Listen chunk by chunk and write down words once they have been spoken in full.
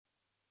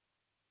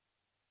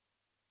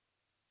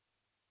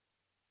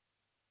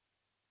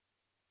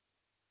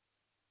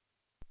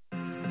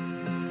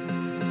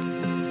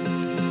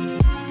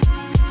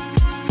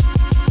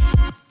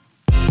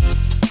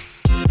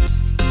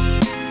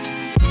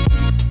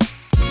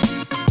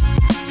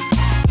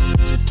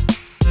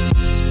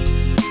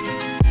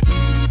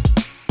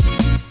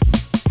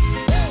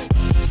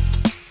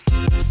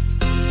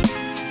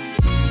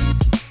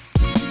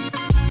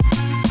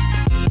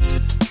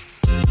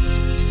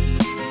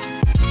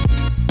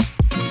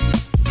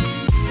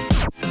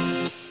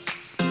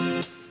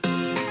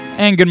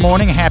And good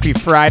morning. Happy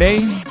Friday.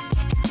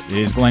 It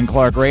is Glenn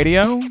Clark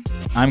Radio.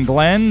 I'm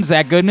Glenn.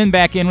 Zack Goodman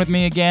back in with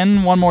me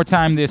again one more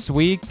time this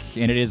week.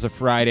 And it is a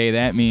Friday.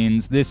 That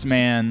means this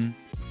man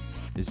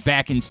is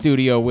back in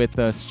studio with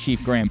us,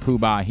 Chief Grant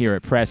Poobah here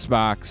at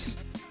PressBox,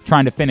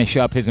 trying to finish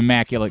up his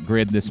Immaculate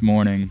Grid this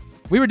morning.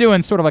 We were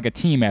doing sort of like a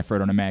team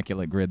effort on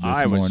Immaculate Grid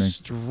this morning. I was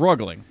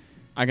struggling.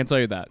 I can tell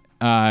you that.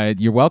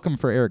 You're welcome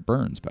for Eric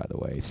Burns, by the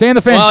way. Stay in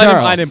the fan,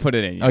 Charles. I didn't put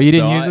it in yet. Oh, you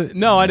didn't use it?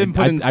 No, I didn't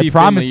put in Steve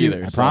promise Finley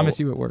you, either. I promise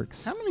you it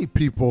works. How many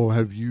people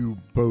have you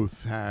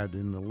both had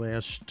in the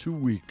last 2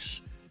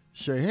 weeks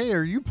say, hey,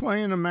 are you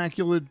playing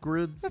Immaculate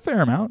Grid? A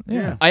fair amount,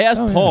 yeah. I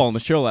asked Paul on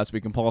the show last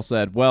week, and Paul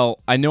said, well,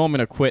 I know I'm going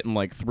to quit in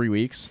like 3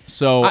 weeks,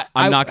 so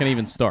I'm not going to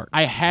even start.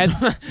 I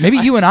had maybe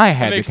you and I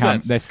had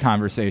this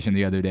conversation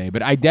the other day,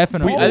 but I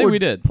definitely I think we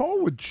did.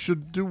 Paul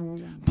should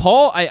do.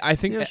 Paul, I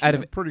think out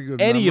of pretty good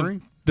any memory.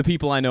 of the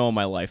people I know in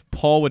my life,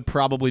 Paul would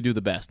probably do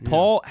the best. Yeah.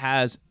 Paul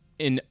has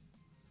an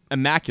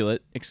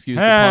immaculate, excuse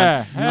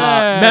the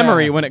pun,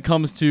 memory when it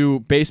comes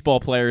to baseball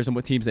players and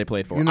what teams they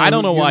played for. I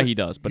don't know why he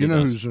does, but he does.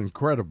 You know who's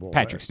incredible?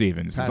 Patrick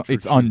Stevens.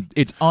 It's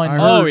I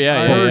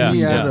heard he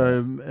had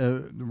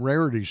a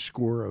rarity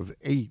score of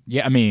 8.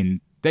 Yeah, I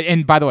mean,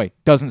 and by the way,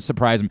 doesn't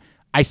surprise me.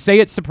 I say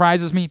it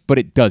surprises me, but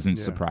it doesn't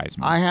surprise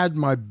me. I had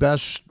my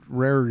best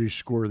rarity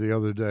score the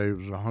other day. It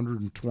was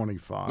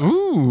 125.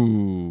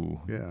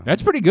 Ooh. Yeah.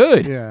 That's pretty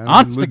good. Yeah.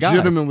 I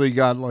legitimately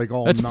got like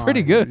all That's 9.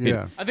 pretty good.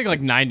 Yeah. I think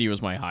like 90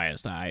 was my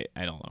highest. I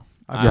don't know.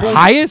 Your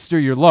highest or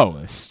your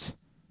lowest?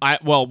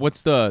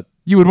 What's the...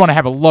 You would want to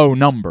have a low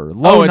number. It's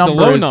a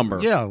low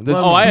number. Yeah.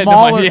 I had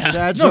no idea.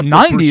 No,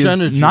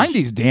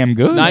 90's damn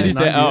good. 90's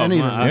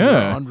anything under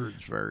 100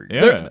 is very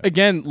good. Yeah.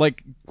 Again,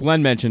 like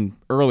Glenn mentioned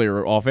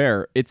earlier off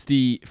air, it's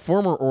the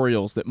former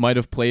Orioles that might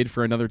have played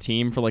for another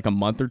team for like a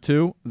month or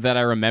two that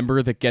I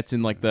remember that gets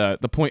in like the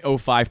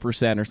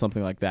 0.05% or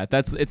something like that.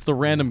 It's the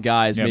random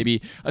guys,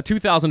 maybe a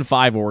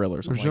 2005 Oriole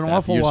or something. There's like an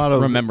awful you lot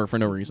of remember for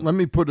no reason. Let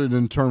me put it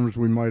in terms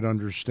we might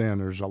understand.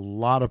 There's a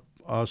lot of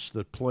us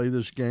that play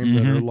this game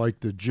that are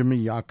like the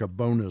Jimmy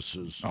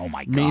Yacobonuses. Oh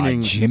my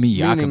God, Jimmy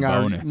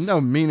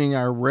Yacobonus. Meaning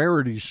our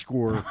rarity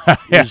score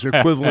is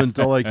equivalent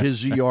to like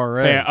his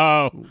ERA. Yeah,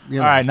 all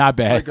right, not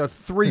bad. Like a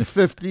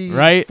 350,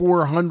 right?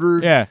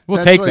 400. Yeah, we'll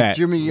That's take like that.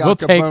 Jimmy We'll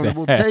take that.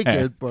 We'll take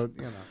it, but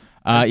you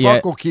know,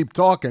 Buck will keep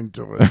talking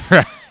to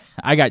it.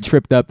 I got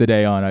tripped up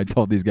today I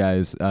told these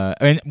guys,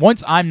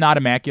 once I'm not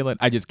immaculate,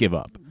 I just give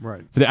up.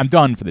 Right. I'm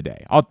done for the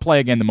day. I'll play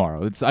again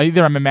tomorrow. It's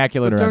either I'm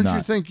immaculate or I'm not. Don't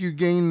you think you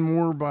gain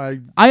more by...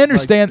 I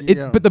understand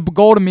it, but the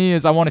goal to me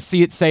is I want to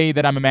see it say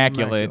that I'm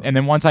immaculate, and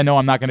then once I know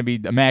I'm not going to be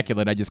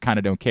immaculate, I just kind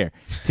of don't care.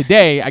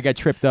 Today, I got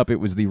tripped up. It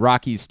was the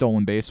Rockies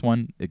stolen base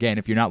one. Again,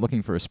 if you're not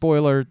looking for a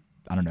spoiler,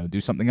 I don't know,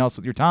 do something else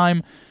with your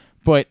time.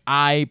 But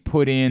I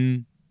put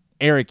in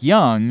Eric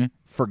Young...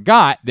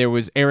 Forgot there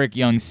was Eric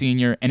Young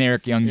Sr. and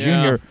Eric Young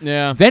Jr.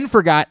 Yeah. Then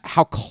forgot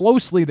how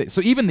closely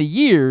so even the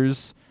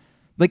years,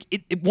 like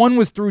one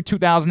was through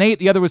 2008,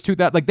 the other was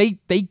 2000. Like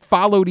they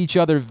followed each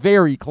other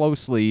very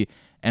closely,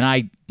 and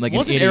I like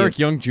wasn't Eric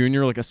Young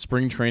Jr. like a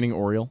spring training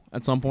Oriole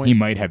at some point? He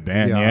might have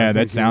been. Yeah,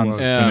 that sounds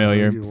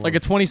familiar. Like a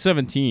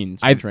 2017.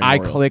 I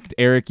clicked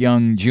Eric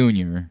Young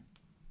Jr.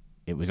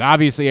 It was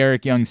obviously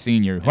Eric Young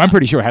Sr., who I'm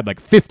pretty sure had like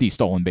 50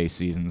 stolen base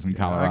seasons in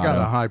Colorado. I got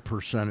a high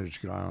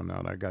percentage guy on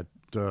that. I got.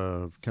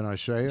 Can I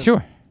say it?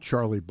 Sure.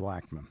 Charlie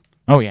Blackmon.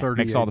 Oh, yeah.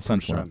 Makes all the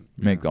sense for him.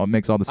 Makes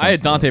all the sense. I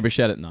had Dante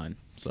Bichette at 9.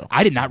 So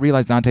I did not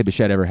realize Dante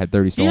Bichette ever had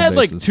 30 stolen bases. He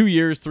had like 2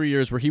 years, 3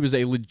 years where he was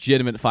a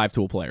legitimate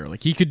 5-tool player.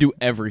 Like he could do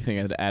everything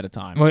at a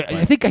time. Well,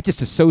 I think I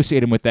just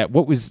associate him with that.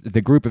 What was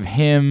the group of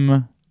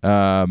him,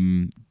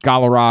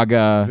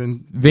 Galarraga,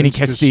 Vinny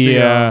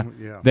Castilla,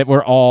 that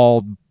were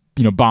all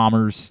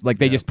bombers. Like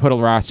they just put a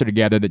roster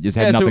together that just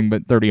had nothing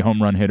but 30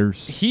 home run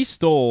hitters. He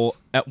stole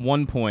at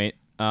one point.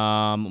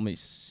 Let me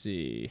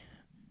see.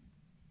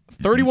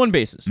 31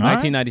 bases,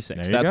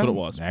 1996. That's what it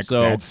was. That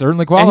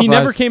certainly qualifies. And he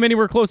never came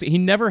anywhere close. He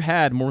never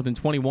had more than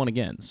 21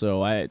 again.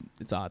 So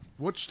it's odd.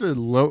 What's the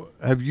low?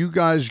 Have you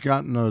guys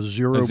gotten a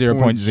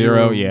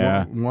 0.0?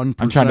 Yeah. 1%?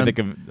 I'm trying to think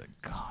of.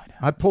 God.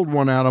 I pulled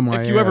one out of my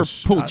ass. If you ever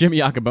pulled Jimmy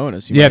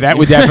Yacobonis. That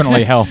would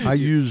definitely help. I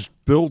used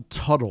Bill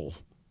Tuttle.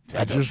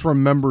 I just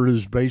remembered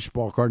his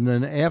baseball card. And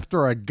then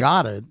after I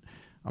got it,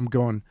 I'm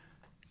going,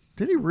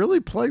 did he really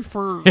play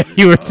for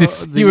you were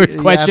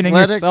questioning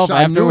Athletics? yourself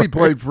I afterwards. knew he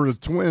played for the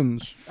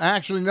Twins.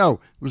 Actually, no.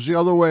 It was the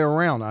other way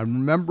around. I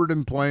remembered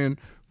him playing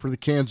for the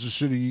Kansas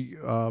City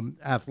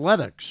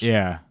Athletics.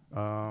 Yeah.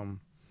 And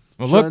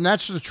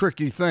that's the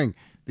tricky thing.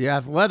 The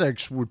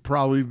Athletics would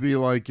probably be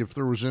like, if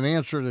there was an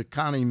answer that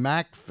Connie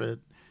Mack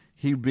fit,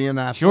 he'd be an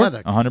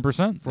Athletic. Sure,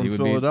 100%. From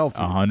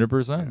Philadelphia.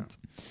 100%.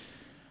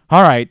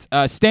 All right,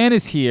 Stan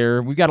is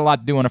here. We've got a lot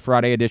to do on a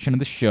Friday edition of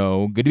the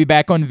show. Good to be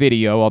back on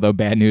video, although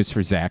bad news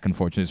for Zach,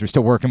 unfortunately, is we're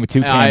still working with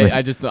 2 cameras.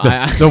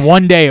 The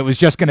one day it was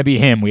just going to be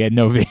him. We had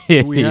no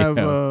video. We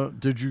have.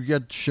 Did you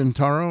get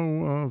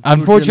Shintaro?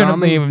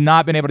 Unfortunately, we've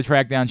not been able to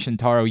track down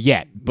Shintaro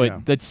yet,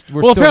 but we're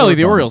still apparently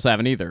the working on Orioles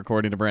haven't either,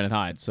 according to Brandon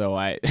Hyde.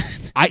 So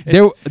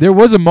there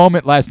was a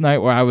moment last night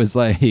where I was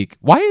like,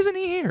 why isn't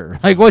he here?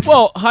 Like, what's?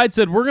 Well, Hyde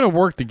said we're going to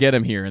work to get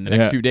him here in the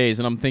next few days,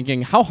 and I'm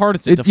thinking, how hard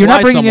is it to you're fly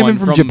not bringing him someone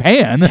in from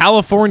Japan,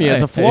 California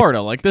to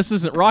Florida? Like, this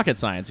isn't rocket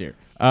science here.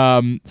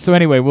 So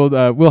anyway, we'll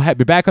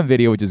be back on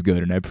video, which is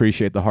good, and I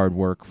appreciate the hard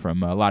work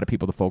from a lot of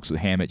people. The folks with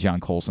Hammett, John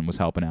Colson was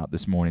helping out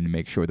this morning to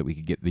make sure that we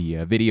could get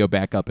the video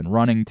back up and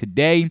running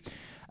today.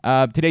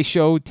 Today's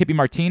show, Tippy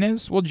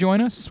Martinez will join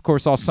us. Of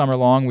course, all summer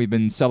long, we've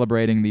been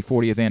celebrating the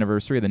 40th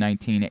anniversary of the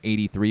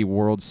 1983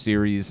 World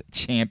Series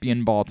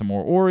champion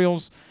Baltimore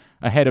Orioles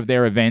ahead of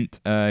their event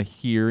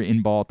here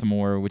in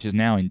Baltimore, which is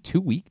now in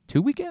 2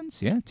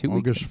 weekends? Yeah, 2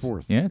 weeks. August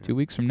 4th. Yeah, 2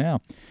 weeks from now.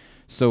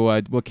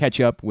 So we'll catch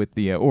up with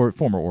the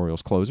former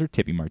Orioles closer,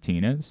 Tippy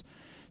Martinez.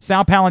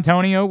 Sal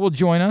Paolantonio will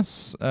join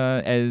us,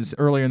 as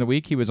earlier in the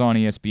week he was on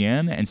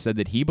ESPN and said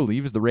that he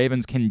believes the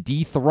Ravens can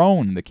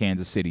dethrone the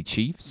Kansas City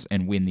Chiefs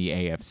and win the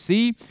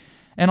AFC.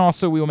 And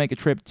also we will make a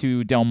trip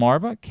to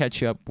Delmarva,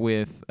 catch up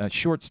with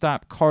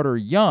shortstop Carter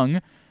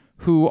Young,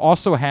 who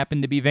also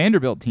happened to be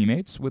Vanderbilt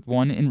teammates with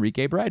one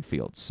Enrique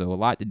Bradfield. So a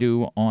lot to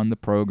do on the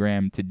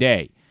program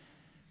today.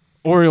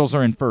 Orioles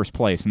are in first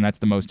place, and that's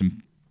the most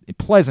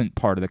pleasant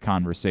part of the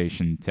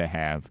conversation to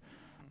have.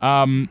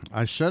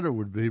 I said it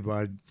would be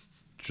by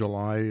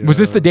July. Was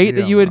this the date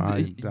that you had?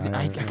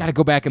 I got to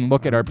go back and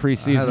look at our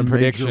preseason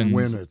predictions. I had a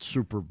major win at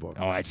Superbook.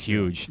 Oh, that's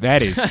huge.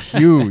 That is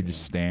huge,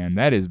 Stan.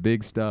 That is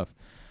big stuff.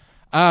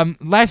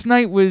 Last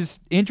night was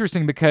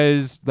interesting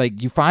because,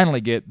 like, you finally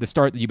get the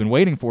start that you've been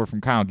waiting for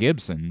from Kyle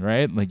Gibson,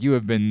 right? Like, you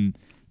have been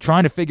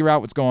trying to figure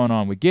out what's going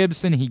on with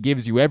Gibson. He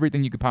gives you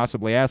everything you could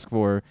possibly ask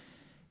for.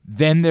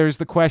 Then there's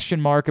the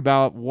question mark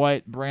about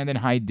what Brandon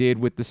Hyde did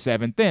with the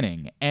 7th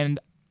inning. And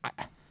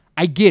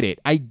I get it.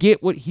 I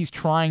get what he's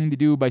trying to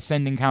do by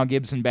sending Kyle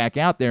Gibson back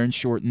out there and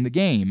shorten the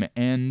game.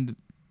 And,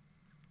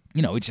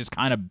 you know, it's just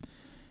kind of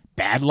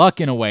bad luck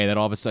in a way that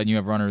all of a sudden you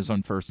have runners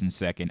on first and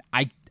second.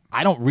 I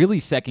don't really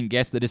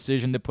second-guess the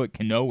decision to put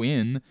Cano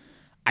in.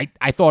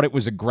 I thought it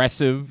was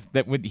aggressive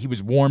that when he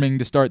was warming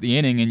to start the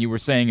inning and you were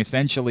saying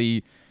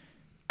essentially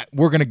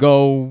we're going to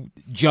go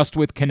just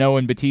with Cano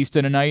and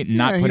Batista tonight and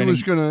not put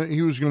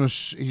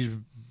he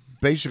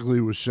basically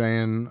was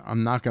saying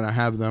I'm not going to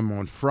have them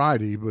on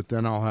Friday, but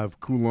then I'll have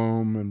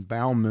Coulomb and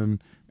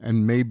Baumann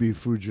and maybe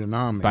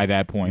Fujinami. By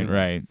that point,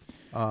 right.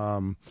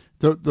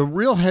 The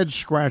real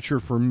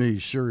head-scratcher for me,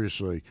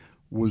 seriously,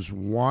 was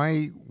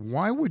why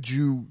would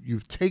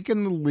you've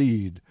taken the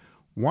lead,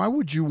 why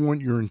would you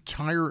want your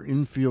entire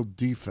infield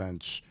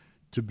defense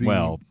to be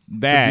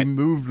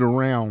moved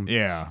around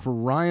for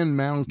Ryan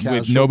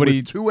Mountcastle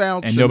with 2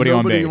 outs and nobody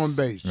on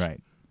base?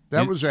 Right.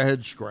 That was a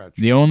head scratch.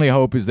 The only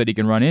hope is that he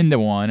can run into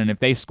one, and if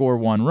they score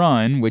one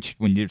run, which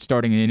when you're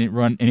starting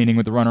an inning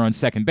with the runner on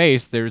second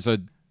base, there's a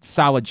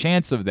solid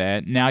chance of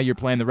that. Now you're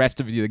playing the rest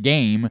of the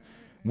game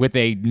with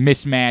a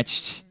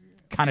mismatched,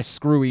 kind of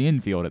screwy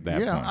infield at that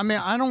point.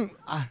 Yeah, I mean,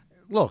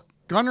 look,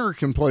 Gunnar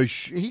can play.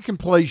 He can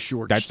play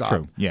shortstop. That's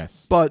true.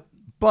 Yes, but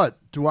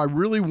do I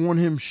really want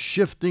him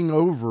shifting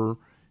over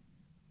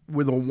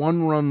with a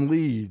 1-run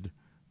lead?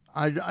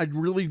 I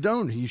really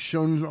don't. He's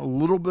shown a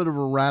little bit of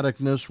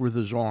erraticness with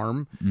his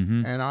arm,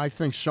 and I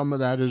think some of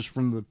that is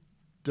from the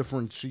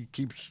difference. He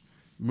keeps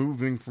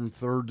moving from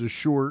third to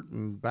short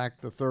and back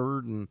to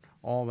third and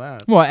all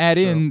that. Well,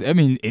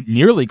 it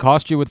nearly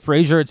cost you with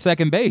Frazier at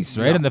second base,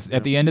 right?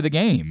 At the end of the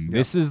game. Yeah.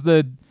 This is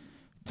the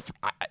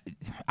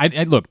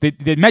look,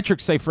 the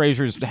metrics say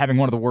Frazier's having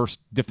one of the worst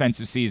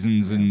defensive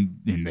seasons in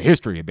the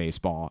history of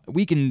baseball.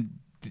 We can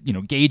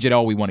gauge it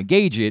all we want to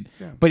gauge it,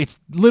 but it's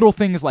little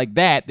things like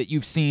that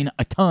you've seen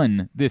a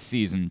ton this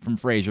season from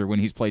Frazier when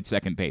he's played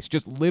second base.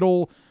 Just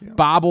little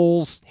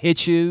bobbles,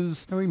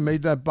 hitches. He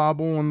made that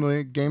bobble on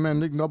the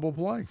game-ending double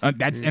play.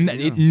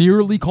 It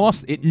nearly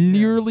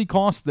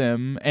cost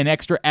them an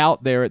extra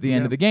out there at the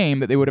end of the game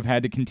that they would have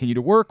had to continue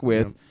to work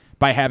with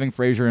by having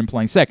Frazier in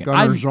playing second.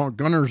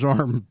 Gunner's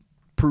arm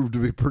proved to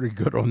be pretty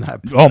good on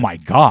that play. Oh my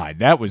God,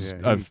 that was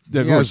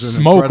there was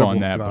smoke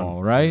on that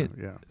ball, right?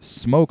 Yeah.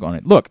 Smoke on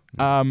it. Look,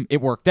 it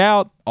worked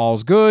out.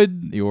 All's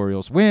good. The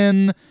Orioles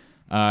win.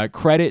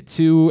 Credit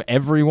to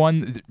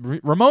everyone.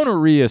 Ramon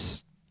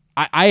Urias.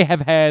 I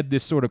have had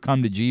this sort of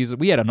come to Jesus.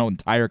 We had an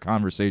entire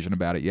conversation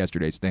about it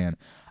yesterday, Stan.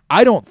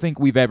 I don't think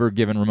we've ever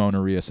given Ramon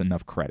Urias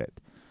enough credit.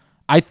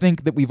 I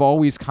think that we've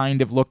always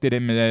kind of looked at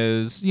him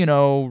as,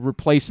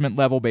 replacement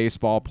level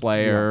baseball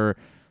player.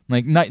 Yeah.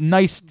 Like,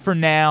 nice for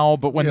now,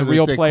 but when the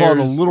real players... They caught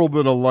a little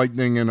bit of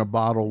lightning in a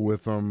bottle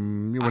with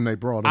him when they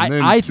brought him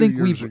in I think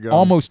we've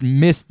almost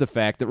missed the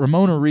fact that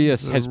Ramon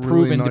Urias has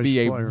proven to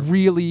be a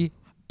really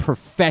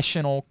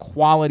professional,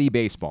 quality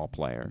baseball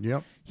player.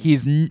 Yep.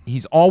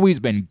 He's always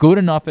been good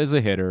enough as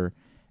a hitter,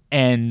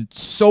 and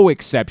so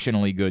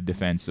exceptionally good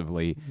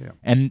defensively. Yeah.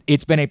 And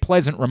it's been a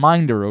pleasant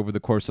reminder over the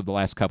course of the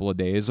last couple of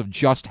days of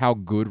just how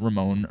good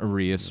Ramon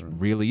Arias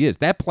really is.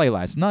 That play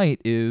last night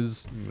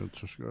is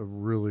It's just a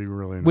really,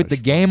 really nice with the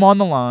game on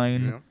the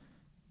line,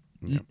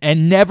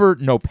 and never,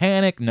 no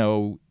panic,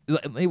 no.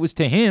 It was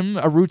to him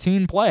a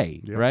routine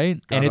play, right?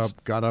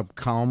 Got up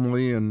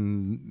calmly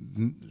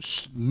and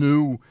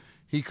knew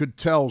he could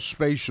tell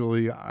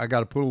spatially, I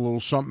got to put a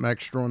little something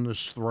extra on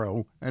this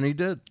throw, and he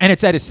did. And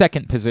it's at his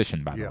second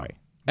position, by the way.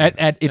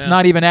 It's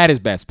not even at his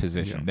best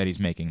position that he's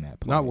making that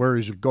play. Not where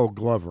he's a Gold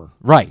Glover.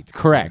 Right,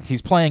 correct.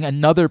 He's playing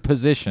another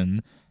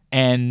position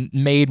and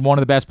made one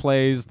of the best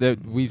plays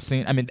that we've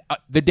seen. I mean,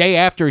 the day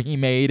after he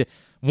made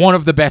one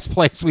of the best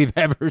plays we've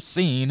ever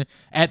seen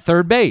at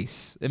third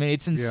base. I mean,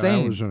 it's insane.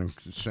 Yeah, that was an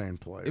insane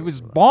play. It was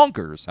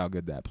bonkers how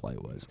good that play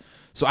was.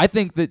 So I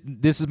think that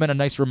this has been a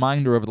nice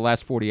reminder over the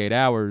last 48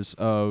 hours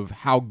of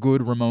how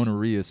good Ramon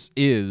Arias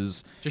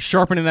is. Just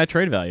sharpening that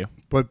trade value.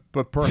 But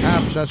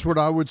perhaps that's what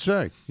I would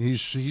say.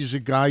 He's a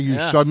guy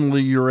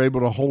suddenly you're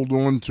able to hold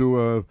on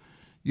to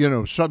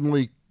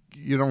suddenly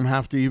you don't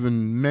have to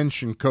even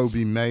mention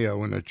Kobe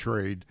Mayo in a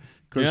trade.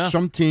 Because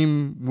some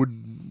team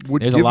would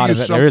there's give a lot you of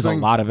something. there's a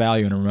lot of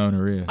value in Ramon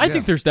Arias. I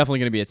think there's definitely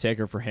going to be a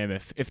taker for him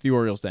if the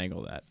Orioles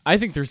dangle that. I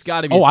think there's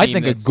got to be. I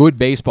think a good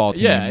baseball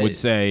team would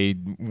say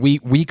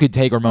we could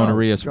take Ramon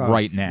Arias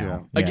right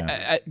now.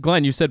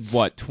 Glenn, you said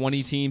what?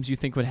 20 teams you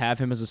think would have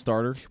him as a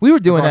starter? We were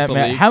doing that,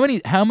 Matt.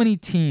 How many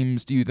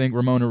teams do you think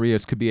Ramon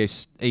Arias could be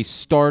a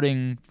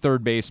starting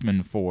third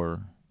baseman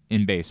for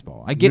in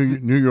baseball? I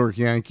get New York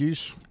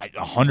Yankees.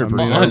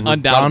 100%.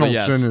 Undoubtedly,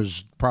 Donaldson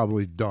is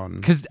probably done.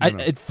 Because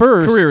at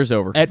first, career is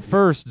over. At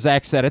first,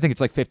 Zach said, I think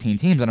it's like 15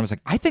 teams, and I was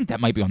like, I think that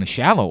might be on the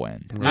shallow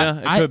end. Yeah,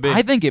 it could be.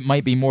 I think it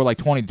might be more like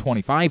 20 to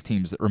 25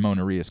 teams that Ramon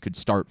Arias could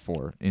start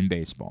for in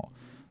baseball.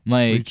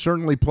 He'd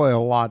certainly play a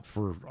lot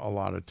for a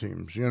lot of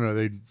teams.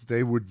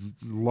 They would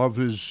love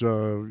his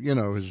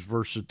his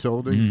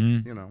versatility.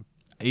 Mm-hmm.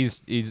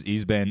 It's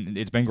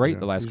been great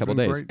the last couple of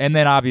days. Great. And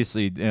then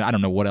obviously, I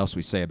don't know what else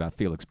we say about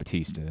Felix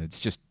Bautista.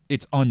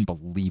 It's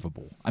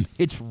unbelievable. I mean,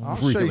 I'll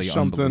really say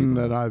something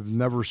that I've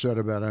never said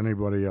about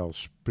anybody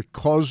else.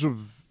 Because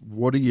of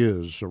what he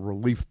is, a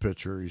relief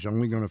pitcher, he's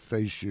only going to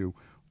face you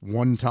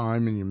one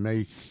time, and you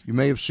may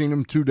have seen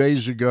him 2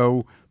 days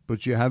ago,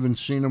 but you haven't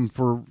seen him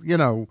for,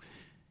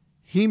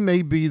 he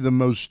may be the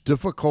most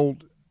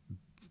difficult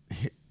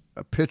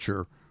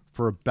pitcher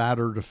for a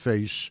batter to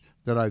face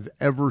that I've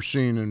ever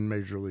seen in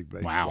Major League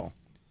Baseball.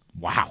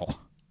 Wow.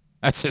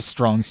 That's a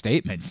strong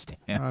statement, Stan.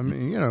 I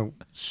mean, the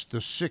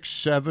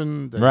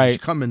 6'7" that he's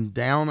coming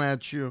down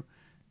at you,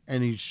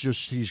 and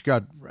he's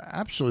got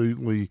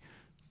absolutely,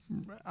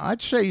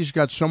 I'd say he's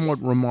got somewhat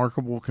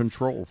remarkable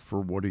control for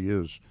what he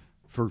is,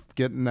 for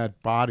getting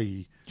that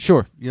body,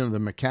 sure, the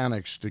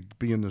mechanics to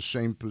be in the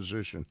same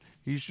position.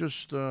 He's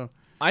just...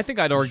 I think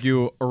I'd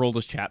argue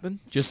Aroldis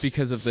Chapman, just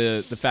because of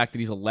the fact that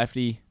he's a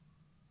lefty.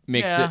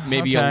 Makes it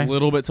maybe a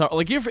little bit tough.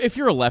 Like if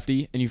you're a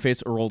lefty and you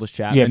face Aroldis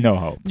Chapman, you have no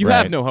hope. You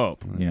have no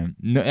hope. Yeah,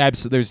 no,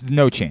 absolutely. There's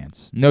no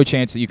chance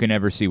that you can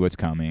ever see what's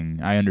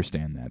coming. I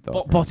understand that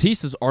though.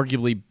 Bautista's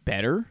arguably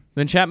better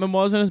than Chapman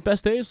was in his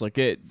best days.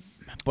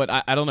 But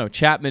I don't know.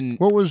 Chapman.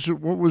 What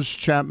was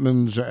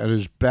Chapman's at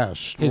his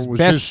best? His what was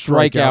best his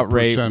strikeout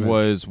rate percentage?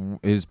 was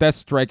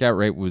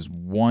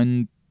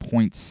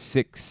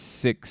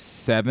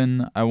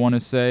 1.667. I want to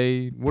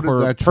say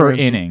per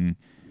inning.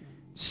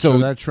 So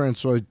that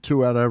translates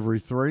 2 out of every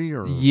 3,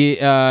 or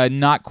I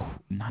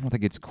don't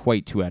think it's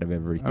quite 2 out of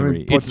every 3. I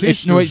mean,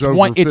 it's over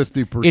one.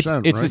 50%, It's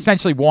right?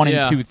 essentially 1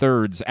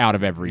 2/3 out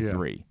of every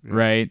 3,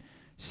 right?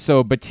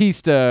 So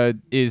Bautista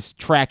is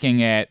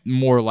tracking at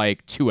more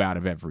like 2 out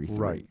of every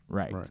 3,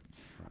 right?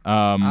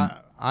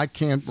 I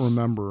can't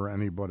remember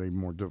anybody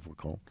more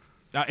difficult.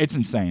 It's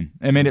insane.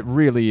 I mean, it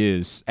really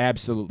is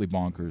absolutely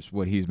bonkers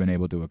what he's been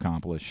able to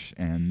accomplish.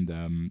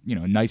 And,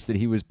 nice that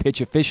he was pitch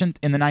efficient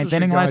in the ninth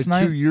inning last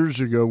night. 2 years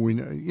ago,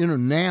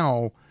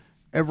 now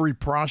every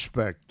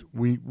prospect,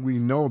 we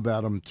know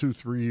about him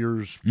 2-3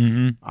 years.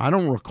 Mm-hmm. I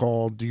don't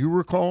recall. Do you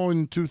recall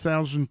in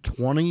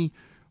 2020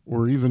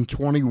 or even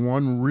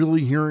 21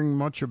 really hearing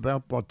much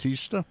about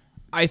Bautista?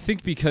 I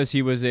think because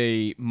he was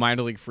a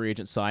minor league free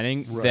agent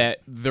signing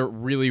that there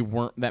really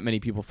weren't that many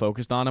people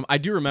focused on him. I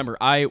do remember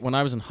when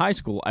I was in high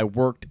school, I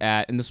worked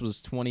at, and this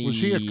was 20. Was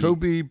he a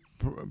Kobe?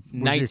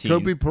 19. Was he a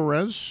Kobe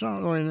Perez?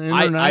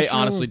 I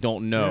honestly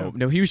don't know. Yeah.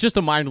 No, he was just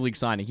a minor league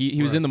signing.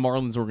 He was in the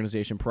Marlins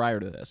organization prior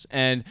to this,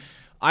 and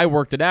I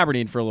worked at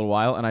Aberdeen for a little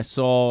while, and I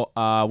saw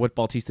what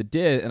Bautista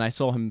did, and I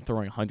saw him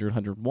throwing 100,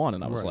 101,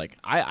 and I was like,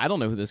 I don't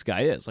know who this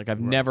guy is. Like,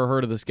 I've never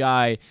heard of this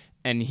guy,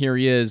 and here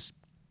he is,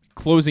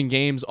 closing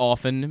games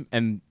often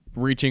and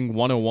reaching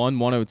 101,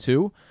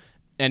 102,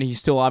 and he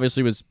still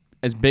obviously was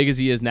as big as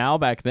he is now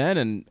back then,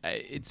 and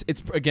it's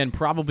again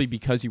probably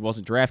because he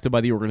wasn't drafted by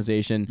the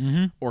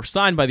organization or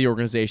signed by the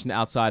organization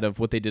outside of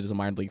what they did as a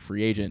minor league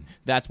free agent.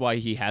 That's why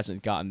he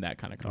hasn't gotten that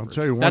kind of coverage. I'll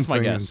tell you one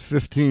thing, in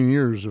 15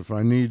 years, if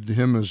I need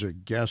him as a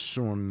guest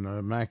on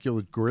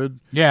Immaculate Grid,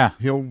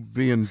 he'll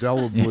be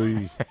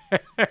indelibly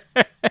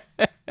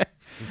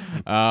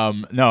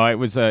No, it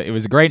was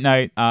a great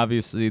night.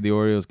 Obviously, the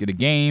Orioles get a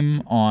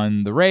game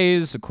on the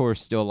Rays. Of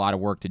course, still a lot of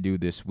work to do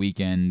this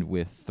weekend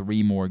with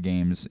 3 more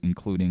games,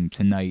 including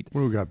tonight.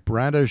 What do we got?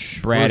 Bradish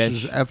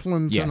versus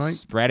Eflin tonight?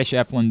 Yes, Bradish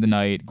Eflin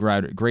tonight.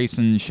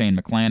 Grayson, Shane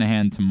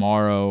McClanahan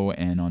tomorrow,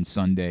 and on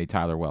Sunday,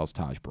 Tyler Wells,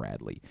 Taj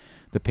Bradley.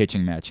 The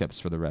pitching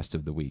matchups for the rest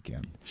of the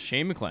weekend.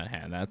 Shane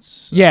McClanahan,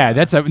 that's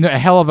that's a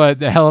hell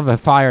of a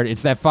fire.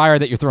 It's that fire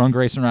that you're throwing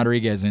Grayson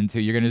Rodriguez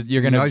into. You're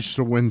gonna nice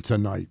to win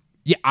tonight.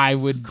 Yeah, I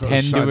would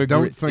tend to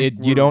agree.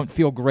 You don't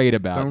feel great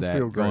about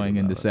that going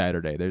into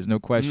Saturday. There's no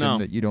question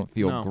that you don't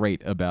feel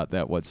great about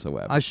that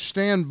whatsoever. I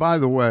stand by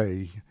the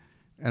way,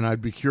 and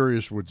I'd be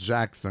curious what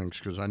Zach thinks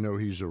because I know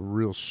he's a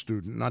real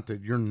student. Not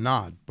that you're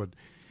not, but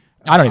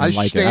I don't even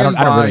like it. I don't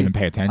really even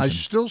pay attention. I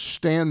still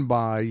stand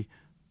by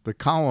the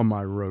column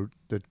I wrote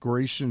that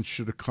Grayson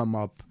should have come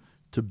up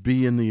to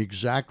be in the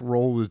exact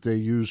role that they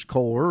used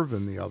Cole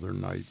Irvin the other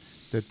night,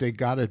 that they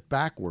got it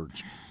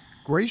backwards.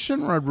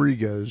 Grayson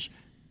Rodriguez,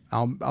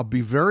 I'll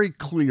be very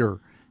clear,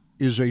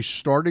 is a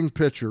starting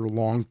pitcher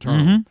long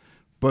term,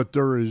 but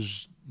there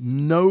is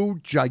no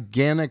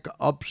gigantic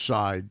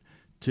upside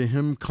to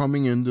him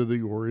coming into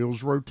the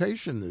Orioles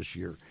rotation this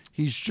year.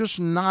 He's just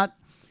not.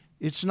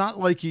 It's not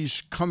like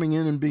he's coming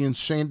in and being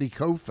Sandy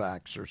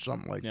Koufax or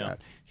something like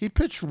that. He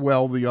pitched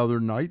well the other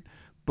night,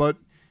 but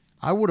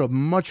I would have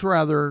much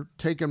rather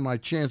taken my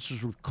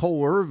chances with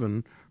Cole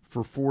Irvin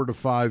for 4 to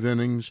 5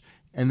 innings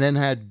and then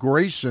had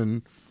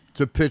Grayson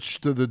to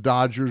pitch to the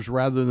Dodgers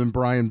rather than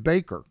Brian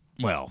Baker.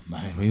 Well,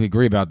 we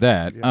agree about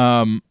that.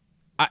 Yeah.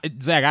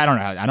 Zach,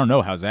 I don't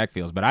know how Zach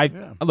feels, but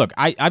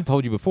I've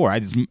told you before,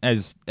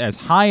 as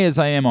high as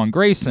I am on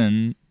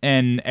Grayson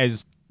and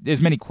as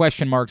many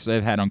question marks as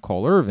I've had on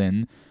Cole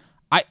Irvin,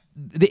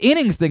 the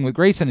innings thing with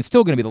Grayson is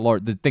still going to be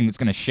the thing that's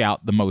going to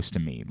shout the most to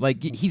me.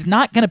 Like, he's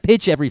not going to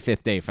pitch every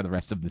 5th day for the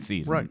rest of the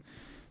season. Right.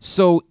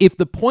 So if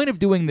the point of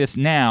doing this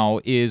now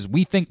is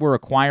we think we're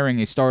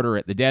acquiring a starter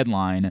at the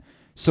deadline,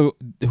 so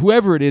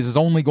whoever it is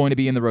only going to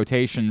be in the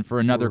rotation for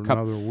another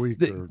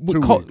week or 2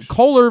 weeks.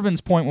 Cole Irvin's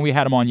point when we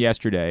had him on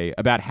yesterday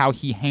about how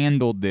he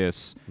handled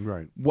this,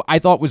 I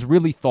thought was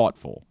really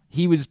thoughtful.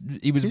 He's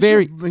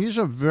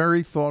a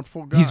very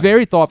thoughtful guy. He's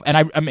very thoughtful.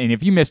 And I mean,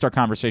 if you missed our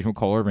conversation with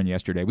Cole Irvin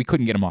yesterday, we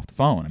couldn't get him off the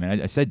phone. I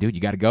mean, I said, dude,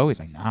 you got to go. He's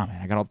like, nah, man,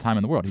 I got all the time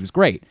in the world. He was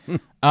great.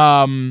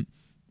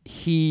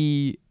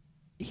 He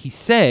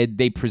said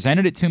they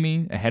presented it to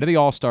me ahead of the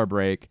All-Star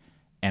break,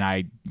 and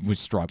I was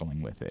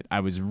struggling with it. I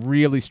was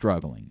really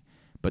struggling.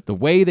 But the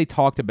way they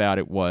talked about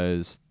it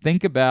was,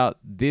 think about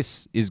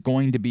this is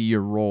going to be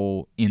your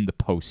role in the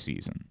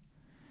postseason.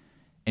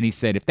 And he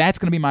said, if that's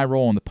going to be my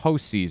role in the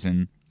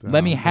postseason,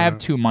 let me have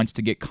 2 months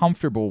to get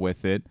comfortable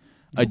with it,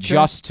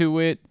 adjust to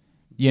it,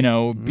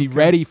 be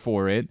ready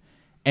for it.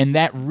 And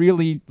that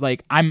really,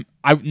 like, I'm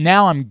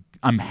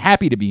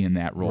happy to be in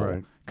that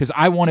role because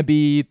I want to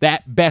be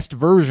that best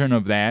version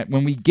of that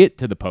when we get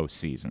to the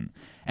postseason.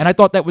 And I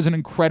thought that was an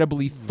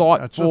incredibly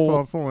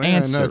thoughtful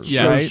answer. And that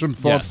shows some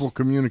thoughtful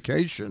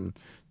communication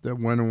that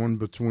went on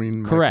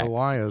between Mike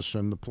Elias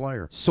and the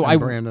player, and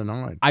Brandon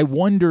Hyde. I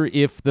wonder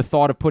if the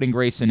thought of putting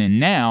Grayson in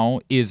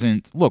now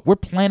isn't, look, we're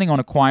planning on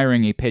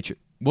acquiring a pitcher.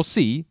 We'll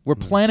see. We're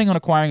planning on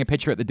acquiring a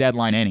pitcher at the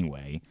deadline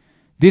anyway.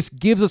 This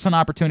gives us an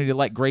opportunity to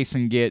let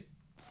Grayson get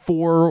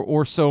 4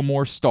 or so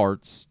more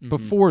starts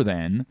before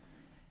then.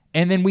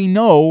 And then we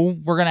know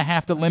we're going to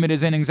have to limit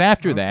his innings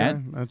after that.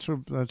 That's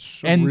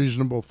a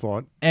reasonable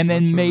thought. And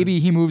then maybe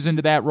he moves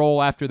into that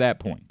role after that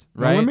point,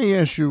 right? Now, let me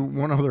ask you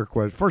one other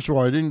question. First of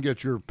all, I didn't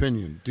get your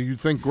opinion. Do you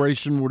think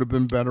Grayson would have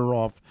been better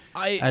off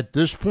at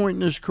this point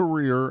in his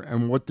career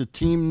and what the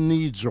team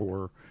needs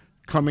are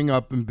coming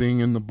up and being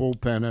in the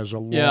bullpen as a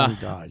long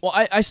guy? Well,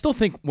 I still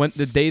think when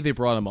the day they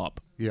brought him up,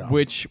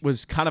 which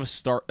was kind of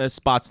a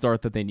spot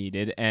start that they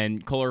needed,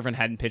 and Cole Irvin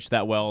hadn't pitched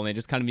that well, and they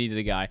just kind of needed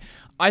a guy.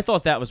 I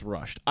thought that was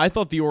rushed. I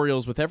thought the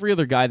Orioles, with every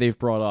other guy they've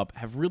brought up,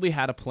 have really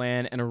had a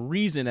plan and a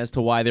reason as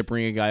to why they're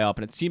bringing a guy up.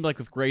 And it seemed like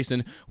with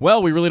Grayson,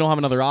 well, we really don't have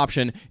another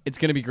option. It's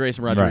going to be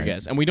Grayson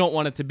Rodriguez, and we don't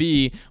want it to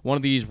be one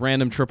of these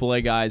random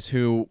AAA guys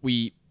who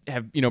we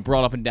have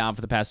brought up and down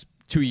for the past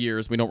 2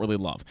 years. We don't really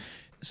love.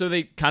 So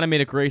they kind of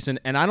made it Grayson,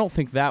 and I don't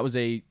think that was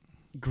a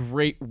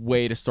great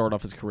way to start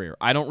off his career.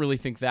 I don't really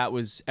think that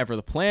was ever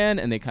the plan,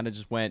 and they kind of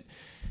just went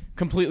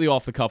completely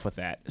off the cuff with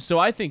that. So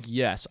I think,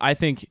 yes,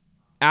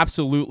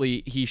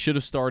 absolutely he should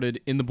have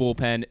started in the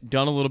bullpen,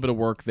 done a little bit of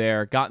work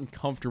there, gotten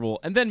comfortable,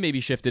 and then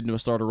maybe shifted into a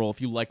starter role if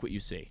you like what you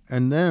see.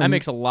 And then that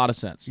makes a lot of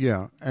sense.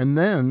 Yeah, and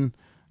then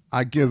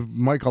I give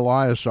Mike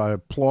Elias, I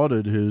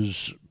applauded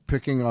his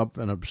picking up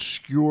an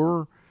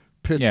obscure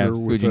pitcher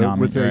with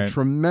a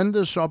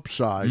tremendous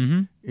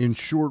upside in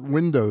short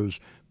windows.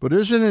 But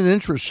isn't it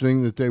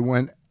interesting that they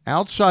went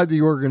outside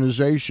the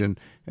organization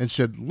and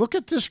said, look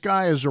at this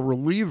guy as a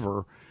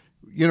reliever,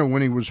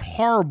 when he was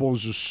horrible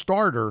as a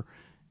starter,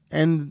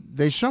 and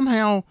they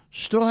somehow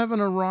still haven't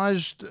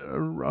arrived the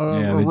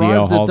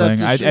DL Hall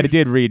thing. I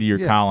did read your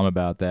column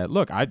about that.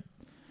 Look, I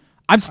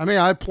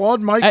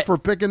applaud Mike for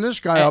picking this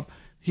guy up.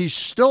 He's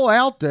still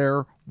out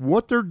there.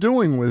 What they're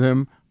doing with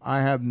him,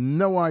 I have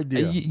no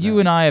idea. You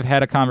and I have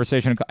had a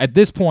conversation. At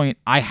this point,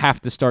 I have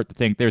to start to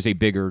think there's a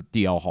bigger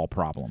DL Hall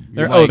problem.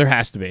 There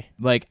has to be.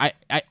 Like,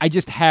 I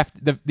just have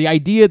the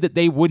idea that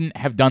they wouldn't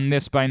have done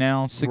this by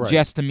now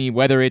suggests to me,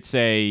 whether it's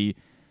a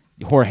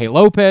Jorge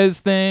Lopez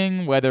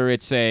thing, whether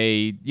it's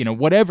a,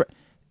 whatever,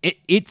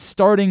 it's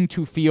starting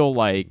to feel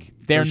like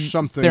they're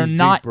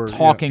not deeper,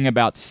 talking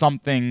about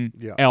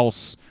something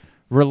else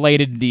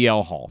related to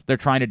DL Hall. They're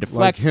trying to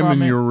deflect like him from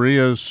and it.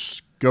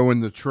 Urias go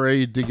in the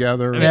trade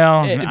together.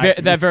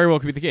 That very well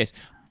could be the case.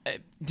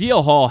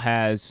 DL Hall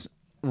has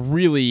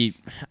really,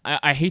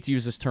 I hate to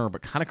use this term,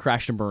 but kind of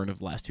crashed and burned over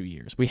the last 2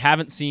 years. We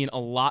haven't seen a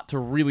lot to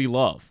really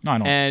love. No, I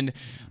know. And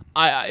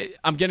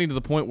I'm getting to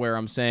the point where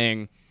I'm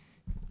saying,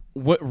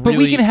 but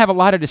we can have a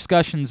lot of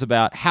discussions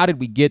about how did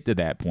we get to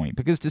that point.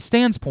 Because to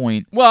Stan's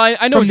point, well,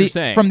 I know what you're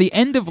saying. From the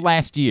end of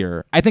last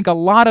year, I think a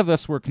lot of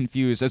us were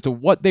confused as to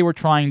what they were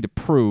trying to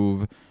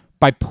prove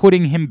by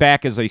putting him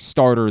back as a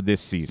starter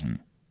this season.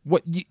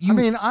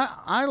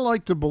 I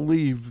like to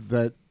believe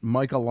that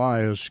Mike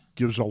Elias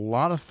gives a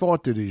lot of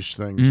thought to these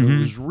things. Mm-hmm. It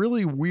was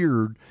really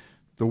weird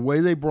the way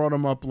they brought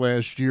him up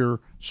last year,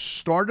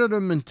 started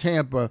him in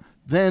Tampa.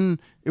 Then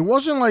it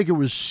wasn't like it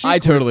was secret. I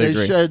totally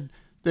agree.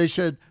 They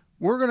said,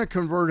 we're going to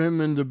convert him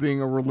into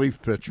being a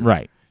relief pitcher.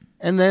 Right.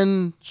 And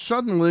then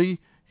suddenly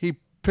he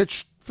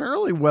pitched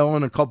fairly well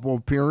in a couple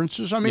of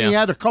appearances. I mean, he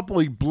had a couple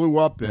he blew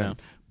up in,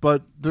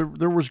 but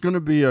there was going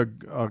to be a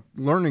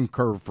learning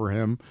curve for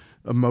him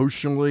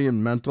emotionally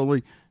and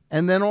mentally.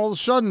 And then all of a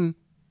sudden,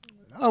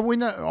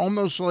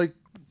 almost like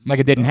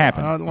it didn't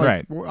happen.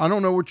 Right. I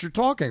don't know what you're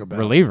talking about.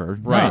 Reliever.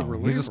 Right. No,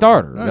 he's a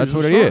starter. No, that's he's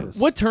what a it starter. is.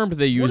 What term did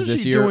they use What is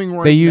this he year? doing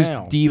right They used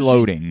now?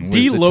 deloading. was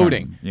the term.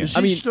 Deloading.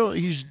 Yeah.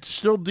 He's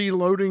still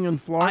deloading in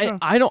Florida?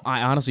 I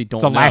honestly don't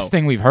It's the know. last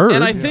thing we've heard.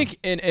 And I think,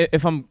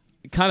 if I'm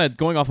kind of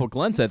going off what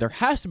Glenn said, there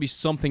has to be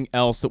something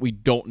else that we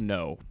don't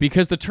know.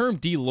 Because the term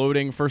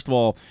deloading, first of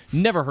all,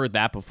 never heard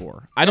that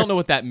before. I don't know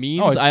what that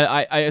means.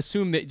 I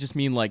assume they just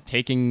mean like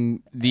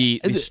taking the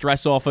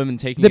stress off him and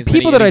taking the as many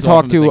people that I innings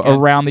off talked him as to they can.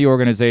 around the Does it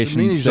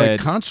organization mean he's said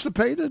like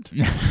constipated?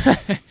 He's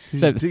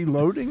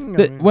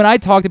deloading? when I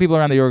talked to people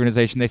around the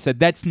organization, they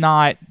said it's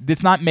not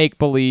make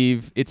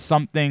believe. It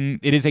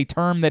is a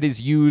term that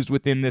is used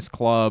within this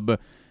club.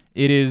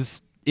 It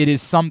is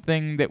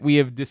something that we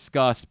have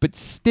discussed, but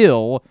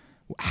still,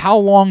 how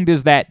long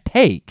does that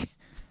take?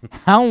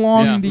 How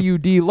long do you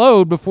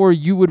deload before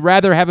you would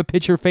rather have a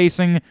pitcher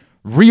facing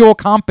real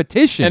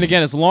competition? And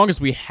again, as long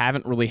as we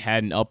haven't really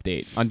had an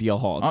update on DL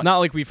Hall, it's not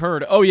like we've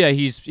heard, oh yeah,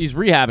 he's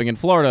rehabbing in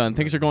Florida and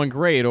things are going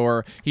great,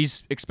 or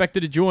he's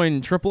expected to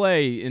join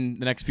AAA in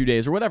the next few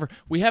days, or whatever.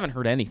 We haven't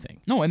heard anything.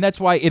 No, and that's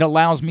why it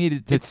allows me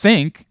to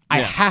think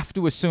I have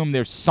to assume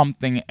there's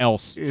something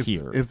else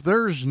here. If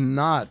there's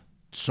not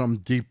some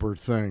deeper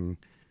thing,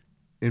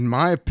 in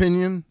my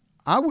opinion,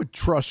 I would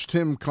trust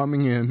him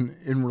coming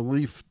in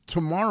relief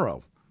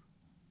tomorrow.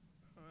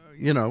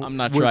 I'm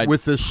not sure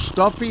with the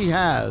stuff he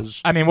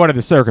has. I mean, what are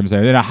the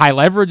circumstances? In a high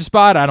leverage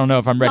spot? I don't know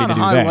if I'm ready Not to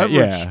do a high that.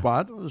 leverage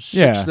spot.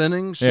 Sixth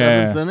inning,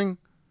 seventh inning.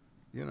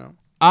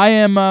 I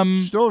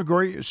am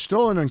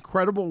still an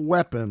incredible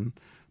weapon,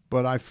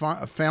 but I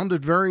found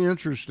it very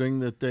interesting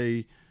that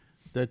they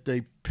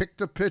picked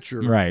a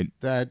pitcher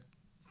that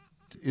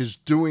is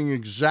doing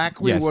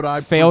exactly what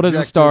I failed as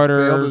a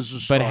starter, failed as a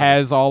starter. but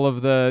has all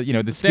of the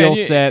the skill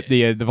set,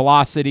 the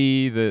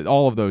velocity,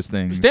 all of those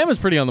things. Stan was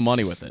pretty on the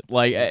money with it.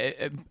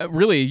 Like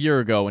really a year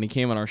ago when he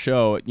came on our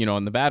show,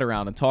 in the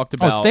Bataround and talked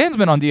about. Stan's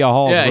been on DL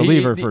Hall's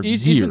reliever for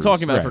years. He's been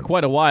talking about it for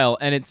quite a while,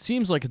 and it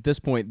seems like at this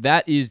point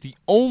that is the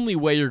only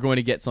way you're going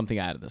to get something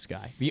out of this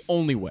guy. The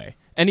only way,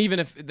 and even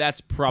if that's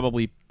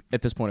probably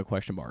at this point a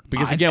question mark,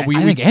 because again,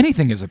 I think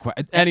anything's a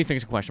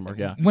question mark.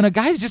 Yeah, when a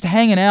guy's just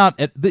hanging out,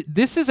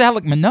 this is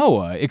Alek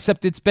Manoah,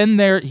 except it's been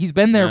there. He's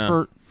been there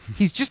for.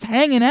 He's just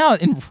hanging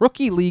out in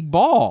rookie league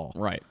ball.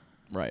 Right.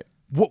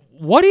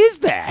 What is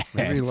that?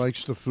 Maybe he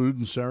likes the food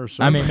in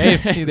Sarasota. I mean,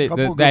 maybe that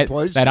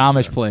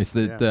Amish there. place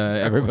that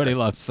everybody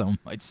loves so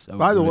much.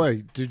 By the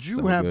way, did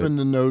you happen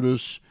to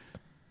notice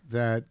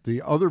that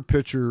the other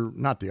pitcher,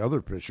 not the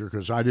other pitcher,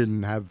 because I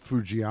didn't have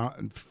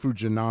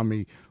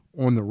Fujinami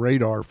on the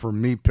radar for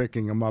me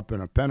picking him up in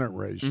a pennant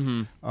race.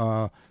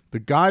 Mm-hmm. The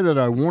guy that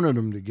I wanted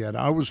him to get,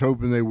 I was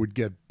hoping they would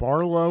get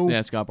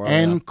Barlow, Scott Barlow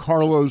and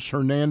Carlos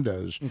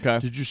Hernandez. Okay.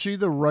 Did you see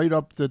the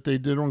write-up that they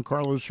did on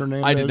Carlos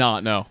Hernandez? I did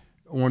not, no.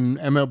 On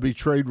MLB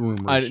Trade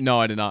Rumors. No,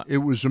 I did not. It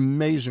was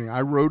amazing.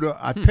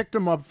 I picked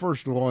him up,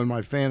 first of all, in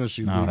my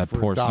fantasy league that for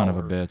poor $1. son of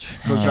a bitch.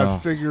 Because I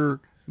figure,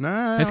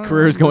 his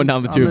career is going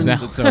down the tubes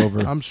now. It's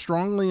over. I'm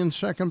strongly in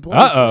second place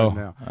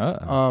right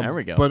now. There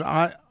we go. But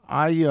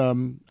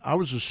I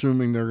was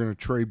assuming they're going to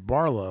trade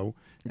Barlow,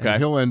 and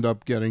he'll end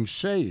up getting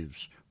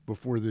saves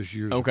before this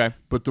year's. Okay.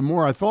 But the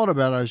more I thought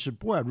about it, I said,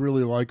 boy, I'd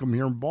really like him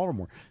here in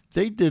Baltimore.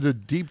 They did a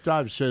deep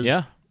dive. It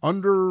says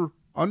under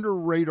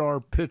radar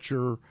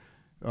pitcher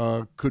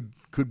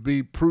could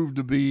be proved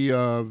to be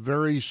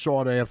very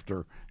sought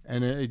after,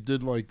 and it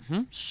did like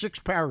 6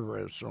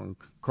 paragraphs on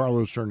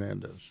Carlos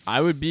Hernandez.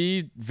 I would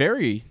be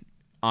very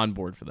on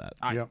board for that.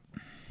 Yep.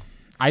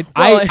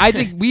 I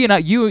think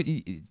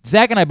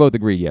Zach and I both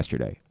agreed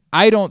yesterday.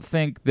 I don't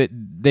think that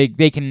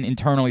they can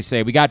internally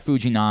say we got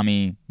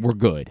Fujinami, we're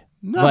good.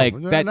 No,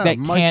 that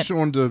Mike's can't.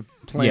 on to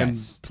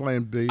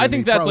plan B. I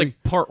think that's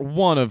like part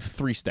one of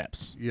 3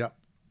 steps. Yeah.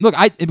 Look,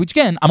 which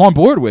again, I'm on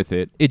board with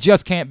it. It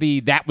just can't be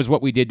that was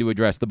what we did to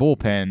address the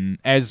bullpen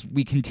as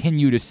we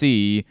continue to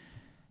see.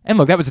 And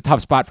look, that was a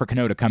tough spot for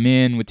Cano to come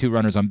in with 2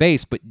 runners on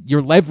base, but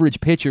your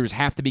leverage pitchers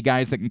have to be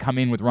guys that can come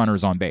in with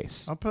runners on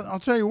base. I'll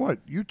tell you what.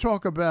 You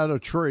talk about a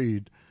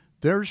trade.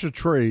 There's a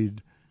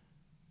trade.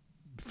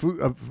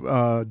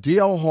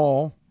 D.L.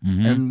 Hall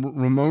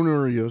and Ramon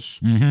Urias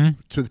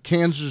to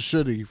Kansas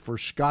City for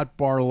Scott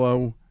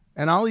Barlow.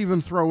 And I'll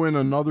even throw in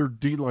another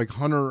D like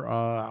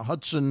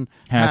Hudson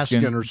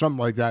Haskin or something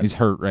like that. He's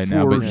hurt right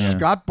now. For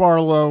Scott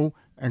Barlow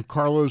and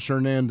Carlos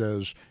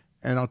Hernandez.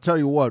 And I'll tell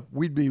you what,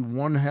 we'd be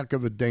one heck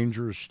of a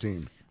dangerous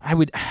team. I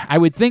would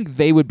think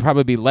they would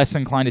probably be less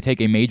inclined to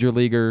take a major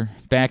leaguer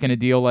back in a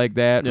deal like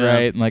that,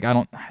 right? Like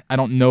I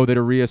don't know that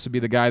Urias would be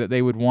the guy that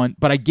they would want,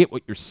 but I get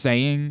what you're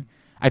saying.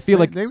 I feel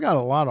like they've got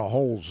a lot of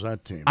holes,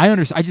 that team. I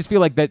understand. I just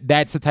feel like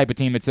that's the type of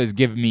team that says,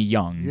 "Give me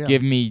Young,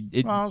 give me."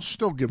 I'll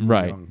still give him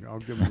Young. I'll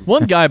give him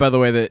one guy, by the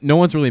way, that no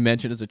one's really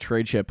mentioned as a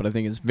trade chip, but I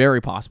think is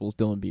very possible is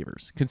Dylan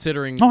Beavers.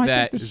 Considering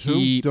that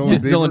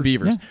Dylan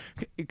Beavers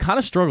kind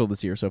of struggled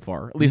this year so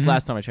far. At least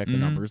last time I checked the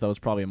numbers, that was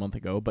probably a month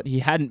ago. But he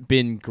hadn't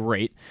been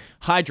great.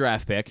 High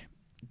draft pick,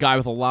 guy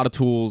with a lot of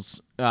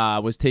tools.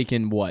 Was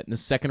taken, in the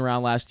 2nd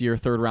round last year,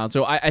 3rd round.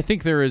 So I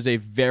think there is a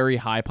very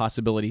high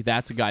possibility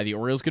that's a guy the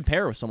Orioles could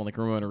pair with someone like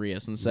Ramon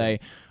Urias and say,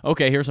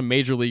 okay, here's a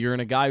major leaguer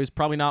and a guy who's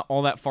probably not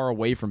all that far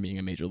away from being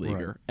a major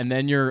leaguer. Right. And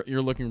then you're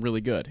looking really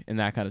good in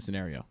that kind of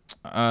scenario.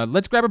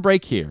 Let's grab a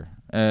break here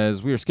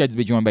as we are scheduled to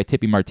be joined by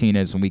Tippy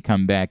Martinez when we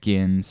come back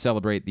in,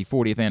 celebrate the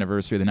 40th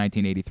anniversary of the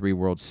 1983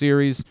 World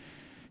Series.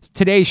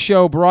 Today's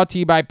show brought to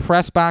you by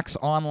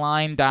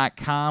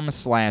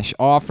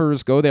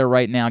PressBoxOnline.com/offers. Go there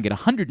right now. Get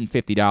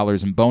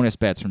 $150 in bonus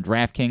bets from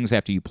DraftKings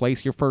after you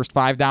place your first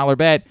 $5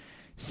 bet.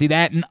 See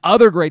that and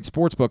other great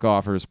sportsbook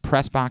offers.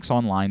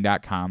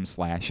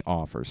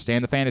 PressBoxOnline.com/offers.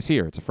 Stan the Fan is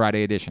here. It's a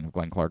Friday edition of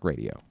Glenn Clark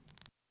Radio.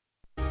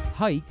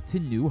 Hike to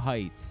new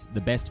heights.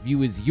 The best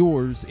view is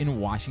yours in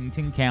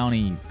Washington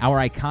County. Our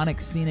iconic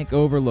scenic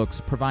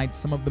overlooks provide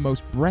some of the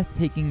most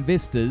breathtaking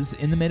vistas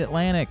in the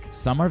Mid-Atlantic.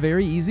 Some are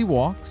very easy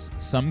walks,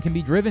 some can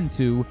be driven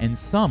to, and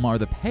some are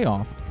the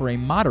payoff for a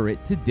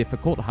moderate to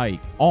difficult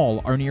hike.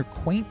 All are near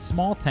quaint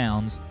small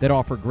towns that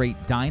offer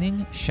great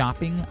dining,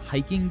 shopping,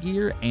 hiking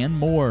gear, and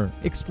more.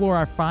 Explore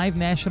our 5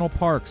 national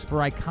parks for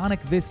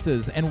iconic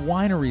vistas and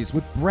wineries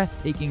with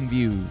breathtaking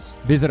views.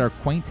 Visit our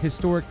quaint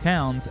historic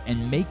towns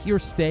and make your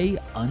stay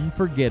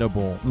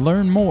unforgettable.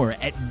 Learn more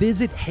at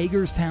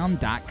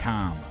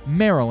visithagerstown.com.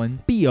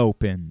 Maryland, be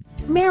open.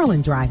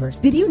 Maryland drivers,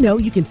 did you know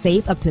you can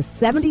save up to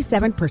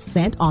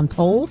 77% on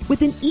tolls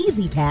with an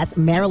Easy Pass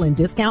Maryland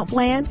discount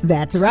plan?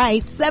 That's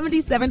right,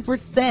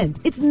 77%.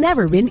 It's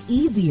never been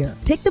easier.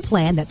 Pick the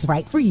plan that's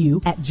right for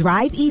you at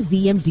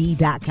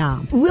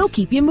driveeasymd.com. We'll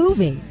keep you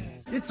moving.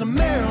 It's a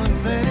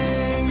Maryland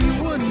thing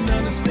you wouldn't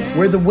understand.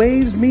 Where the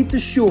waves meet the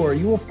shore,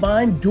 you will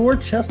find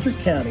Dorchester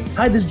County.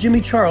 Hi, this is Jimmy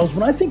Charles.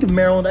 When I think of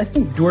Maryland, I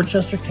think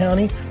Dorchester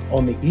County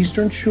on the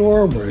eastern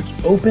shore where it's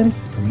open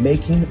for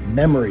making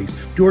memories.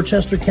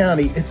 Dorchester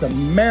County, it's a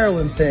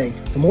Maryland thing.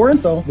 For more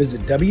info,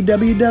 visit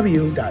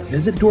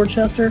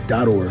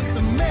www.visitdorchester.org. It's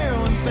a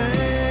Maryland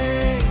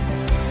thing.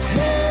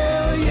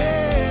 Hell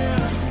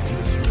yeah.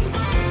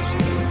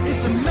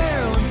 It's a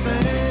Maryland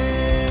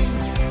thing.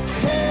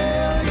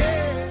 Hell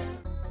yeah.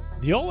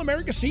 The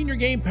All-America Senior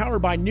Game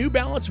powered by New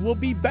Balance will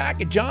be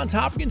back at Johns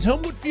Hopkins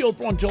Homewood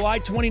Field on July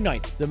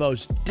 29th. The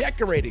most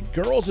decorated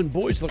girls and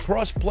boys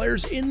lacrosse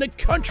players in the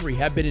country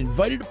have been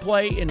invited to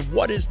play in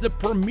what is the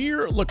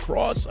premier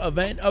lacrosse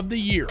event of the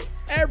year.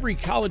 Every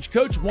college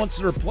coach wants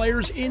their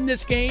players in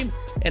this game,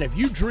 and if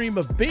you dream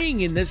of being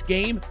in this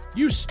game,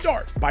 you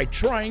start by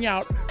trying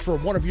out for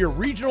one of your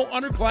regional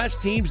underclass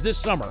teams this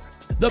summer.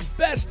 The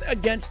best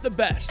against the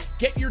best.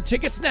 Get your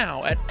tickets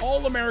now at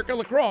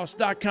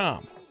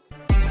allamericalacrosse.com.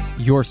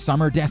 Your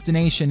summer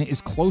destination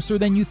is closer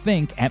than you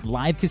think at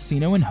Live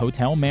Casino and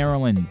Hotel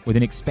Maryland. With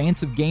an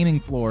expansive gaming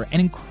floor and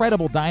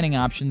incredible dining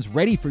options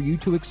ready for you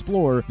to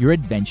explore, your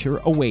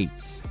adventure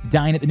awaits.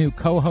 Dine at the new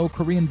Coho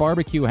Korean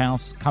Barbecue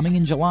House coming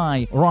in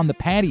July or on the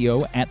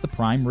patio at the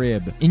Prime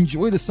Rib.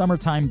 Enjoy the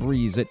summertime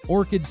breeze at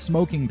Orchid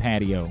Smoking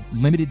Patio.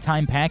 Limited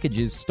time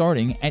packages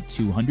starting at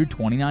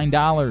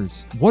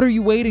 $229. What are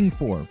you waiting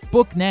for?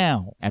 Book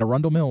now. At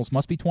Arundel Mills,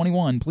 must be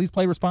 21. Please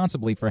play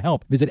responsibly. For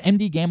help, visit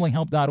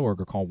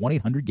mdgamblinghelp.org or call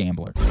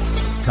 1-800-GAMBLER.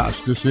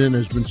 Costas Inn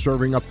has been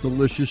serving up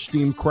delicious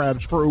steamed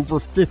crabs for over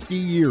 50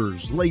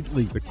 years.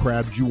 Lately, the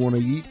crabs you want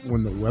to eat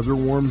when the weather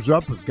warms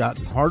up have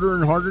gotten harder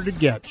and harder to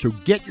get. So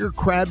get your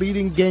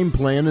crab-eating game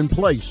plan in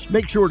place.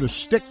 Make sure to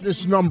stick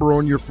this number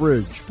on your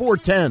fridge,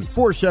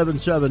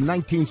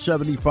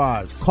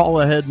 410-477-1975. Call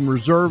ahead and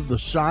reserve the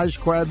size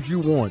crabs you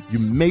want. You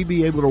may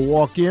be able to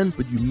walk in,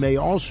 but you may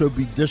also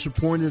be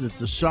disappointed at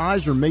the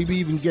size or maybe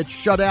even get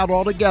shut out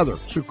altogether.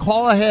 So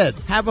call ahead,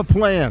 have a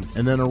plan,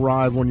 and then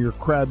arrive on your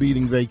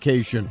crab-eating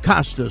vacation.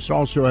 Costas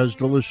also has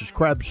delicious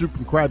crab soup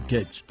and crab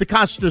cakes. The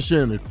Costas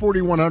Inn at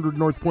 4100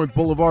 North Point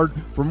Boulevard.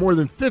 For more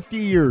than 50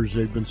 years,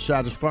 they've been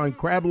satisfying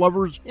crab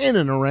lovers in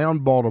and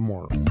around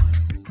Baltimore.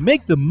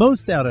 Make the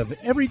most out of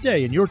every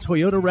day in your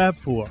Toyota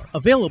RAV4.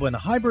 Available in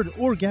hybrid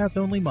or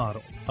gas-only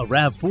models. A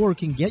RAV4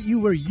 can get you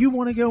where you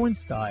want to go in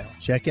style.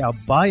 Check out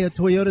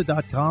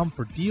buyatoyota.com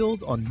for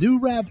deals on new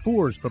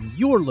RAV4s from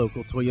your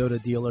local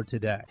Toyota dealer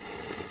today.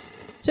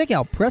 Check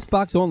out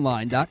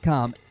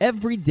PressBoxOnline.com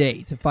every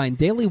day to find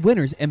daily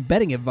winners and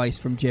betting advice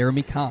from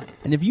Jeremy Kahn.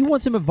 And if you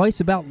want some advice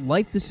about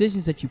life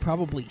decisions that you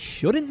probably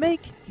shouldn't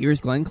make, here's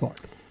Glenn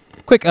Clark.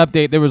 Quick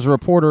update. There was a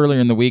report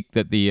earlier in the week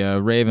that the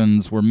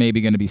Ravens were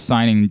maybe going to be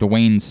signing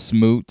Dwayne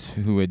Smoot,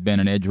 who had been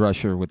an edge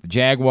rusher with the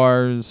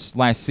Jaguars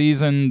last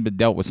season but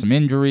dealt with some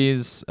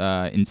injuries.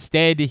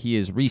 Instead, he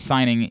is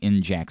re-signing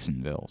in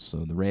Jacksonville. So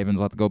the Ravens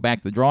will have to go back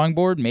to the drawing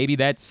board. Maybe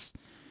that's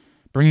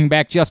bringing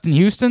back Justin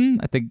Houston.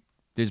 I think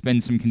there's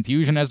been some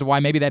confusion as to why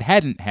maybe that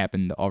hadn't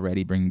happened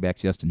already, bringing back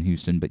Justin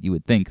Houston, but you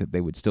would think that they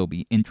would still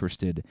be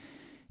interested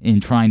in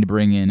trying to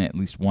bring in at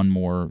least one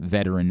more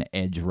veteran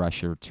edge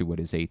rusher to what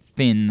is a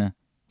thin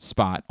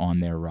spot on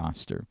their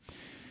roster.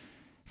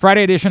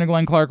 Friday edition of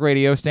Glenn Clark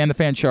Radio. Stan the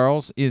Fan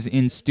Charles is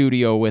in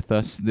studio with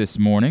us this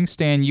morning.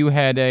 Stan, you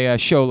had a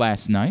show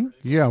last night.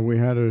 Yeah, we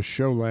had a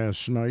show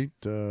last night.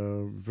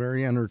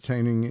 Very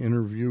entertaining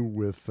interview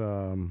with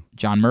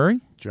John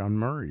Murray. John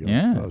Murray of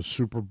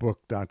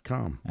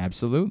Superbook.com.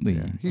 Absolutely.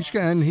 Yeah. He's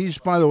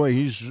by the way,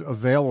 he's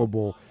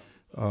available.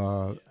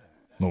 Well,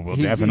 we'll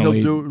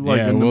definitely he'll do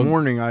in the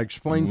morning. I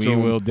explained to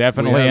him. We will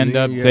definitely end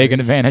up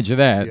taking advantage of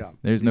that. Yeah,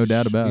 There's no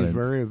doubt about it. He's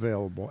very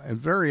available and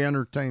very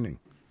entertaining.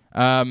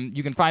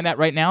 You can find that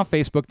right now,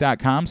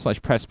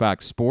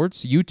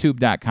 Facebook.com/PressBoxSports,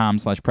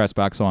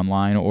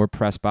 YouTube.com/PressBoxOnline, or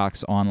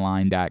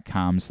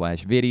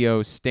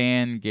PressBoxOnline.com/video.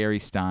 Stan, Gary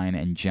Stein,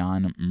 and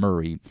John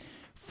Murray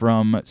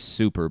from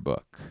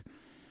Superbook.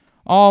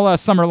 All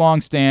summer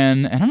long,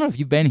 Stan, and I don't know if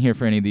you've been here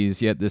for any of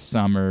these yet this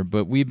summer,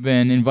 but we've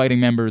been inviting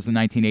members of the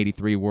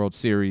 1983 World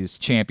Series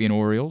champion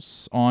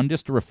Orioles on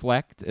just to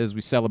reflect as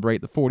we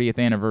celebrate the 40th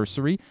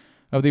anniversary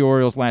of the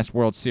Orioles' last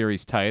World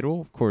Series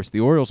title. Of course, the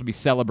Orioles will be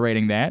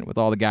celebrating that with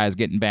all the guys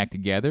getting back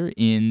together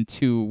in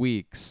 2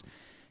 weeks.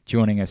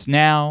 Joining us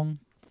now,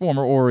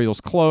 former Orioles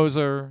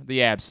closer,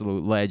 the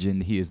absolute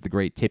legend. He is the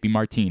great Tippy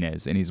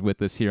Martinez, and he's with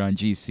us here on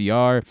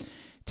GCR.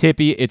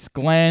 Tippy, it's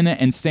Glenn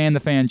and Stan the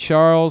Fan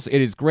Charles.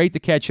 It is great to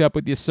catch up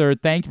with you, sir.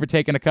 Thank you for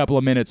taking a couple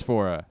of minutes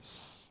for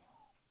us.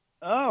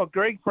 Oh,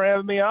 great for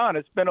having me on.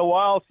 It's been a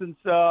while since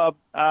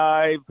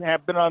I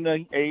have been on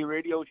a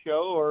radio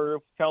show or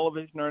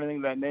television or anything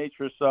of that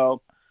nature, so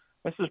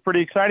this is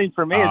pretty exciting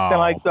for me. It's kind of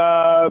like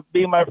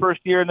being my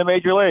first year in the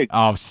major league.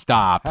 Oh,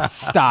 stop,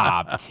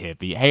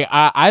 Tippy. Hey,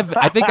 I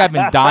think I've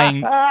been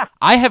dying.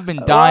 I have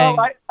been dying.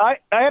 Well, I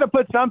had to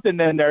put something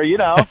in there, you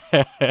know.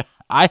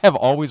 I have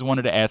always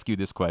wanted to ask you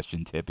this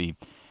question, Tippy.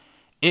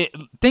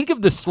 Think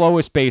of the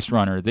slowest base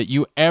runner that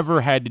you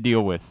ever had to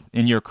deal with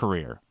in your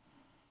career.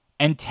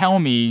 And tell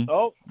me,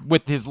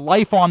 with his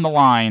life on the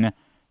line,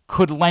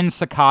 could Len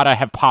Sakata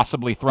have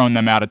possibly thrown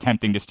them out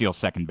attempting to steal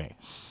second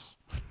base?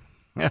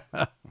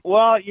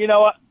 Well, you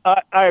know,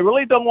 I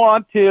really don't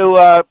want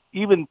to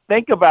even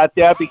think about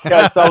that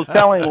because I was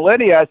telling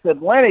Lenny, I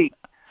said, Lenny,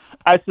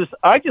 I just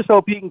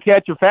hope he can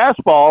catch a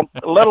fastball,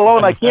 let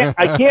alone I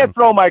can't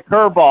throw my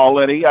curveball,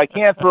 Lenny. I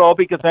can't throw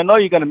because I know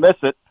you're going to miss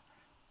it.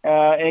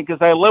 And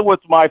because I live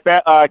with my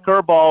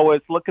curveball was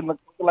looking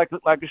like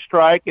a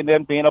strike and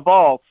then being a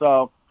ball.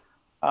 So,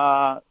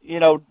 you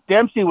know,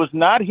 Dempsey was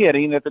not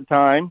hitting at the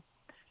time.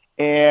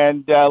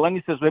 And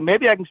Lenny says, well,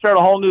 maybe I can start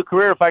a whole new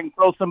career if I can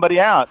throw somebody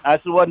out. I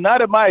said, well,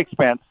 not at my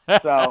expense.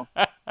 So,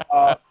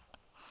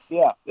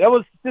 yeah, that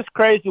was just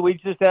crazy. We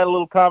just had a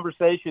little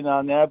conversation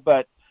on that.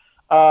 But,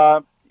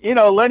 you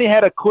know, Lenny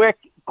had a quick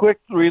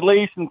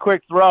release and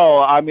quick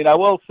throw. I mean, I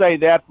will say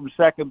that from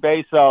second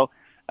base. So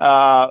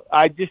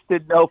I just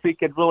didn't know if he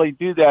could really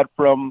do that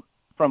from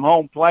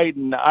home plate.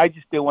 And I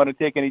just didn't want to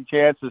take any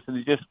chances.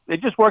 And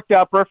it just worked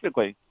out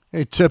perfectly.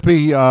 Hey,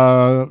 Tippy,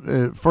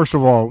 first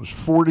of all, it was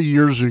 40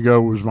 years ago.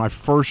 It was my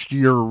first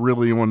year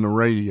really on the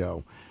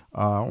radio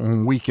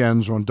on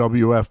weekends on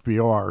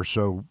WFBR.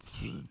 So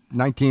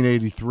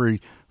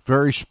 1983,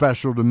 very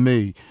special to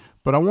me.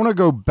 But I want to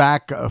go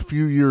back a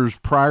few years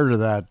prior to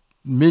that,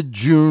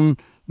 mid-June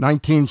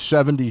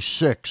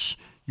 1976.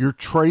 You're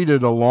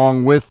traded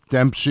along with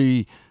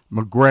Dempsey,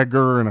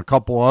 McGregor, and a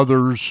couple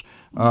others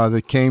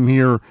that came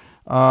here.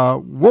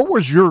 What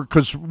was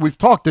because we've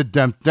talked to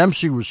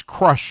Dempsey was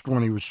crushed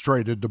when he was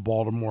traded to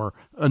Baltimore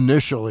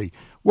initially.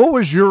 What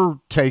was your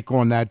take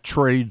on that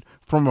trade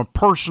from a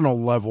personal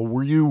level?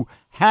 Were you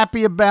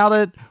happy about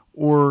it,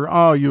 or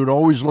you would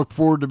always look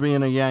forward to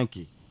being a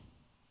Yankee?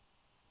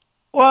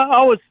 Well,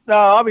 I was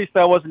obviously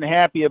I wasn't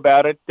happy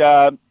about it.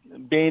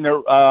 Being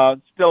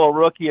still a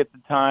rookie at the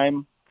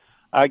time,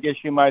 I guess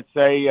you might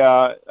say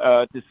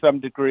to some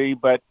degree.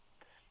 But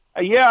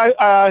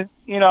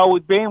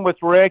with being with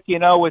Rick,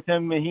 with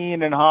him,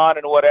 Maheen and Hahn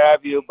and what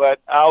have you. But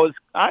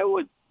I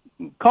would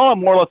call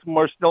it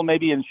more still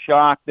maybe in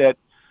shock that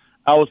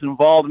I was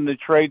involved in the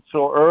trade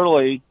so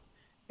early,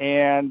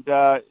 and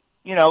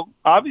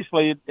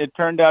obviously it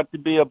turned out to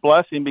be a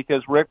blessing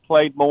because Rick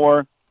played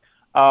more.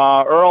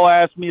 Earl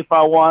asked me if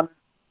I wanted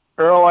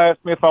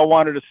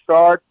to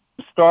start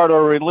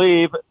or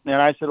relieve, and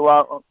I said,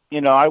 well,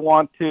 I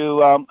want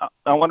to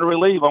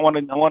relieve. I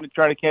want to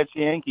try to catch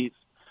the Yankees.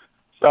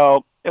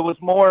 So it was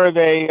more of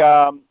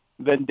a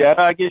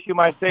vendetta, I guess you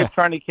might say,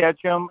 trying to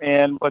catch him,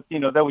 but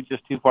that was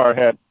just too far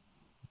ahead.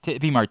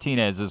 Tippy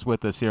Martinez is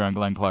with us here on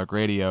Glenn Clark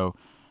Radio.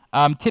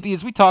 Tippy,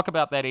 as we talk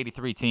about that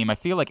 83 team, I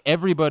feel like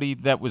everybody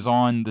that was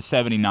on the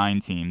 79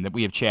 team that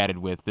we have chatted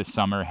with this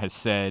summer has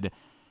said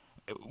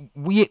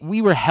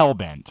we were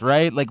hellbent,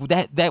 right? Like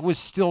that was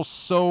still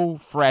so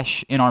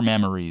fresh in our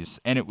memories,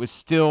 and it was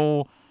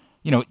still,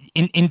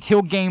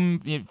 until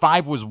Game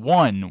 5 was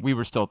won, we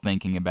were still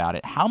thinking about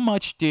it. How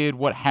much did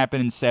what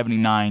happened in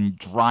 79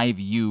 drive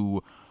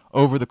you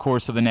over the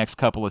course of the next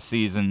couple of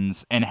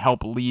seasons and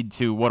help lead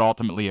to what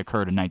ultimately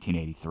occurred in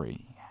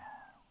 1983?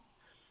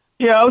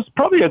 Yeah, it was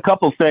probably a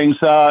couple things.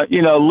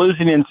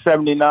 Losing in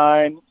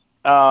 79,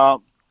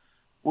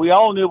 we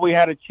all knew we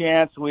had a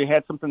chance. We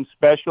had something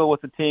special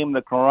with the team,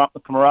 the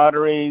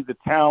camaraderie, the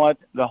talent,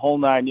 the whole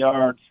 9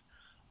 yards.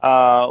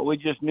 We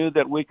just knew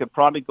that we could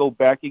probably go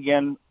back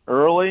again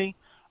early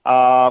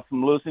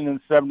from losing in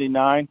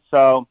 79.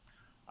 So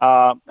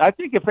I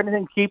think if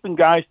anything, keeping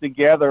guys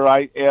together,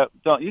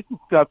 you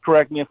can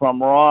correct me if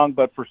I'm wrong,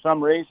 but for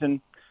some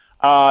reason,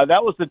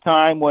 that was the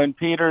time when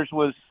Peters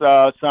was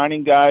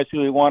signing guys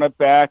who he wanted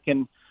back,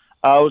 and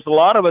it was a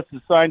lot of us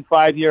who signed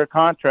 5-year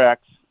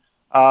contracts,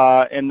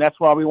 and that's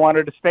why we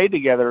wanted to stay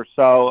together.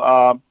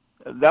 So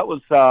that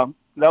was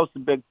the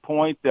big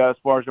point as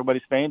far as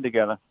everybody staying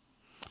together.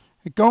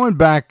 Going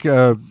back,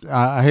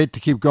 I hate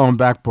to keep going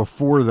back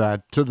before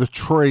that, to the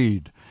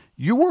trade.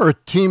 You were a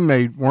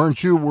teammate,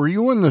 weren't you? Were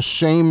you in the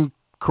same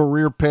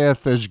career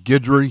path as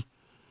Guidry?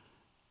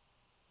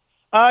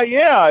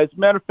 Yeah. As a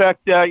matter of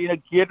fact,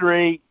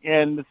 Guidry,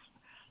 and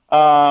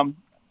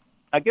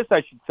I guess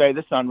I should say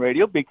this on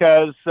radio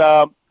because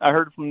I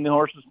heard from the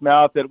horse's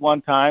mouth at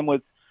one time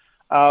with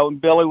when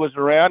Billy was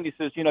around. He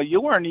says,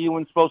 you weren't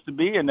even supposed to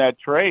be in that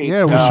trade.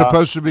 Yeah, it was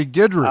supposed to be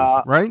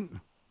Guidry, right?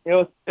 It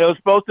was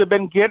supposed to have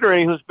been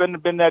Guidry who's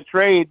been that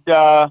trade,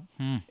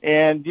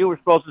 and you were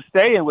supposed to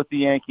stay in with the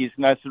Yankees.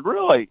 And I said,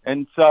 really?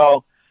 And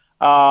so,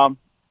 well,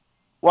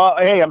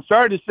 hey, I'm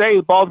sorry to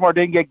say Baltimore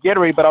didn't get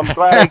Guidry, but I'm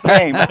glad it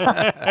came.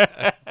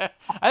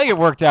 I think it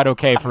worked out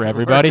okay for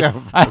everybody.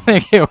 I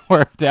think it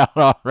worked out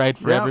all right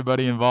for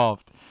everybody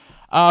involved.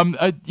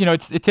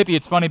 Tippy,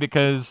 it's funny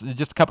because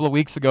just a couple of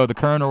weeks ago, the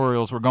current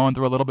Orioles were going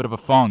through a little bit of a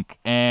funk,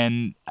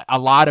 and a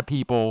lot of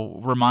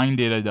people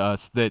reminded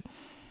us that,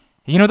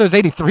 those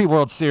 83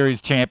 World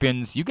Series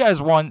champions, you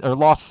guys won or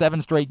lost 7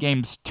 straight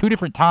games 2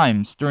 different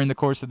times during the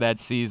course of that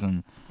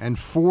season. And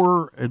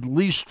at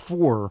least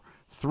 4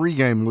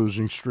 3-game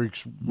losing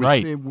streaks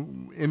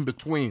in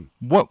between.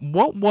 What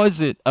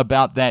was it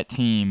about that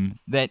team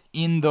that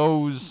in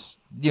those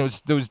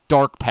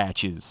dark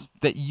patches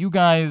that you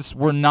guys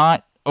were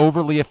not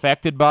overly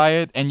affected by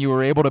it and you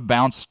were able to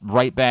bounce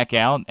right back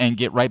out and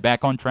get right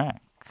back on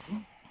track?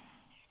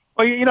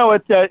 Well,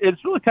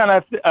 it's really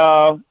kind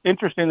of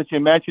interesting that you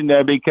mentioned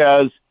that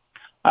because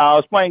I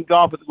was playing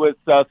golf with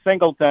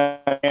Singleton,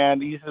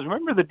 and he says,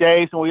 remember the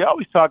days, and we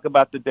always talk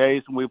about the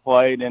days when we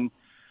played, and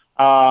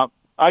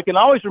I can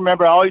always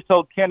remember, I always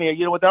told Kenny,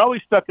 what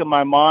always stuck in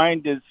my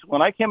mind is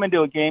when I came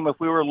into a game, if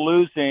we were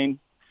losing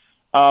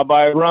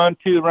by a run,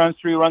 2 runs,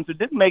 3 runs, it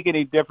didn't make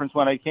any difference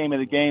when I came in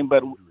the game,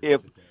 but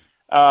if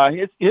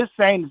his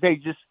saying is, hey,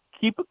 just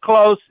keep it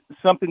close,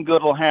 something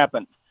good will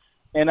happen.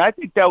 And I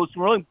think that was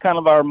really kind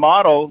of our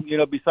motto,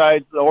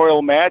 besides the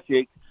Oriole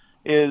magic,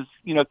 is,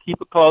 keep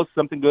it close,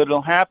 something good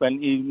will happen.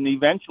 And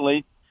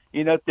eventually,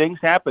 things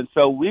happen.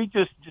 So we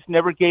just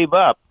never gave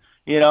up,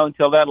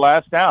 until that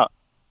last out.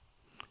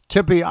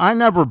 Tippy, I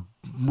never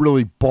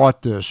really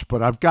bought this,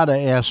 but I've got to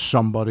ask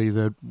somebody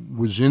that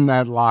was in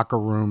that locker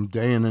room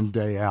day in and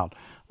day out.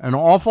 An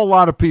awful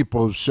lot of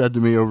people have said to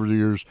me over the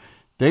years,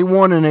 they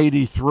won in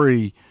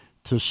 83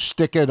 to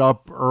stick it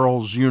up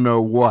Earl's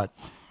you-know-what.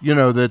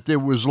 That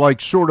it was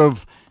like sort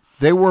of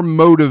they were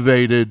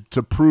motivated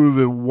to prove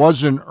it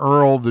wasn't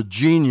Earl the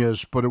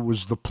genius, but it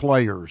was the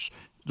players.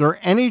 Is there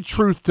any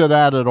truth to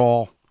that at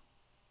all?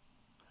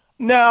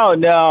 No,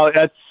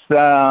 that's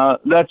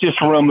just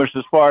rumors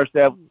as far as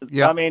that.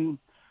 Yep. I mean,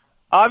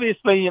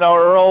 obviously,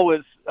 Earl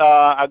was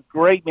a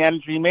great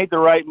manager. He made the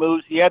right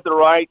moves. He had the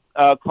right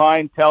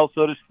clientele,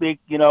 so to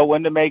speak,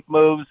 when to make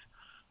moves.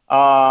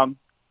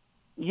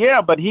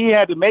 Yeah, but he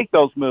had to make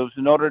those moves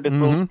in order to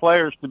those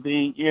players to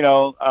be,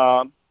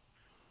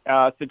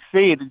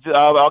 succeed.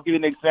 I'll give you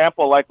an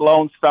example, like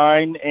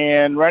Lowenstein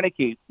and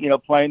Renicky,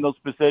 playing those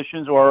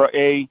positions, or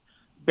a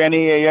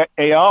Benny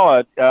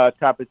Ayala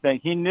type of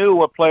thing. He knew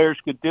what players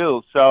could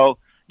do. So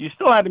you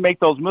still had to make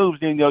those moves,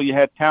 even though you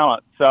had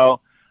talent. So,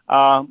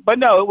 but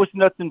no, it was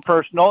nothing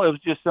personal. It was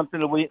just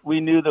something that we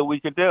knew that we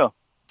could do.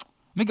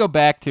 Let me go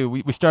back to,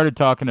 we started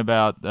talking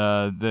about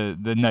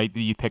the night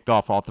that you picked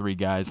off all three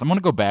guys. I'm going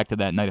to go back to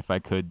that night if I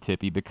could,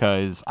 Tippy,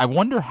 because I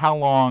wonder how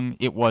long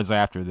it was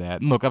after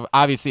that. And look,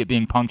 obviously it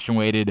being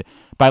punctuated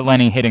by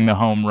Lenny hitting the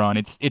home run.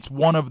 It's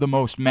one of the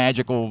most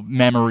magical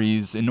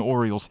memories in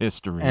Orioles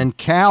history. And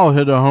Cal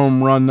hit a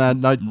home run that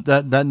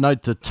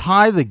night to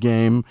tie the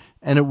game,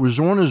 and it was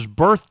on his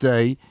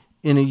birthday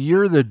in a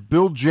year that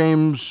Bill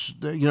James,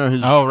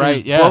 his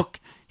book,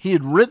 he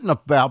had written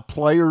about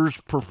players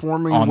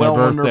performing on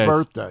their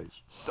birthdays.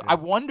 So I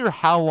wonder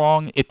how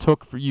long it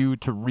took for you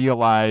to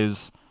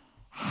realize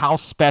how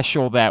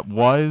special that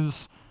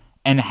was,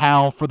 and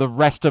how for the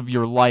rest of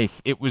your life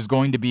it was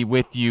going to be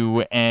with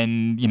you,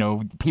 and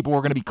people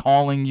were going to be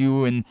calling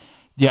you, and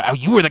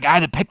you were the guy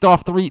that picked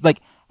off three.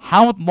 Like,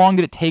 how long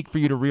did it take for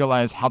you to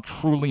realize how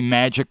truly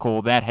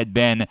magical that had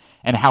been,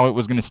 and how it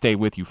was going to stay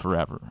with you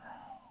forever?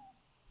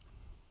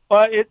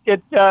 Well,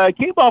 it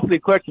came awfully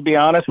quick, to be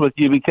honest with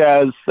you,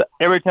 because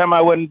every time I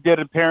went and did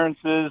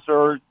appearances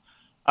or,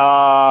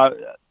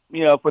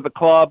 for the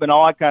club and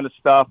all that kind of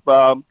stuff,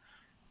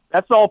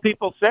 that's all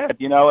people said.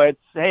 It's,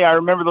 hey, I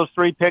remember those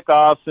three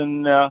pickoffs,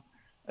 and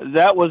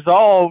that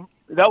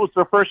was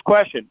their first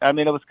question. I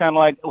mean, it was kind of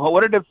like, well,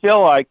 what did it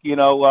feel like?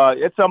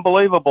 It's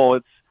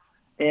unbelievable.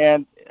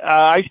 And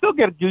I still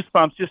get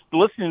goosebumps just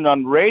listening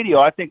on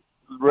radio. I think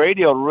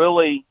radio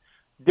really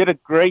did a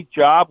great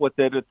job with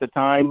it at the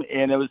time,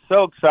 and it was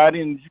so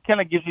exciting. It just kind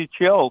of gives you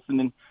chills, and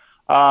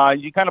then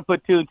you kind of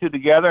put two and two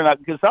together. And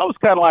because I was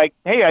kind of like,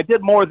 hey, I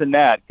did more than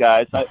that,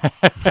 guys. I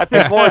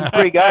took more than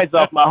three guys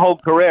off my whole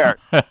career,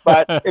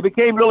 but it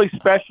became really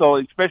special,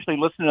 especially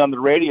listening on the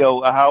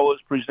radio how it was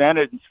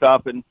presented and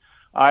stuff. And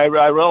I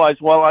realized,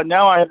 well,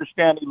 now I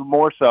understand even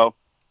more so.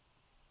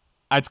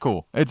 That's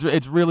cool.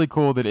 It's really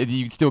cool that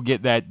you still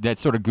get that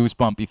sort of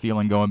goosebumpy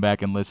feeling going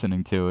back and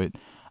listening to it.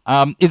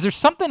 Is there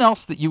something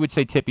else that you would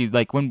say, Tippy,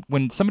 like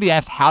when somebody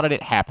asked how did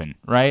it happen,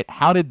 right?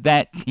 How did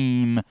that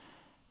team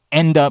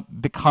end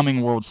up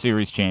becoming World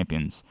Series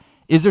champions?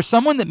 Is there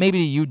someone that maybe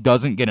you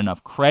doesn't get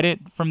enough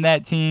credit from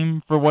that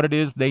team for what it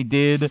is they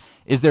did?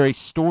 Is there a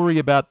story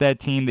about that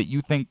team that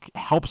you think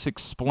helps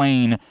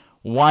explain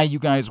why you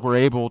guys were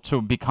able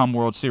to become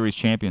World Series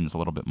champions a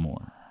little bit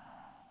more?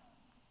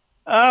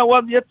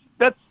 Well,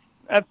 that's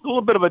a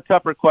little bit of a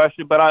tougher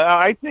question, but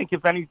I think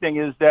if anything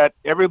is that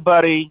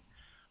everybody,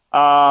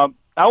 I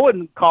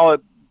wouldn't call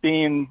it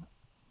being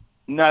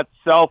not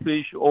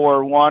selfish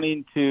or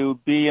wanting to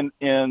be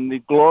in the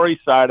glory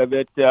side of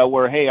it,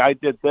 where, hey, I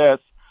did this.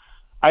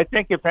 I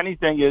think if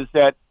anything is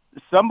that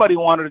somebody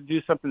wanted to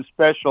do something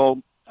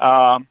special,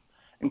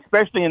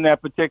 especially in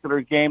that particular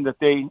game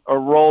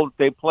role that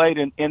they played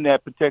in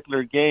that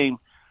particular game,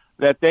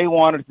 that they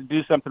wanted to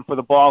do something for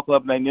the ball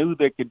club, and they knew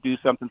they could do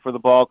something for the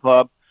ball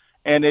club.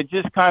 And it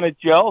just kind of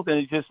gelled, and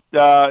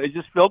it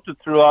just filtered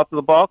throughout to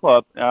the ball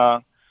club.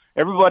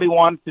 Everybody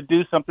wanted to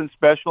do something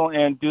special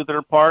and do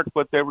their part,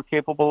 what they were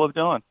capable of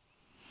doing.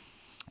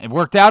 It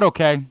worked out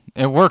okay.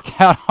 It worked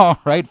out all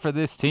right for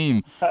this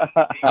team.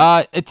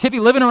 Tippy,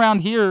 living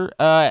around here,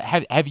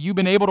 have you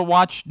been able to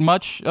watch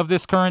much of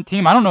this current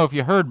team? I don't know if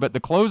you heard, but the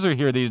closer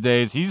here these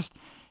days,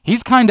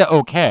 he's kind of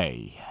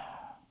okay.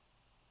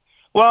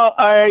 Well,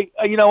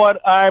 you know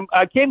what?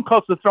 I came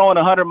close to throwing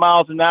 100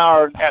 miles an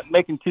hour at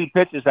making two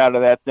pitches out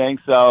of that thing,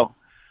 so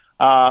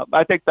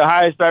I think the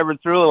highest I ever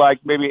threw, like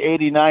maybe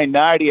 89,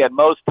 90 at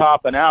most,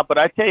 topping out. But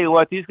I tell you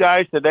what, these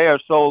guys today are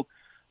so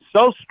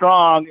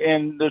strong,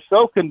 and they're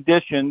so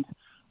conditioned.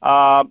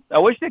 I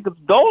wish they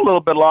could go a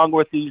little bit longer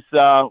with these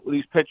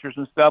pitchers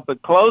and stuff.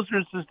 But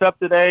closers and stuff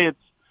today,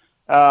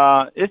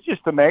 it's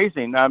just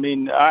amazing. I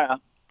mean,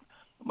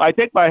 I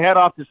take my hat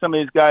off to some of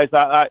these guys.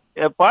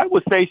 If I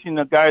was facing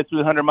a guy through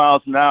 100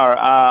 miles an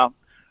hour,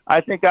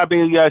 I think I'd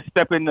be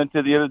stepping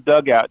into the other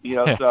dugout.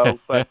 So,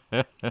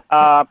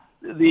 but.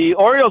 The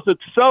Orioles are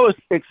so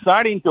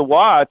exciting to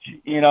watch.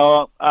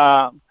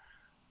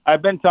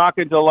 I've been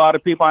talking to a lot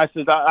of people. I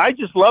said, I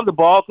just love the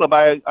ball club.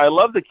 I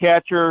love the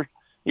catcher.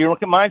 It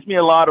reminds me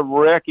a lot of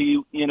Rick.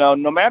 No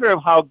matter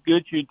how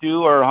good you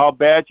do or how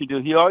bad you do,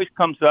 he always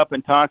comes up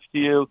and talks to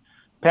you,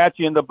 pats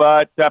you in the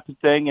butt, type of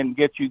thing, and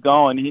gets you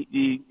going.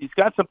 He's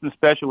got something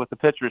special with the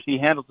pitchers. He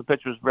handles the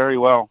pitchers very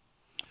well.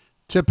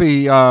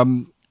 Tippy,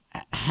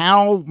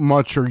 how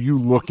much are you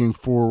looking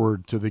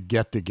forward to the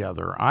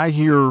get-together? I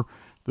hear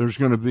there's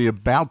going to be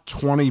about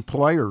 20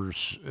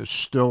 players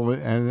still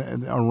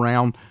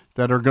around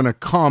that are going to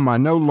come. I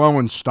know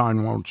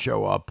Lowenstein won't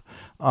show up,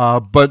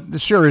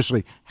 but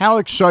seriously, how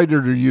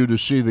excited are you to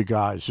see the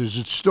guys? Is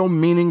it still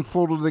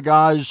meaningful to the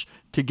guys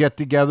to get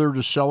together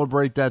to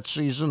celebrate that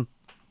season?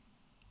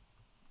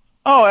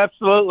 Oh,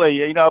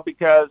 absolutely.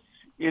 Because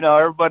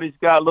everybody's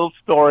got little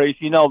stories.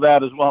 You know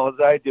that as well as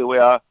I do.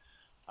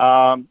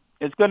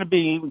 It's going to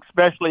be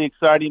especially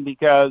exciting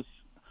because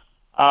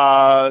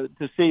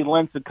to see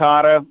Len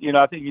Sakata,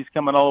 I think he's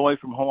coming all the way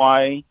from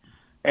Hawaii.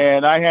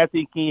 And I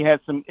think he had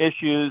some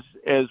issues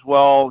as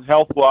well,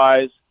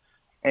 health-wise.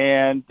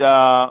 And,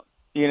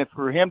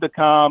 for him to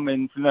come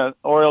and for the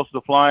Orioles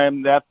to fly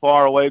him that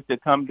far away to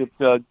come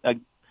to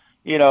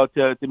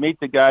meet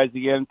the guys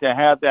again, to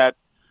have that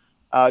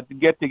to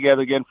get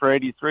together again for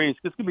 83, it's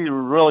just going to be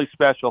really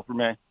special for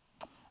me.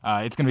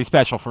 It's going to be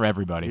special for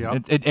everybody.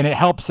 Yep. And it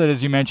helps that,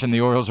 as you mentioned,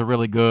 the Orioles are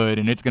really good,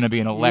 and it's going to be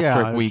an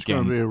electric weekend. It's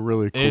going to be a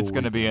really cool It's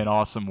going to be an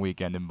awesome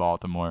weekend in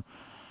Baltimore.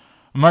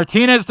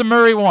 Martinez to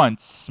Murray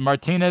once,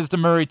 Martinez to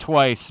Murray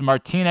twice,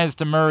 Martinez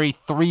to Murray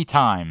 3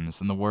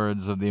 times, in the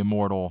words of the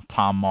immortal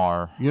Tom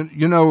Marr.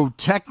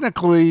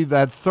 Technically,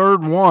 that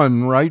third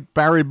one, right,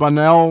 Barry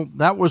Bunnell,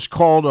 that was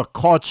called a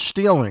caught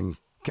stealing.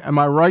 Am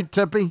I right,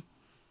 Tippy?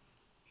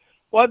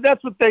 Well,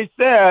 that's what they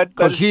said.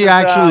 Because he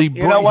actually,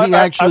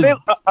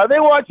 are they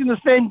watching the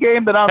same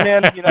game that I'm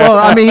in?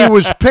 Well, he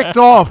was picked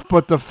off,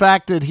 but the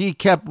fact that he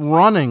kept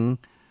running,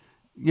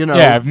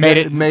 made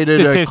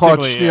it a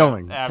caught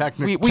stealing.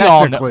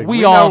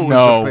 We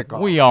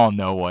all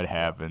know what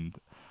happened.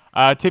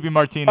 Tippy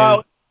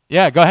Martinez. Go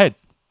ahead.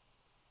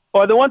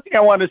 Well, the one thing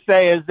I want to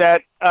say is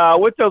that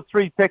with those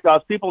 3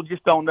 pickoffs, people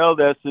just don't know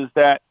this, is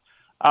that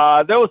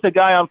there was a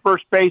guy on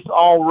first base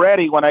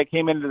already when I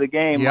came into the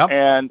game,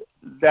 and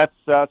that's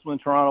when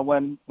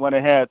Toronto went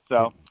ahead.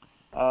 So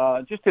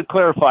just to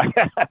clarify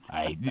that.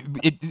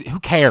 Who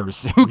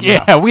cares?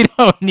 We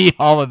don't need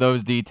all of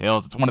those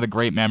details. It's one of the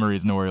great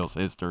memories in Orioles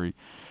history.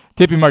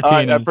 Tippy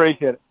Martinez. I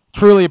appreciate it.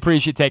 Truly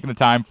appreciate taking the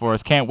time for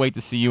us. Can't wait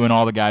to see you and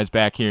all the guys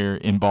back here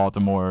in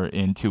Baltimore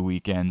in 2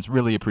 weekends.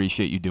 Really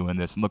appreciate you doing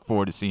this and look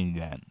forward to seeing you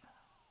then.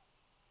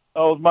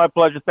 Oh, it was my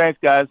pleasure. Thanks,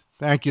 guys.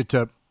 Thank you,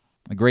 Tip.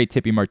 A great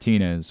Tippy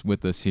Martinez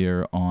with us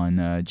here on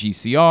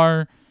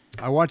GCR.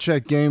 I watched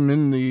that game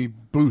in the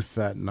booth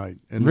that night.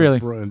 In really?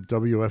 The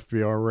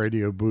WFBR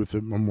radio booth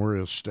at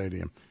Memorial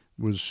Stadium.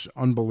 It was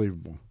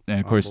unbelievable. And,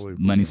 of course,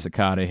 Lenny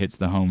Sakata hits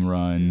the home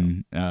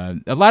run.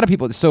 A lot of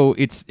people – so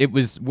it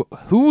was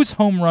 – whose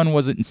home run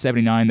was it in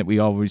 79 that we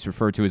always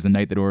refer to as the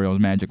night that Orioles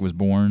Magic was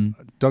born?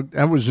 Doug,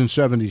 that was in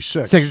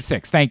 76.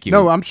 76, thank you.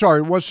 No, I'm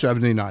sorry. It was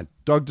 79.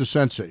 Doug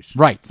DeCences.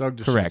 Right. Doug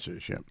DeCences, correct.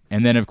 Yeah.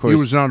 And then, of course – he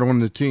was not on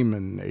the team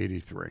in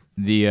 83.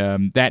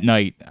 That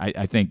night,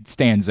 I think,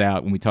 stands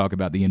out when we talk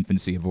about the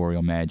infancy of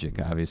Oriole Magic,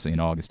 obviously, in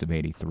August of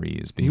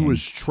 83. He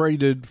was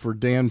traded for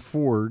Dan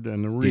Ford,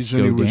 and the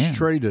reason he was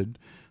traded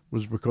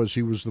was because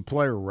he was the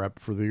player rep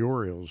for the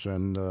Orioles,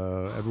 and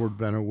Edward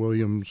Bennett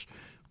Williams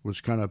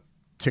was kind of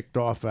ticked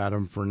off at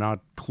him for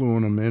not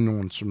cluing him in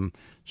on some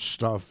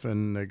stuff,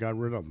 and they got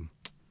rid of him.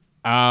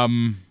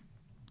 That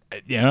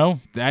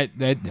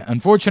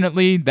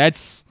unfortunately,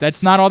 that's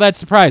not all that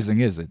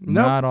surprising, is it?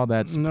 Nope. Not all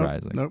that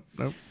surprising. Nope.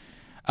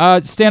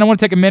 Stan, I want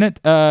to take a minute.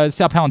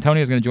 Sal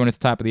Paolantonio is going to join us at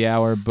the top of the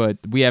hour, but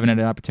we haven't had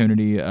an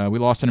opportunity. We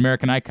lost an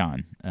American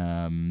icon.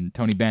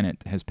 Tony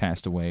Bennett has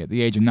passed away at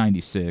the age of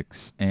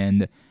 96,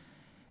 and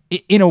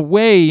in a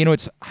way,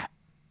 it's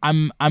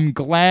I'm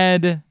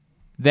glad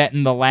that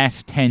in the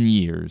last 10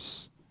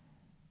 years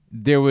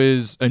there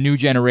was a new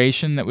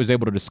generation that was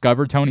able to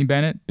discover Tony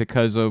Bennett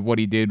because of what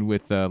he did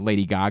with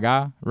Lady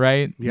Gaga,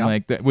 right? Yeah.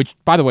 Which,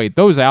 by the way,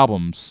 those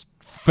albums,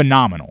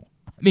 phenomenal.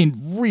 I mean,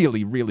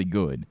 really, really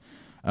good.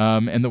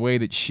 And the way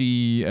that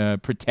she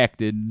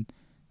protected.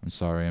 I'm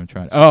sorry, I'm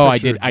trying. Oh, I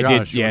did.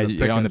 Yeah,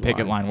 on the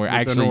picket line where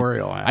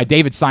actually,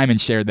 David Simon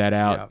shared that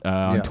out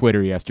on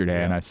Twitter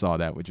yesterday, and I saw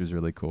that, which was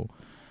really cool.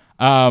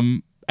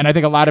 And I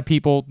think a lot of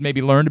people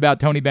maybe learned about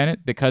Tony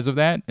Bennett because of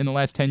that in the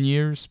last 10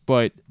 years.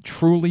 But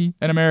truly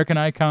an American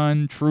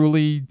icon,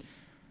 truly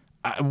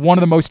one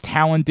of the most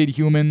talented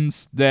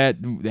humans that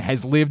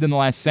has lived in the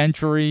last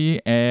century,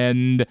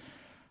 and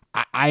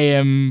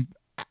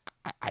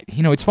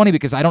it's funny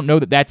because I don't know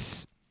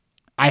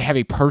I have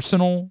a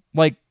personal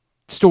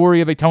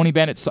story of a Tony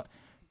Bennett,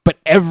 but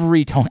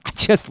every Tony I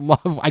just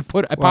love. I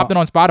popped it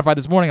on Spotify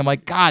this morning. I'm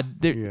like, God,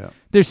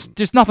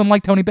 there's nothing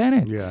like Tony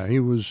Bennett. Yeah,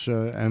 he was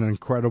an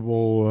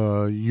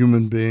incredible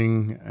human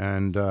being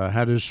and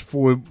had his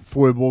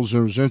foibles.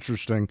 And it was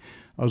interesting.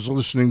 I was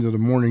listening to the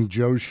Morning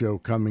Joe show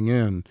coming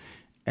in,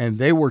 and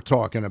they were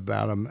talking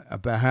about him,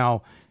 about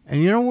how.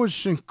 And you know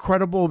what's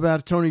incredible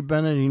about Tony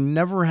Bennett? He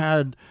never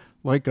had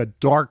a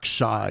dark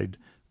side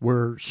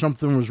where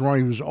something was wrong.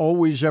 He was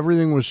always,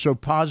 everything was so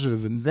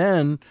positive. And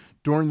then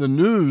during the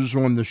news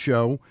on the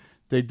show,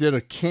 they did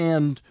a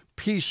canned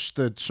piece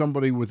that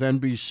somebody with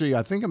NBC,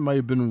 I think it might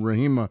have been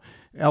Rahima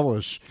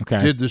Ellis,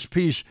 did this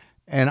piece.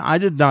 And I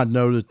did not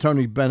know that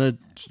Tony Bennett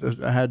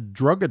had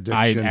drug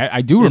addiction.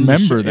 I do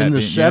remember that. In the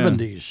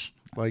 70s,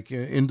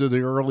 into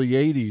the early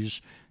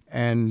 80s,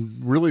 and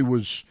really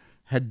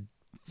had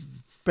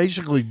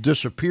basically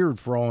disappeared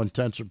for all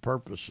intents and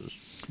purposes.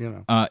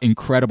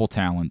 Incredible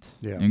talent.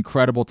 Yeah.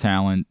 Incredible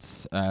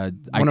talent.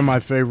 One of my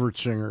favorite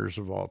singers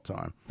of all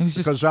time.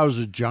 Because I was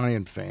a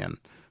Giant fan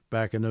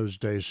back in those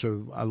days,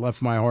 so I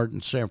left my heart in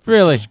San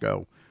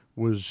Francisco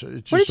was.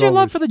 What did you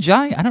love for the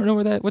Giant? I don't know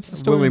what's the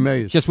story? Willie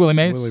Mays. Just Willie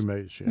Mays? Willie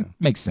Mays, yeah.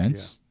 Makes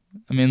sense. Yeah.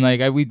 I mean,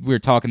 like, we were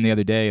talking the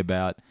other day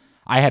about,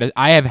 I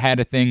have had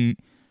a thing,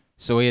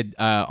 so we had,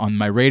 on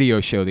my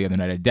radio show the other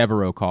night, a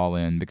Devereaux call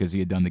in because he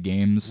had done the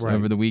games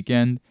over the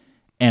weekend.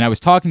 And I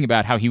was talking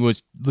about how he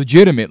was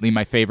legitimately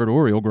my favorite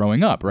Oriole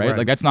growing up, right?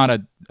 Like, that's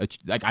not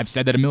like, I've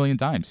said that a million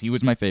times. He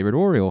was my favorite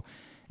Oriole.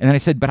 And then I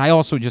said, but I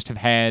also just have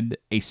had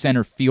a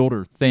center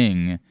fielder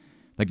thing.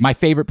 Like, my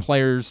favorite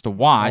players to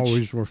watch.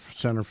 Always were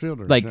center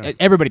fielders. Like,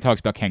 everybody talks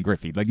about Ken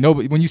Griffey. Like,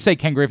 nobody, when you say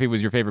Ken Griffey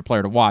was your favorite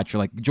player to watch,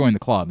 you're like, join the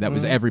club. That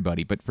was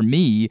everybody. But for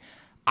me,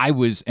 I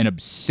was an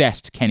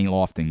obsessed Kenny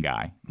Lofton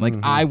guy. Like,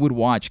 I would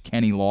watch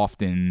Kenny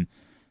Lofton.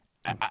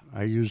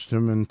 I used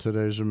him in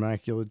today's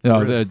Immaculate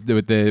Oh, Grid.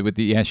 with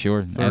the yeah,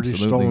 sure, 30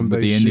 absolutely. stolen with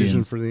base the season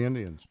Indians. for the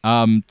Indians.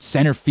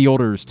 Center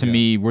fielders to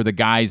me were the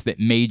guys that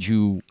made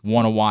you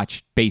want to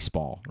watch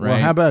baseball, right?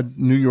 Well, how about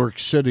New York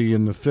City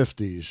in the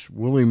 50s?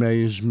 Willie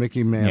Mays,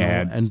 Mickey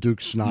Mantle, and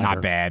Duke Snider.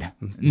 Not bad.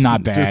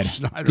 Not bad. Duke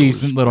Snider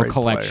Decent was a little great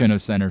collection player.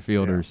 of center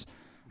fielders.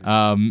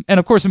 Yeah. And,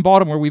 of course, in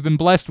Baltimore, we've been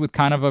blessed with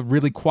kind of a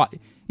really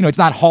it's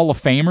not Hall of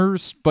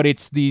Famers, but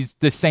it's the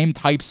same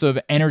types of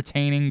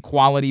entertaining,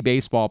 quality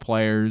baseball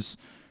players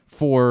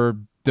for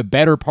the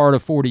better part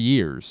of 40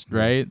 years,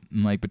 right?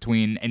 And like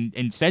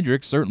and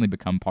Cedric's certainly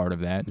become part of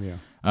that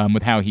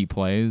with how he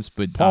plays.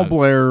 But Paul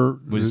Blair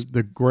was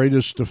the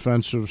greatest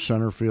defensive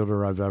center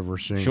fielder I've ever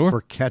seen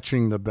for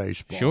catching the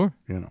baseball. Sure.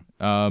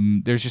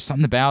 There's just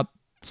something about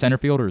center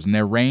fielders and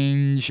their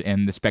range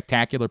and the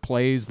spectacular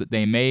plays that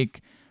they make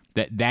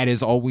that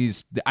is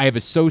always – I have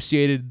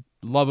associated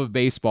love of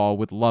baseball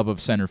with love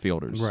of center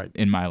fielders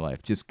in my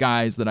life. Just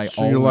guys that I always –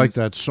 So you like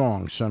that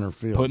song, Center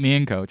Field. Put me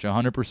in, coach,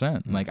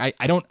 100%. Like I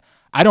don't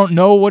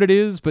know what it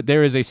is, but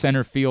there is a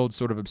center field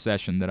sort of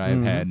obsession that I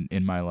have had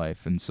in my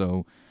life. And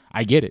so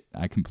I get it.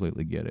 I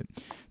completely get it.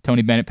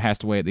 Tony Bennett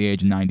passed away at the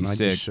age of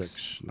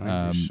 96.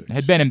 96.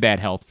 Had been in bad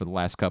health for the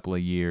last couple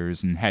of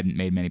years and hadn't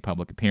made many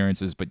public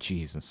appearances, but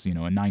Jesus, a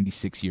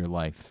 96-year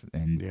life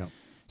and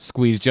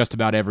squeezed just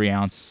about every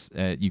ounce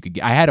you could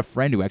get. I had a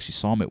friend who actually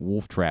saw him at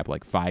Wolf Trap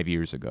like 5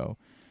 years ago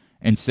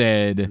and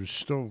said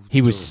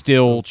he was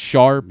still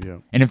sharp. Yeah.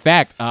 And in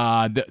fact,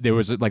 there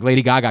was like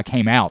Lady Gaga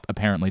came out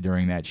apparently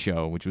during that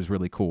show, which was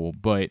really cool.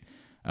 But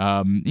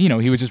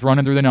he was just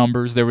running through the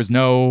numbers. There was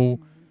no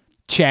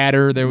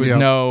chatter. There was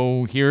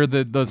no here are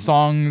the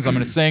songs. I'm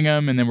going to sing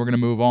them, and then we're going to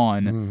move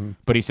on.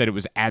 But he said it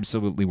was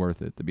absolutely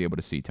worth it to be able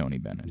to see Tony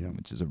Bennett,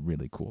 which is a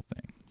really cool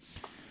thing.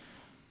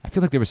 I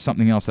feel like there was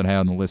something else that I had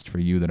on the list for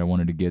you that I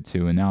wanted to get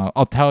to, and now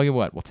I'll tell you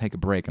what. We'll take a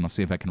break, and I'll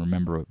see if I can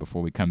remember it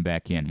before we come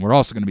back in. We're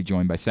also going to be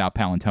joined by Sal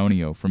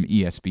Paolantonio from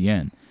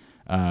ESPN,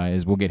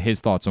 as we'll get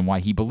his thoughts on why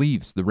he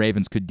believes the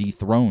Ravens could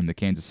dethrone the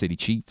Kansas City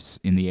Chiefs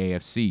in the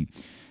AFC.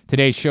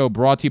 Today's show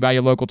brought to you by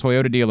your local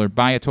Toyota dealer,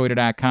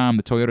 buyatoyota.com.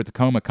 The Toyota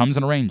Tacoma comes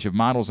in a range of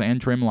models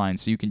and trim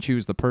lines, so you can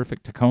choose the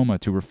perfect Tacoma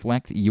to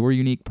reflect your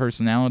unique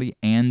personality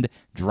and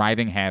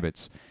driving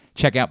habits.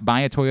 Check out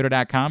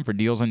buyatoyota.com for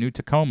deals on new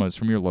Tacomas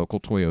from your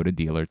local Toyota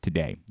dealer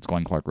today. It's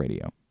Glenn Clark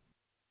Radio.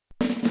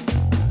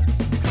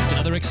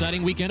 Another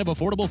exciting weekend of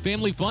affordable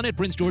family fun at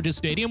Prince George's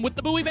Stadium with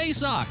the Bowie Bay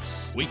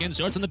Sox. Weekend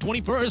starts on the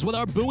 21st with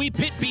our Bowie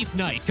Pit Beef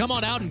Night. Come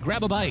on out and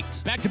grab a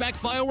bite. Back-to-back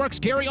fireworks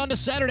carry on to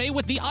Saturday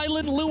with the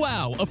Island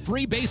Luau, a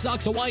free Bay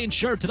Sox Hawaiian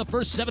shirt to the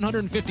first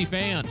 750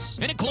 fans.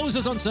 And it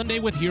closes on Sunday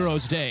with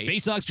Heroes Day. Bay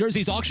Sox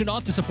jerseys auctioned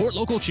off to support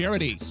local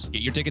charities.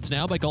 Get your tickets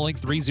now by calling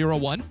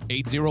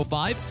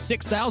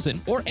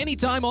 301-805-6000 or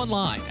anytime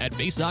online at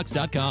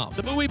baysox.com.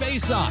 The Bowie Bay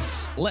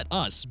Sox. Let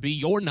us be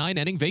your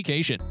 9-inning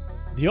vacation.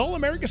 The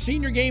All-America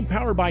Senior Game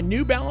powered by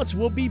New Balance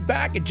will be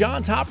back at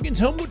Johns Hopkins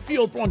Homewood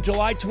Field on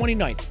July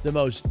 29th. The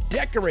most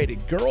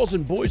decorated girls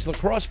and boys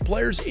lacrosse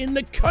players in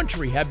the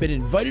country have been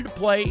invited to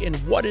play in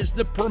what is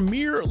the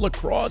premier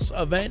lacrosse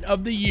event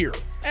of the year.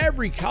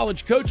 Every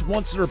college coach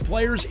wants their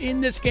players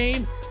in this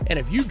game, and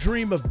if you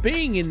dream of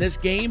being in this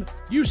game,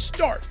 you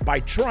start by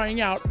trying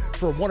out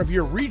for one of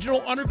your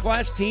regional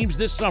underclass teams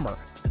this summer.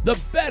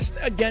 The best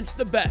against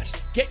the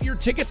best. Get your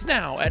tickets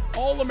now at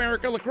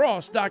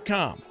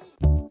allamericalacrosse.com.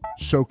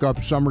 Soak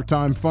up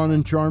summertime fun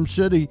in Charm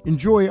City.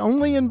 Enjoy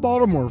only in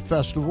Baltimore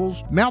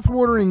festivals,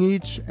 mouth-watering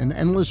eats, and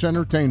endless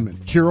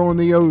entertainment. Cheer on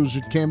the O's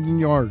at Camden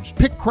Yards.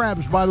 Pick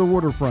crabs by the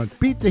waterfront.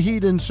 Beat the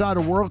heat inside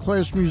a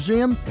world-class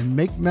museum and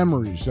make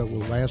memories that will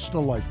last a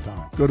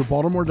lifetime. Go to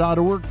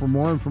baltimore.org for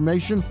more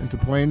information and to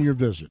plan your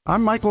visit.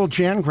 I'm Michael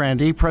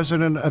Jangrandi,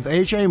 president of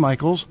AJ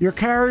Michaels, your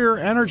carrier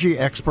energy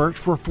expert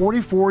for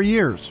 44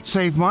 years.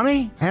 Save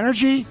money,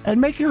 energy,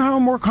 and make your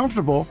home more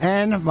comfortable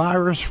and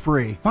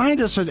virus-free. Find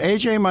us at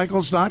AJMichaels.com.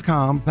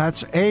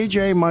 That's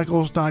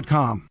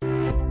AJMichaels.com.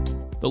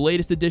 The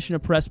latest edition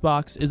of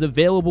PressBox is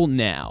available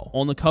now.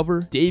 On the cover,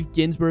 Dave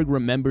Ginsburg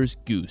remembers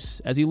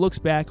Goose as he looks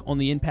back on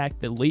the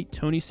impact that late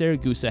Tony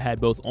Saragusa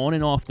had both on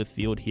and off the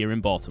field here in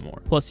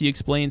Baltimore. Plus, he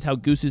explains how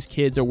Goose's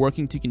kids are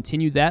working to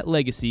continue that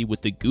legacy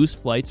with the Goose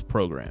Flights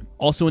program.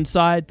 Also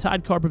inside,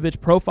 Todd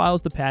Karpovich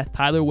profiles the path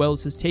Tyler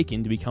Wells has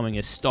taken to becoming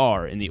a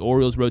star in the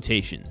Orioles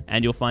rotation.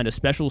 And you'll find a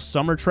special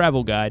summer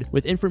travel guide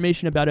with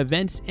information about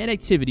events and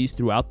activities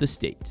throughout the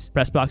state.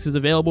 PressBox is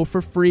available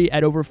for free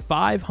at over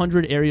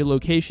 500 area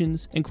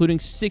locations, including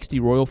 60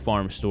 Royal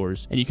Farm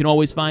stores. And you can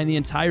always find the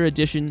entire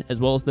edition,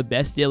 as well as the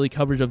best daily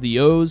coverage of the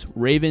O's,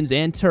 Ravens,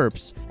 and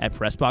Terps at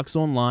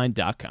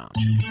PressBoxOnline.com.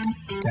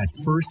 That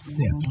first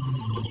sip.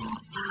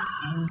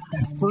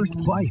 That first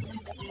bite.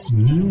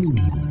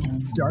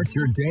 Start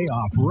your day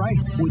off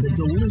right with a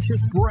delicious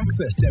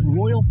breakfast at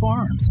Royal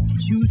Farms.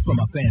 Choose from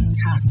a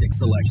fantastic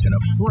selection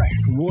of fresh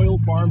Royal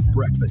Farms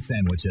breakfast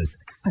sandwiches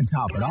and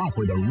top it off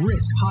with a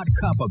rich hot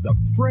cup of the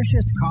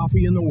freshest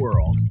coffee in the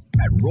world.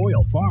 At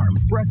Royal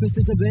Farms, breakfast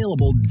is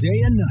available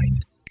day and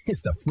night.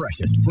 It's the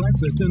freshest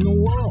breakfast in the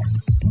world.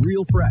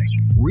 Real fresh,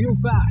 real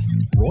fast.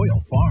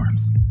 Royal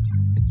Farms.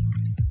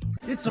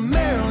 It's a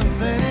Maryland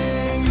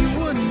thing you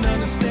wouldn't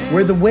understand.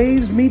 Where the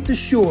waves meet the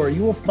shore,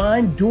 you will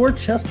find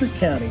Dorchester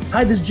County.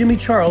 Hi, this is Jimmy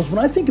Charles.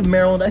 When I think of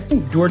Maryland, I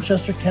think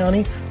Dorchester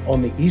County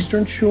on the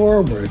eastern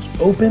shore where it's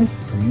open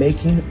for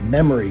making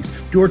memories.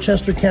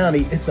 Dorchester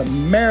County, it's a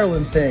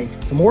Maryland thing.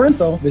 For more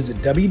info, visit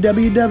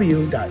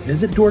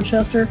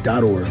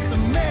www.visitdorchester.org. It's a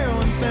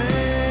Maryland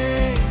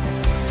thing.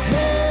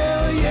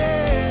 Hell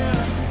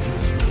yeah.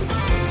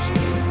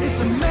 It's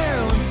a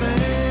Maryland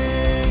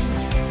thing.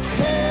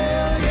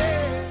 Hell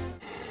yeah.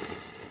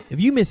 If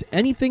you miss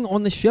anything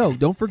on the show,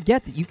 don't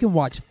forget that you can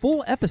watch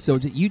full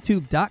episodes at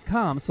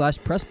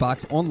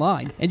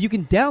youtube.com/PressBoxOnline, and you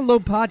can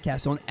download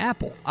podcasts on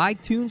Apple,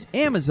 iTunes,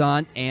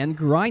 Amazon, and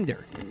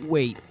Grindr.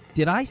 Wait,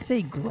 did I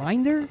say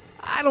Grindr?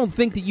 I don't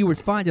think that you would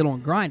find it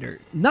on Grindr.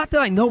 Not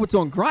that I know it's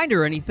on Grindr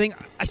or anything,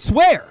 I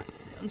swear.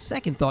 On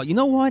second thought, you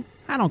know what?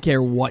 I don't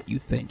care what you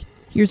think.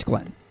 Here's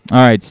Glenn. All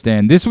right,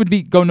 Stan. This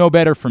would go no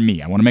better for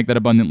me. I want to make that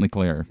abundantly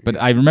clear.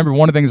 But I remember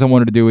one of the things I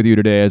wanted to do with you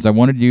today is I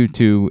wanted you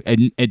to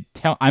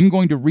tell. I'm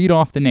going to read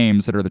off the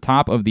names that are the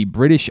top of the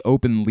British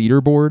Open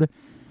leaderboard,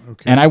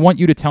 and I want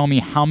you to tell me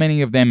how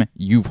many of them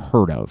you've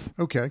heard of.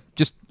 Okay.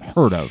 Just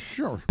heard of.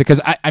 Sure. Because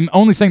I'm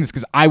only saying this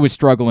because I was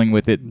struggling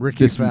with it.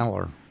 Ricky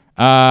Fowler.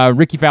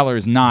 Ricky Fowler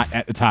is not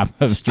at the top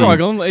of the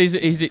Struggling.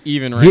 He's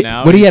even right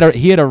now. But he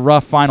had a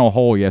rough final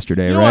hole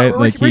yesterday, you know right?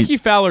 What? Ricky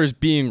Fowler is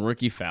being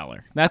Ricky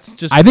Fowler. That's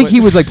just. I think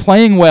he was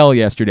playing well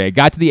yesterday.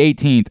 Got to the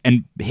 18th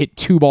and hit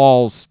two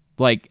balls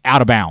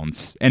out of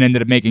bounds and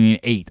ended up making an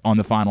 8 on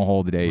the final hole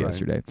of the day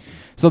yesterday.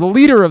 So the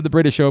leader of the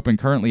British Open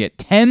currently at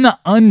 10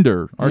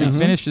 under, already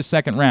finished his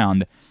second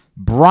round,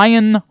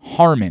 Brian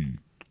Harman.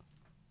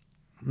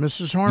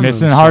 Mrs.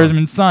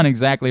 Harman's son,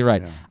 exactly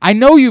right. Yeah. I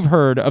know you've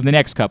heard of the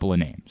next couple of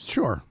names.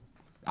 Sure.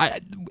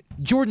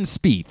 Jordan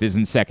Spieth is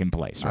in second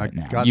place right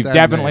now. You name,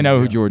 definitely know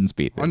who Jordan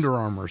Spieth is. Under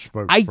Armour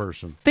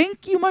spokesperson. I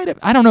think you might have.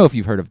 I don't know if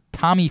you've heard of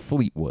Tommy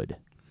Fleetwood.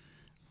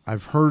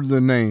 I've heard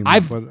the name,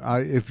 but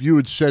if you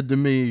had said to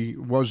me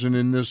wasn't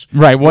in this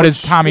what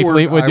does Tommy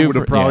Fleetwood do? I would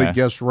have probably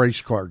guessed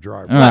race car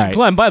driver. Right.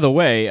 Glenn, by the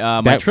way,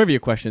 my trivia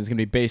question is going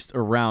to be based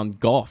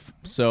around golf.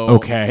 So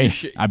okay,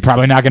 I'm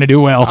probably not going to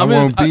do well. I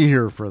won't be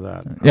here for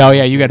that. Oh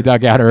yeah, you got to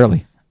duck out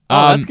early.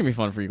 That's going to be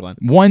fun for you, Glenn.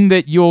 One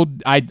that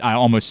I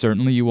almost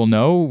certainly you will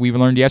know. We've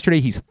learned yesterday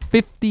he's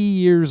 50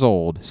 years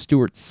old.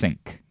 Stuart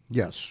Sink.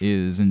 Yes.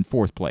 Is in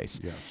fourth place.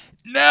 Yes.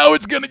 Now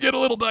it's going to get a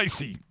little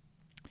dicey.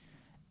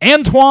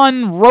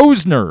 Antoine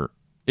Rosner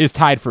is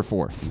tied for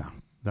fourth. No,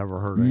 never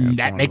heard of Antoine.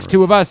 That makes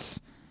two of us.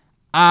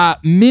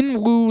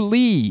 Min-Woo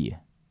Lee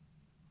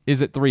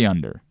is at 3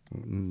 under.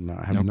 No,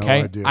 I have no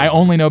idea. I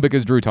only know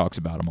because Drew talks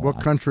about him a lot.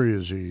 What country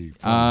is he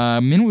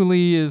from? Min-Woo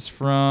Lee is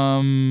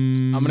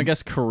from... I'm going to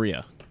guess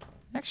Korea.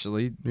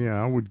 Actually...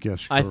 Yeah, I would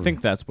guess Korea. I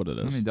think that's what it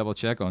is. Let me double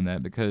check on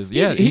that because...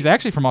 He's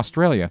actually from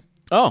Australia.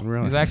 Oh.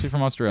 Really? He's actually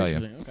from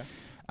Australia. Okay.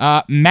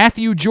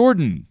 Matthew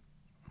Jordan.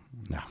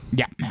 No.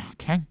 Yeah,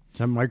 okay. Is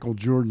that Michael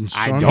Jordan's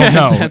son? I don't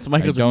know. That's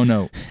Michael don't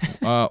know.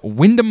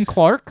 Wyndham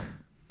Clark.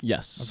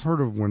 Yes. I've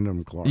heard of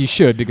Wyndham Clark. You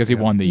should because he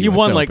won the US Open. He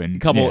won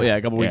a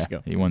couple weeks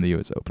ago. He won the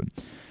US Open.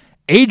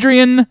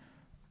 Adrian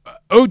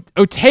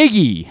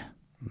Otegi.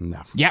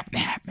 No. Yep.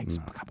 Makes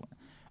a couple.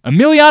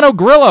 Emiliano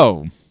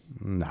Grillo.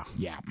 No.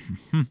 Yeah.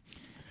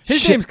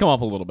 His name's come up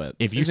a little bit.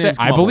 If you say,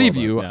 I believe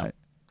you. Yeah.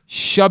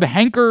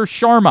 Shubhankar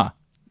Sharma.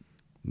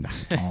 No.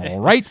 All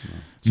right.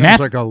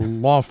 Sounds like a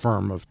law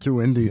firm of two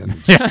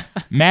Indians.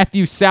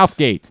 Matthew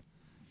Southgate.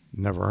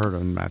 Never heard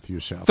of Matthew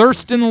Southgate.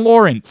 Thurston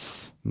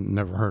Lawrence.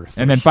 Never heard of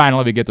Thurston. And then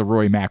finally we get to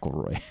Roy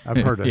McIlroy. I've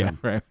heard of him.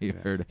 Right, you've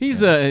heard of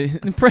He's a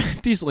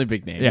decently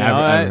big name. Yeah,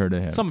 I've heard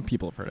of him. Some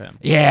people have heard of him.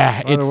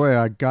 Yeah. By the way,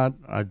 I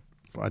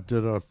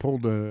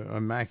pulled an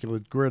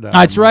immaculate grid out.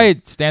 That's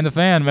right. Stan the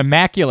Fan.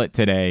 Immaculate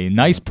today.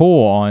 Nice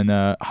pull on,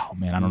 I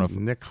don't know if...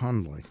 Nick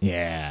Hundley.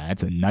 Yeah,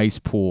 that's a nice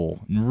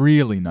pull.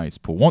 Really nice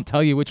pull. Won't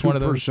tell you which one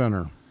of those.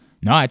 2%er.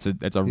 No, it's a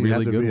He really had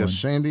to good be one. a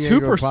San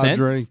Diego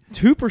Padre.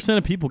 2%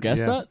 of people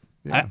guessed that?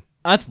 Yeah.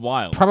 That's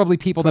wild. Probably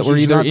people that were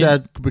he's either not in,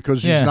 that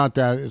because Yeah. he's not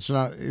that. It's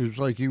not. It was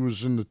like he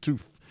was in the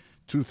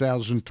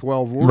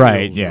 2012 Orioles.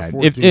 Right, or yeah.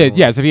 14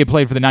 Yes, if he had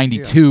played for the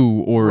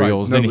 92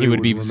 Orioles, then he Nobody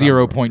would be would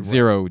remember.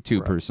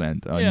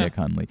 0.02% on Nick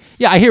Hundley.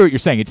 Yeah, I hear what you're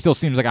saying. It still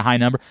seems like a high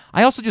number.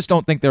 I also just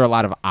don't think there are a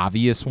lot of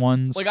obvious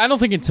ones. Like, I don't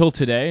think until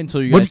today,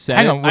 until you guys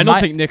said it, I don't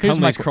think Nick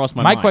Hundley's crossed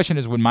my mind. My question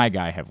is, would my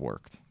guy have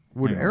worked?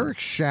 Would Eric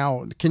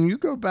Schau? Can you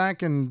go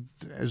back and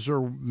is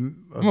there?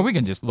 Well, we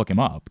can just look him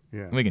up.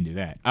 Yeah. We can do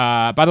that.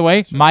 By the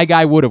way, my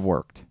guy would have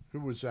worked. Who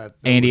was that?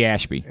 Andy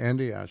Ashby.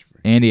 Andy Ashby.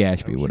 Andy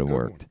Ashby would have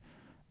worked.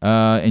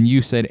 And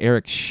you said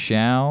Eric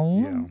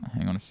Schau. Yeah.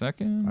 Hang on a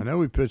second. I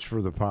know he pitched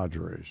for the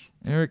Padres.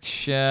 Eric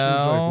Schau.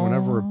 Seems like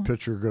whenever a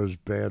pitcher goes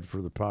bad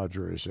for the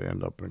Padres, they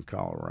end up in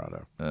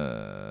Colorado.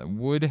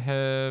 Would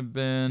have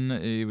been.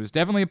 He was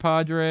definitely a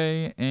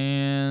Padre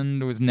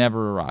and was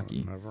never a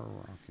Rocky. Never a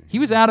Rocky. He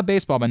was out of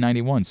baseball by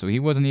 91, so he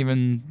wasn't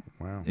even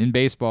in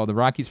baseball. The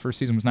Rockies' first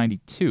season was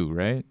 92,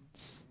 right?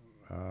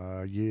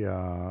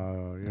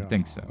 Yeah. I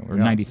think so. Or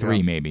Yeah, 93,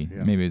 yeah, maybe.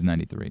 yeah. Maybe it was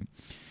 93.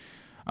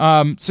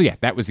 So, yeah,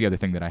 that was the other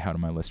thing that I had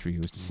on my list for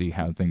you, was to see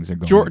how things are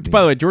going.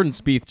 By the way, Jordan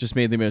Spieth just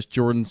made the most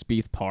Jordan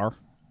Spieth par.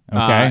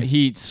 Okay.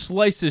 He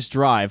sliced his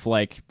drive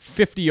like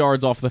 50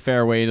 yards off the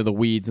fairway into the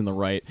weeds in the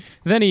right.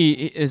 Then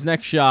his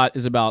next shot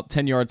is about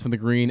 10 yards from the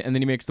green, and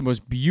then he makes the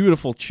most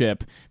beautiful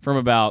chip from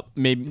about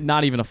maybe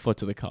not even a foot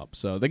to the cup.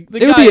 So the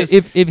guy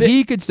if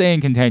he could stay in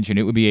contention,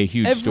 it would be a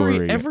huge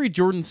story. Every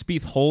Jordan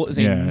Spieth hole is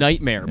a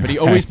nightmare, but he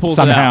always pulls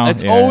Somehow,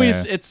 it out.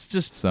 It's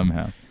just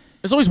somehow.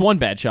 There's always one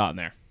bad shot in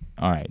there.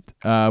 All right.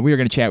 We are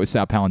going to chat with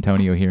Sal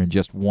Paolantonio here in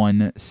just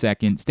 1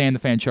 second. Stan the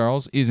Fan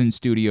Charles is in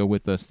studio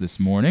with us this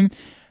morning.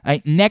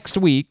 Next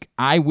week,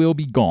 I will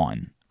be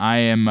gone. I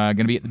am going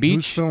to be at the beach.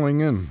 Who's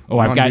filling in? Oh,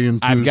 I've got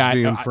And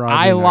Friday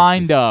I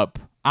lined up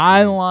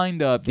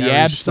the Gary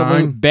absolute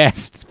Stein?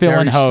 best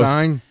fill-in Gary host.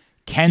 Stein?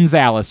 Ken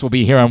Zales will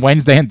be here on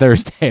Wednesday and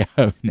Thursday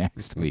of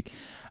next week.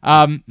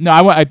 No,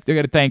 I got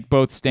to thank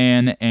both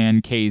Stan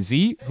and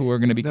KZ, who are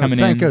going to be coming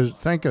in.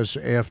 Thank us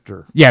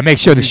after. Yeah, make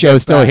sure the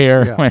show's still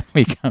here Yeah.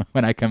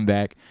 when I come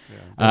back.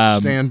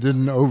 Stan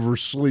didn't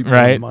oversleep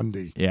right? on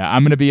Monday. Yeah,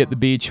 I'm going to be at the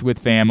beach with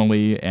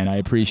family, and I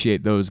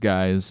appreciate those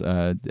guys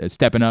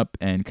stepping up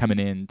and coming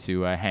in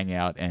to hang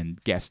out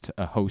and guest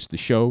host the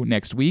show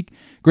next week.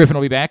 Griffin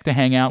will be back to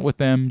hang out with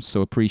them,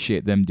 so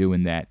appreciate them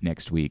doing that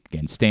next week.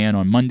 Again, Stan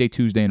on Monday,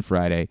 Tuesday, and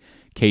Friday.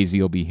 KZ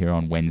will be here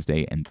on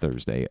Wednesday and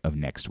Thursday of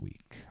next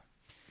week.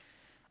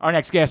 Our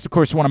next guest, of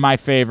course, one of my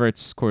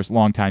favorites, of course,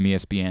 longtime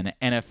ESPN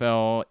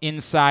NFL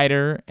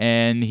insider,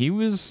 and he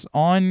was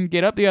on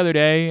Get Up the other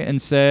day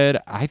and said,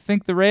 I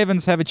think the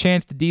Ravens have a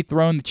chance to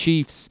dethrone the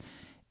Chiefs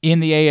in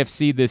the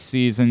AFC this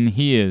season.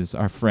 He is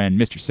our friend,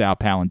 Mr. Sal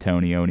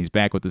Paolantonio, and he's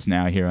back with us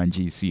now here on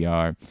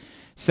GCR.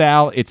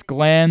 Sal, it's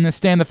Glenn.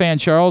 Stan the Fan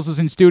Charles is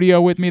in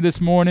studio with me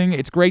this morning.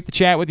 It's great to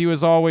chat with you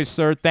as always,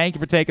 sir. Thank you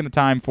for taking the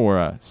time for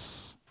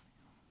us.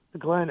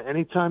 Glenn,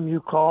 anytime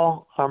you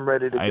call, I'm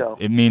ready to go.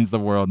 It means the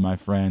world, my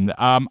friend.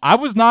 I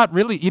was not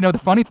really, the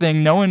funny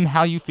thing, knowing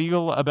how you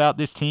feel about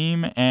this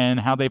team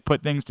and how they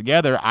put things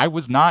together, I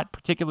was not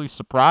particularly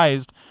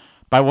surprised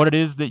by what it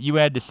is that you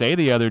had to say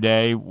the other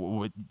day.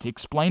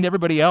 Explain to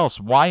everybody else,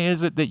 why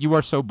is it that you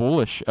are so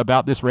bullish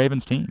about this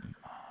Ravens team?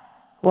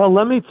 Well,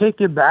 let me take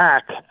you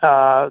back.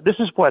 This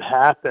is what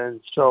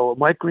happened. So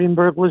Mike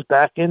Greenberg was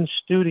back in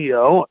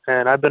studio,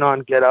 and I've been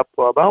on Get Up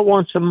about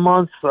once a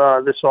month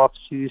this off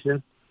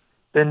season.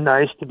 Been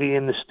nice to be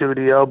in the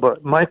studio,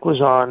 but Mike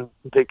was on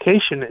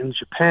vacation in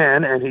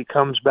Japan, and he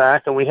comes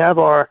back, and we have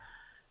our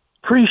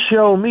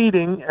pre-show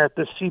meeting at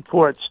the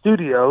Seaport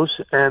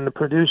Studios, and the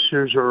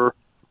producers are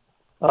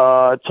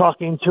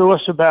talking to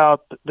us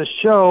about the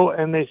show,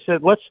 and they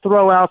said, let's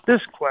throw out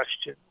this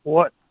question.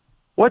 What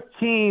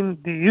team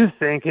do you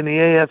think in the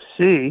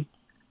AFC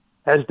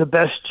has the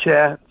best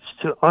chance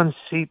to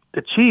unseat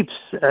the Chiefs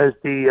as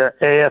the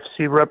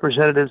AFC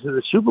representatives of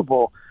the Super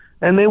Bowl?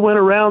 And they went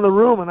around the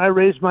room, and I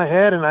raised my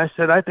head, and I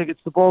said, I think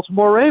it's the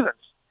Baltimore Ravens.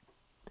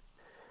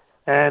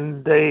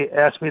 And they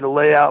asked me to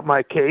lay out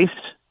my case,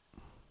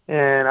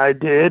 and I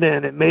did,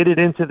 and it made it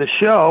into the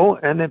show,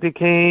 and it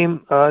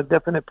became a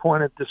definite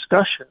point of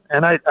discussion.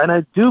 And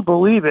I do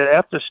believe it.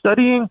 After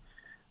studying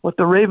what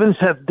the Ravens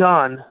have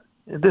done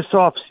this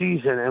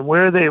offseason and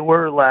where they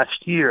were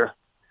last year,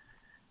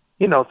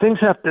 things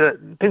have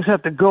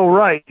to go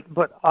right,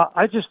 but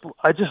I just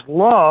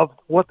love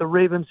what the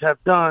Ravens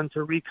have done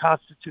to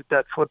reconstitute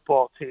that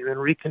football team and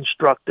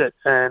reconstruct it.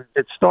 And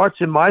it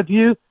starts, in my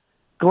view,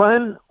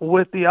 Glenn,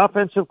 with the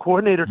offensive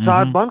coordinator,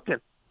 Todd Monken.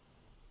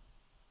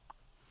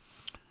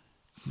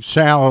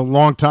 Sal, a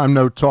long time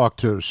no talk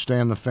to.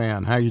 Stan the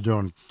Fan. How you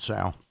doing,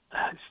 Sal?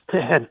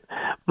 Stan,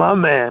 my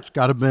man.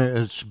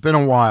 It's been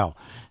a while.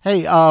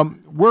 Hey,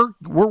 we're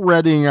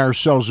readying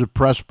ourselves at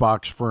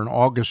PressBox for an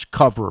August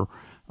cover.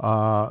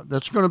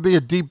 That's going to be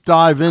a deep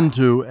dive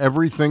into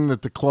everything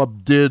that the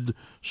club did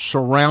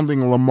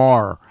surrounding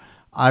Lamar.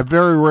 I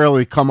very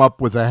rarely come up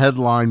with a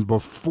headline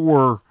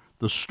before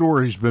the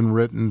story's been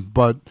written,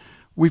 but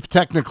we've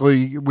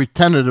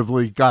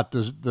tentatively got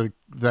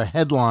the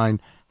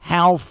headline,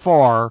 how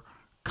far,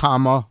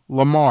 comma,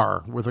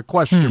 Lamar, with a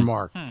question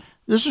mark.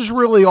 This is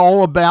really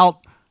all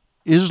about,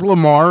 is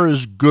Lamar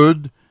as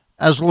good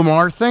as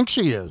Lamar thinks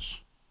he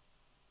is?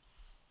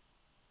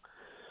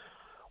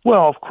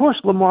 Well, of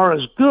course Lamar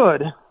is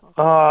good.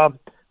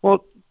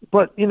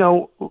 But, you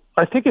know,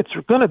 I think it's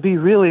going to be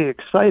really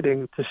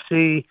exciting to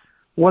see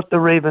what the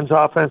Ravens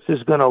offense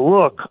is going to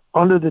look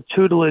under the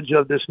tutelage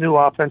of this new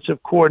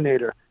offensive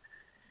coordinator.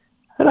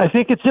 And I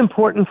think it's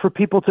important for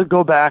people to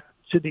go back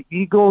to the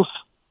Eagles,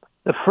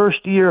 the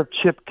first year of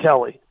Chip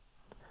Kelly,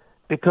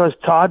 because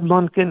Todd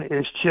Monken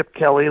is Chip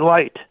Kelly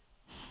light.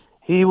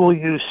 He will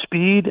use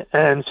speed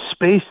and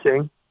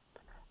spacing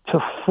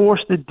to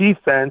force the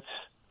defense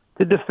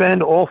to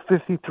defend all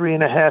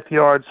 53.5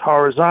 yards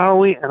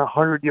horizontally and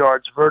 100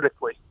 yards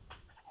vertically.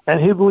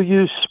 And he will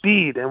use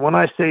speed. And when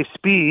I say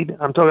speed,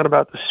 I'm talking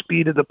about the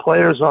speed of the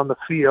players on the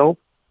field,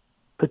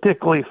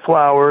 particularly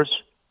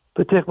Flowers,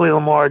 particularly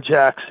Lamar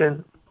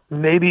Jackson,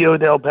 maybe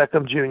Odell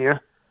Beckham Jr.,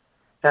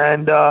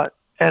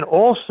 and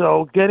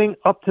also getting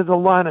up to the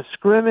line of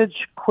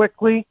scrimmage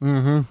quickly,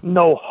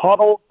 no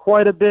huddle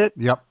quite a bit,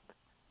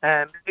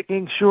 and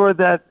making sure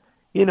that,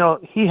 you know,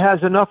 he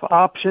has enough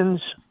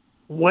options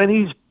when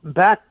he's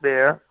back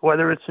there,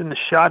 whether it's in the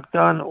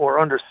shotgun or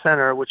under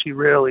center, which he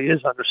rarely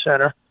is under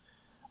center,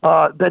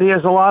 that he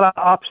has a lot of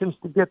options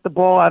to get the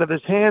ball out of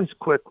his hands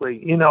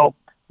quickly. You know,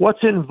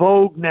 what's in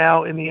vogue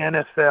now in the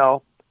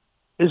NFL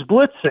is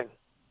blitzing.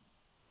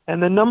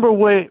 And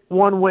the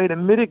one way to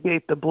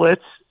mitigate the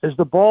blitz is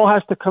the ball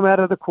has to come out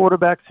of the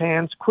quarterback's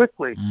hands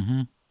quickly.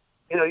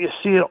 You know, you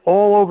see it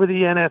all over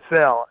the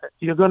NFL.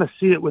 You're going to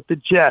see it with the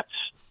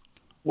Jets,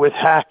 with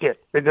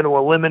Hackett. They're going to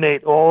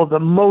eliminate all the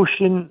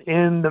motion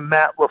in the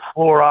Matt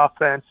LaFleur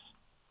offense,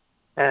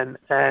 and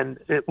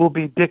it will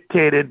be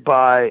dictated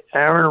by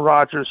Aaron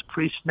Rodgers'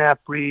 pre-snap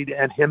read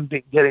and him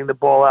getting the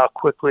ball out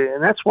quickly.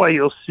 And that's why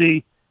you'll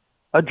see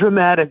a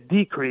dramatic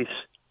decrease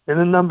in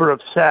the number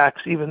of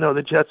sacks, even though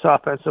the Jets'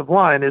 offensive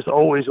line is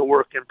always a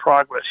work in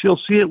progress. You'll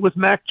see it with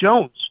Mac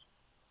Jones.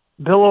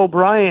 Bill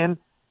O'Brien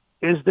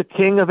is the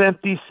king of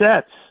empty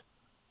sets.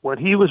 When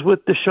he was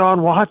with Deshaun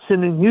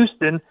Watson in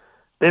Houston,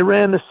 they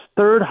ran the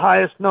third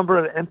highest number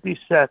of empty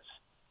sets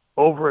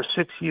over a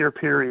 6-year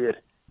period.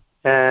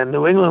 And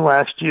New England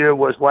last year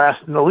was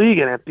last in the league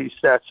in empty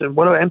sets. And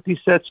what do empty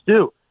sets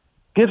do?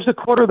 Gives the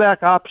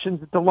quarterback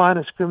options at the line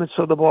of scrimmage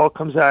so the ball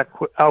comes out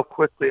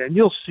quickly. And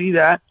you'll see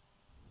that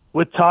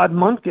with Todd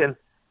Monken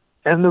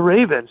and the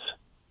Ravens.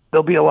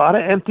 There'll be a lot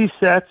of empty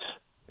sets.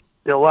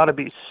 There'll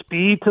be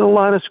speed to the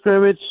line of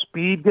scrimmage,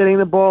 speed getting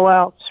the ball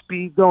out,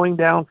 speed going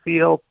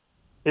downfield.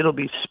 It'll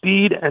be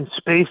speed and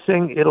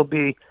spacing. It'll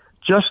be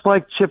just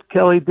like Chip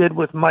Kelly did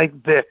with Mike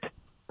Vick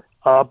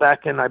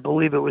back in, I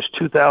believe it was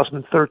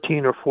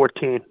 2013 or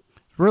 14.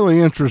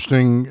 Really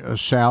interesting,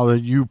 Sal,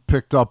 that you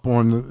picked up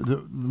on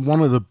one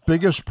of the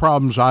biggest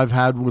problems I've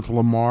had with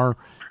Lamar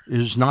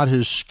is not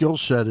his skill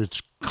set.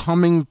 It's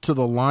coming to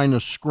the line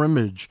of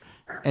scrimmage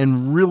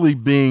and really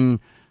being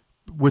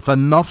with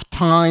enough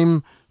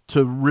time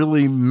to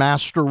really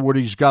master what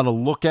he's got to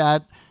look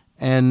at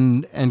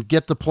and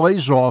get the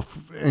plays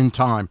off in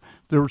time.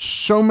 There were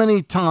so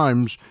many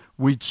times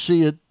we'd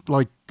see it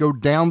like go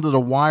down to the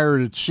wire.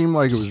 It seemed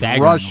like it was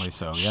rushed.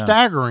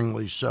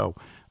 Staggeringly so.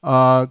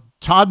 Todd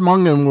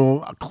Monken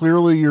will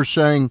clearly, you're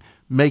saying,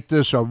 make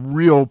this a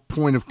real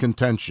point of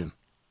contention.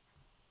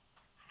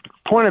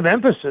 Point of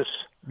emphasis.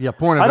 Yeah,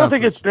 point of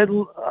emphasis.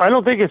 I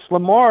don't think it's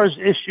Lamar's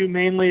issue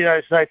mainly.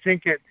 I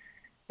think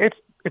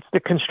it's the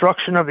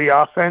construction of the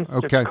offense.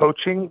 Okay. It's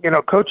coaching. You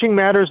know, coaching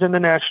matters in the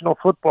National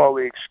Football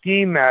League.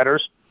 Scheme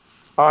matters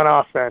on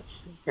offense,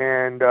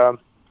 and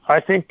I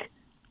think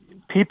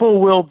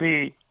people will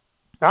be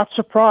not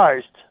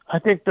surprised. I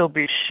think they'll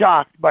be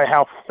shocked by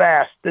how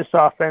fast this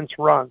offense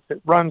runs.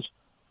 It runs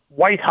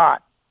white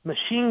hot,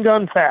 machine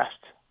gun fast.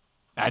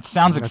 That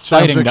sounds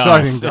exciting to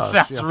us. It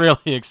sounds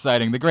really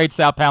exciting. The great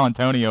Sal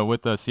Paolantonio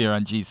with us here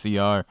on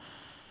GCR.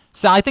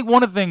 Sal, I think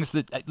one of the things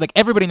that, like,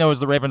 everybody knows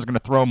the Ravens are going to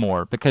throw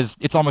more because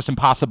it's almost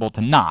impossible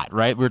to not,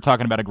 right? We were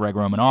talking about a Greg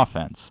Roman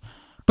offense.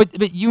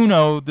 But you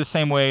know the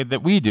same way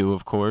that we do,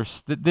 of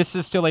course, that this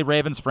is still a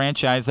Ravens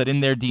franchise that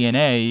in their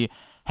DNA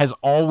has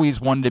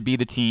always wanted to be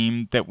the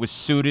team that was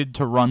suited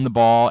to run the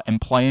ball and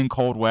play in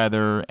cold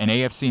weather and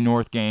AFC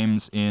North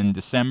games in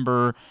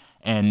December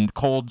and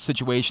cold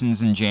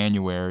situations in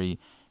January.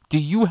 Do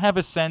you have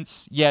a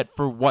sense yet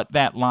for what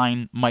that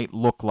line might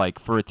look like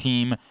for a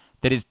team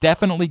that is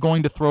definitely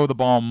going to throw the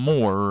ball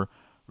more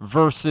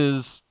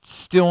versus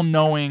still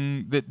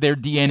knowing that their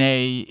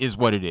DNA is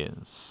what it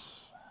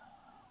is?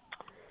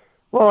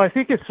 Well, I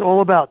think it's all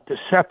about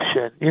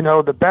deception. You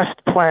know, the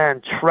best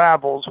plan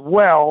travels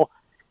well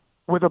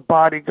with a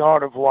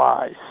bodyguard of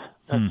lies.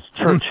 That's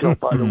Churchill,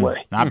 by the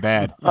way. Not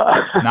bad.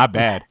 Not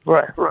bad.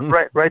 Right.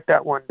 Write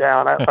that one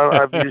down.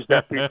 I've used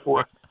that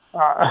before.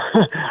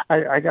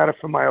 I got it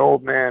from my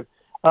old man,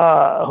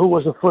 who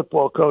was a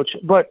football coach.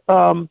 But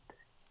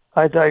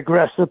I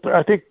digress.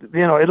 I think,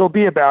 you know, it'll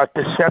be about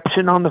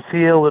deception on the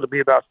field. It'll be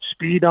about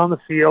speed on the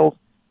field.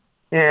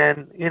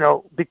 And,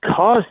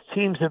 because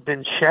teams have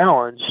been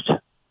challenged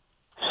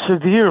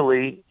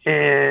severely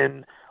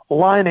in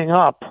lining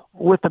up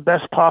with the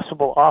best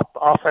possible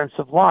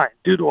offensive line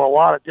due to a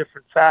lot of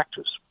different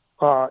factors.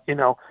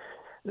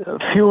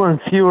 Fewer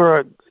and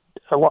fewer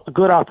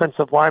good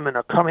offensive linemen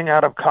are coming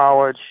out of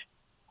college.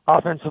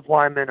 Offensive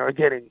linemen are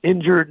getting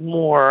injured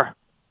more.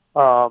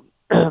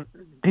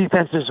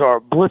 Defenses are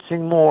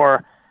blitzing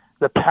more.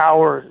 The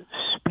power,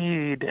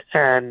 speed,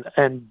 and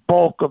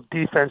bulk of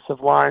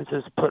defensive lines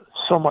has put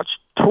so much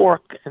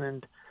torque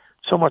and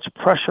so much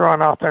pressure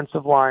on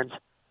offensive lines,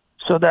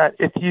 so that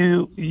if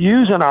you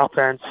use an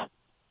offense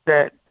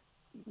that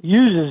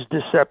uses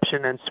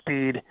deception and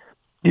speed,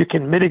 you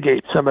can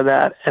mitigate some of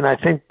that. And I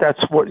think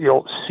that's what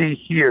you'll see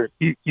here.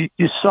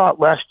 You saw it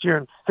last year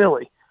in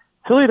Philly.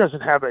 Philly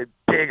doesn't have a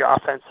big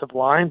offensive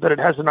line, but it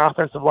has an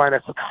offensive line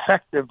that's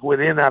effective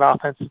within that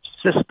offensive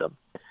system.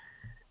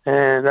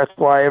 And that's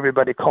why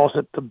everybody calls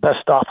it the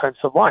best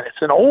offensive line.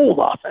 It's an old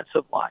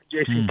offensive line.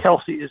 Jason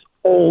Kelsey is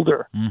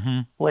older.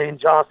 Lane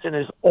Johnson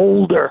is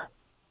older.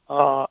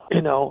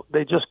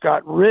 They just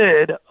got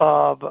rid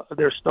of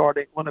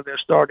one of their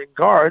starting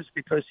guards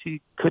because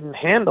he couldn't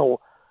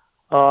handle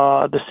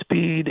the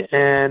speed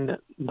and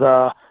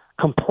the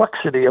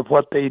complexity of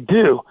what they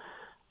do.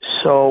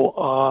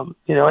 So,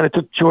 and it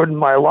took Jordan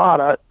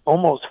Mailata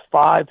almost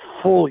 5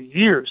 full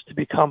years to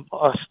become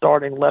a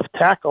starting left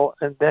tackle.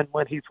 And then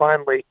when he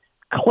finally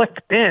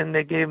clicked in,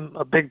 they gave him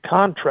a big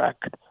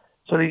contract.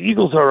 So the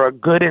Eagles are a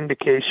good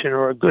indication,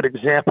 or a good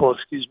example,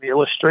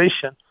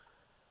 illustration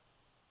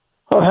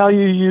of how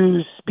you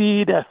use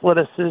speed,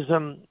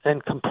 athleticism,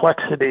 and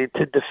complexity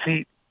to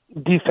defeat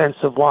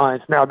defensive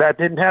lines. Now, that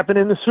didn't happen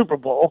in the Super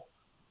Bowl,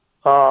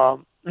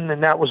 and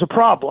then that was a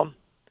problem.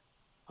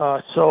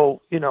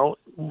 So,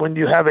 when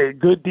you have a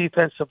good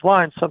defensive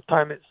line,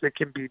 sometimes it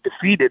can be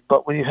defeated.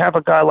 But when you have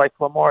a guy like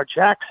Lamar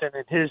Jackson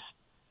and his,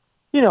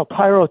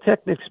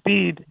 pyrotechnic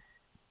speed,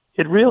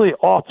 it really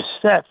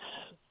offsets.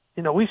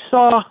 Remember when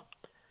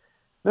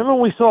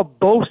we saw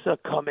Bosa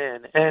come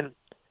in, and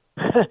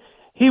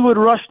he would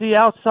rush the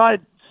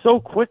outside so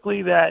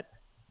quickly that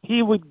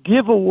he would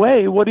give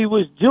away what he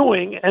was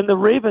doing, and the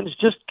Ravens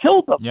just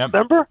killed him. Yep.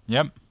 Remember?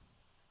 Yep.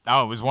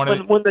 Oh, it was when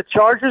the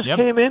Chargers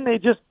came in, they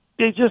just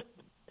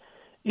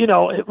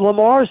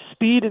Lamar's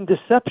speed and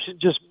deception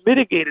just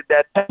mitigated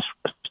that pass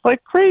rush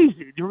like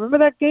crazy. Do you remember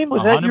that game?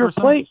 Was that your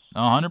place?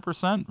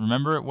 100%.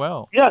 Remember it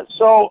well. Yeah.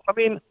 So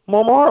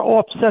Lamar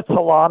offsets a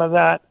lot of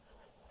that,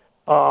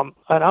 and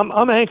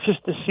I'm anxious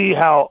to see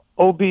how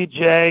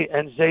OBJ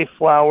and Zay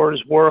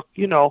Flowers work.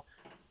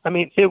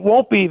 It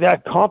won't be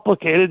that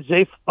complicated.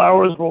 Zay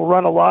Flowers will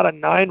run a lot of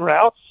 9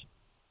 routes,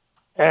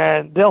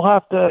 and they'll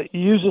have to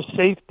use a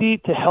safety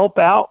to help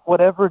out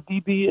whatever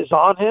DB is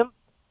on him.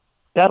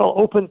 That'll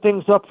open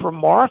things up for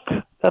Mark.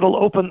 That'll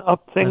open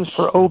up things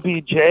for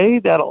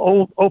OBJ.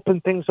 That'll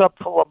open things up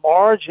for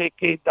Lamar,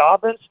 J.K.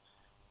 Dobbins.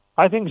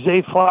 I think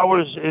Zay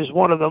Flowers is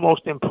one of the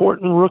most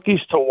important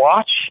rookies to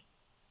watch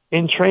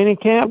in training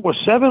camp. We're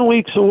 7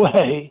 weeks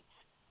away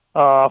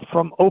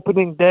from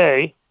opening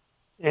day,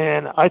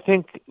 and I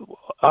think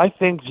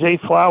Zay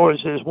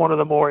Flowers is one of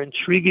the more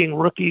intriguing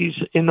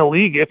rookies in the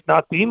league, if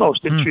not the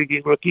most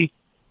intriguing rookie,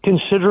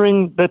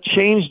 considering the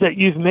change that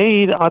you've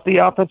made at the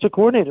offensive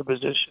coordinator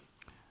position.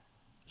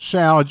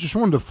 Sal, I just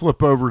wanted to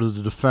flip over to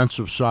the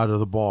defensive side of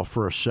the ball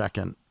for a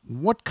second.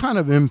 What kind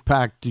of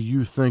impact do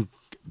you think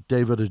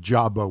David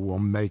Ojabo will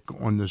make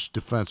on this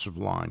defensive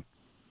line?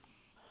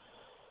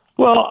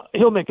 Well,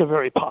 he'll make a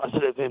very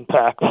positive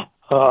impact.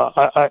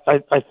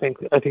 I think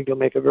he'll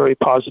make a very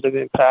positive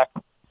impact.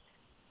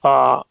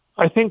 I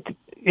think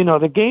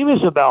the game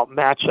is about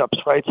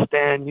matchups, right,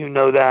 Stan? You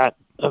know that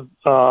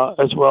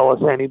as well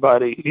as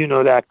anybody. You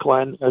know that,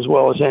 Glenn, as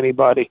well as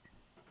anybody.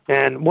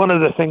 And one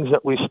of the things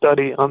that we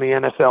study on the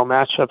NFL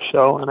Matchup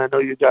Show, and I know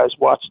you guys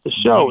watch the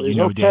show, is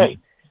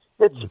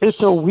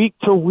it's a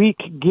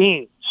week-to-week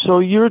game. So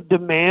you're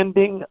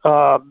demanding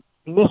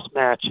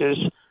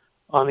mismatches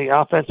on the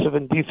offensive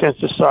and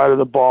defensive side of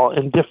the ball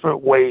in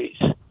different ways.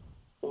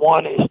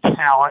 One is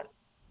talent,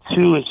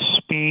 2 is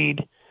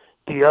speed,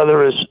 the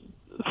other is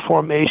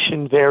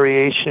formation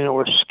variation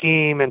or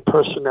scheme and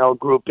personnel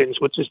groupings,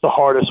 which is the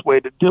hardest way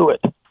to do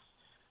it.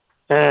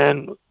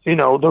 And,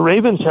 the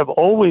Ravens have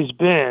always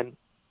been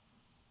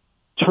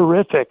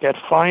terrific at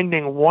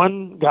finding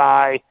one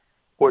guy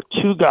or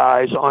 2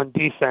 guys on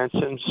defense,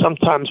 and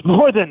sometimes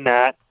more than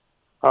that,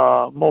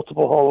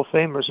 multiple Hall of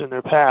Famers in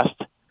their past,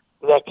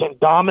 that can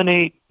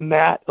dominate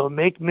or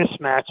make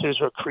mismatches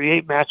or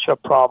create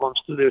matchup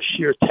problems through their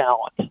sheer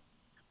talent.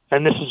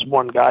 And this is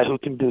one guy who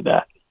can do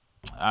that.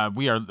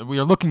 We are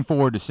looking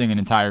forward to seeing an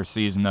entire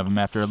season of him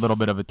after a little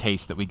bit of a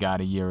taste that we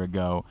got a year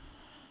ago.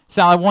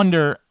 Sal, I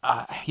wonder,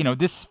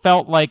 this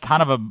felt like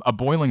kind of a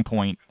boiling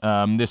point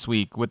this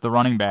week with the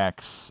running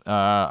backs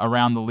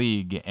around the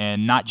league,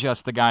 and not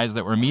just the guys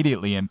that were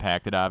immediately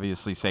impacted,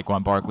 obviously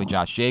Saquon Barkley,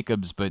 Josh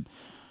Jacobs, but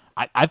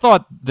I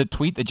thought the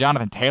tweet that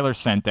Jonathan Taylor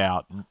sent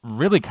out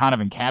really kind of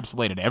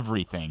encapsulated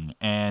everything.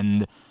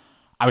 And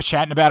I was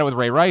chatting about it with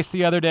Ray Rice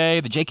the other day.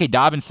 The J.K.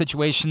 Dobbins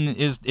situation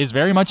is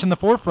very much in the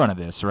forefront of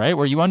this, right?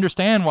 Where you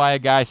understand why a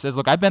guy says,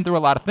 look, I've been through a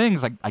lot of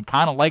things. I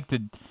kind of like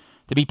to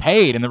be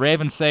paid. And the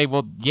Ravens say,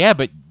 well, yeah,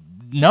 but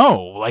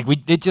no. Like,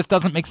 it just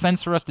doesn't make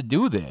sense for us to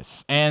do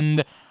this.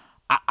 And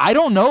I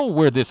don't know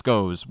where this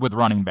goes with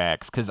running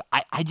backs because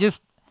I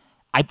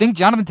think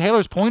Jonathan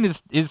Taylor's point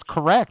is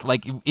correct.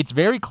 Like, it's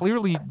very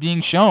clearly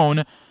being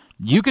shown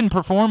you can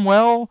perform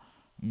well.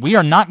 We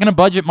are not going to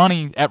budget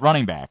money at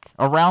running back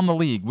around the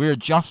league. We're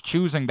just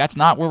choosing that's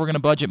not where we're going to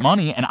budget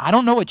money, and I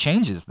don't know what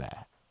changes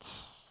that.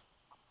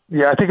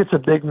 Yeah, I think it's a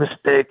big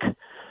mistake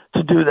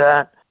to do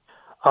that.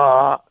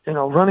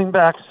 Running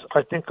backs,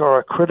 I think, are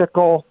a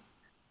critical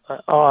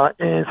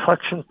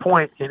inflection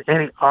point in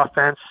any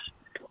offense,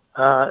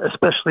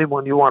 especially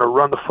when you want to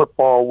run the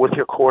football with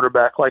your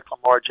quarterback like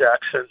Lamar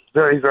Jackson.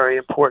 Very, very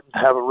important to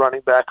have a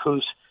running back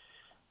who's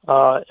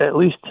at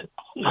least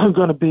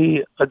going to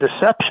be a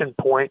deception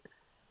point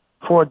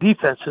for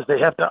defenses. They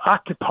have to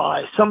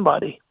occupy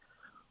somebody.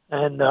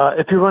 And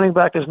if your running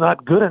back is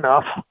not good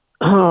enough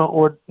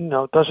or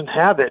doesn't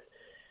have it,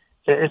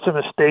 it's a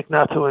mistake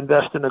not to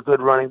invest in a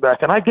good running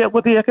back. And I get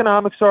what the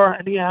economics are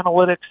and the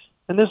analytics.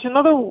 And there's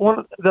another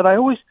one that I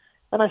always,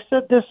 and I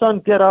said this on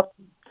Get Up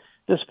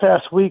this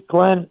past week,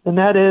 Glenn, and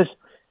that is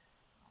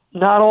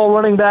not all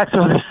running backs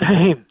are the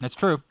same. That's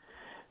true.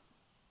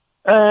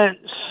 And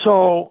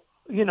so,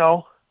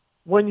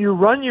 when you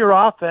run your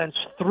offense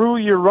through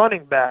your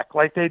running back,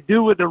 like they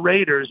do with the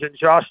Raiders and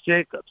Josh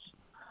Jacobs,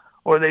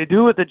 or they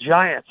do with the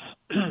Giants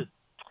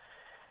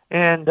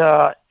and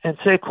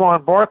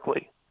Saquon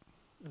Barkley,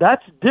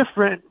 that's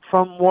different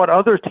from what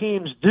other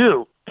teams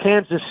do.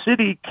 Kansas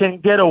City can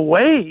get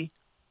away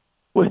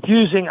with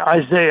using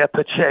Isaiah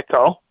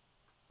Pacheco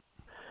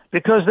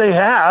because they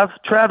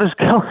have Travis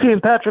Kelce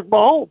and Patrick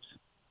Mahomes.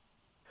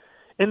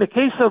 In the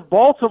case of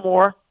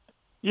Baltimore,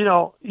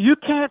 you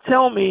can't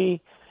tell me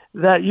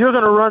that you're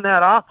going to run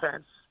that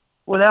offense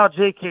without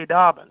J.K.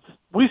 Dobbins.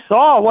 We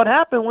saw what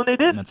happened when they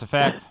didn't. That's a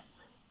fact.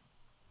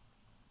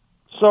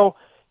 So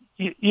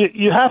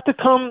you have to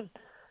come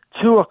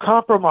to a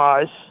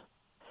compromise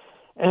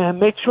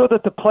and make sure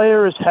that the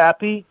player is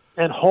happy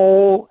and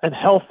whole and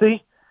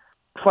healthy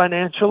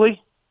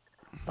financially,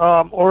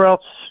 or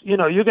else, you're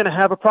going to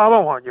have a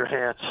problem on your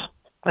hands.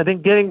 I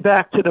think getting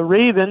back to the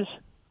Ravens,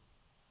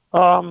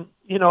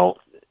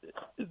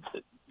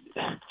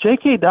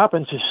 J.K.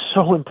 Dobbins is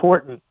so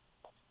important.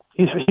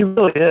 He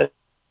really is.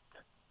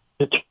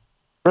 It's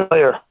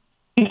player.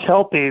 He's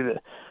healthy.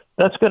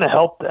 That's going to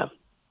help them.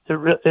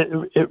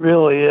 It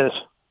really is.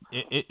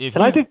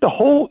 And I think the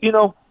whole,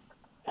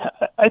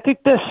 I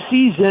think this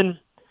season,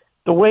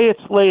 the way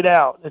it's laid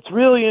out, it's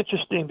really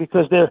interesting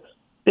because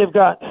they've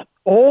got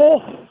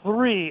all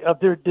three of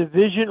their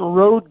division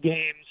road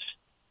games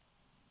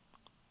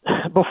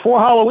before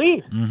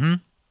Halloween. Mm-hmm.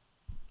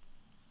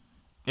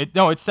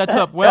 It sets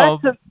up well.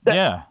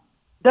 Yeah.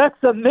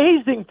 That's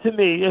amazing to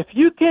me. If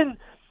you can,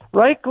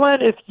 right,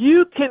 Glenn, if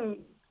you can,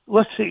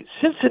 let's see,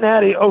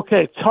 Cincinnati,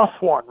 okay, tough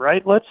one,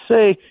 right? Let's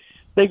say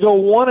they go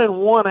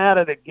 1-1 out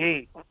of the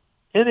gate.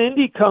 And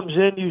Indy comes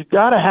in, you've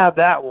got to have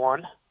that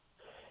one.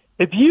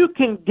 If you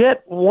can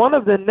get one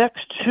of the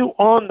next two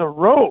on the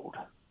road,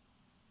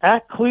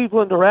 at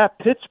Cleveland or at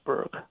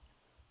Pittsburgh,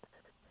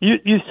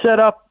 you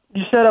set up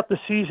the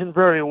season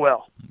very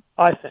well,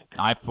 I think.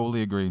 I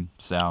fully agree,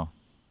 Sal.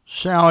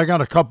 Sal, I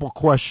got a couple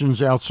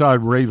questions outside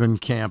Raven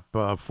camp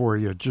for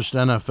you, just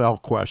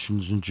NFL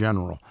questions in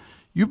general.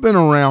 You've been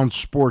around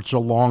sports a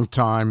long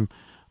time.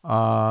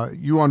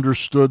 You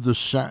understood the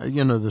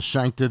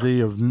sanctity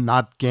of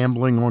not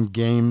gambling on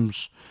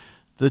games,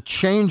 the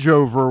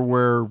changeover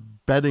where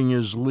betting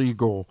is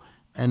legal,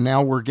 and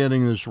now we're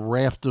getting this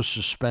raft of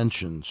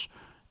suspensions.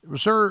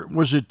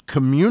 Was it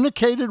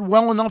communicated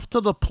well enough to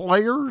the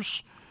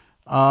players?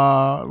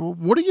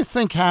 What do you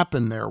think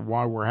happened there?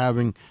 Why we're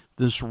having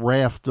this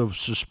raft of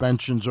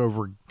suspensions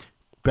over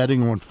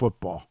betting on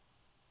football?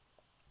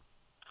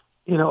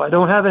 I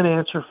don't have an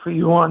answer for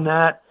you on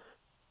that.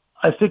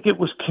 I think it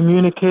was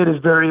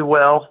communicated very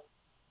well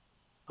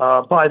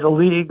by the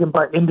league and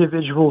by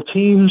individual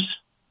teams.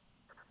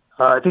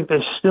 I think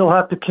they still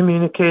have to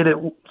communicate it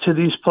to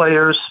these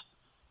players.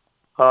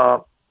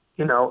 The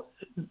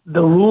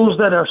rules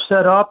that are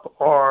set up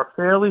are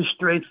fairly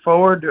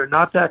straightforward. They're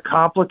not that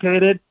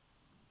complicated.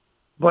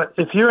 But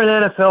if you're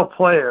an NFL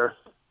player,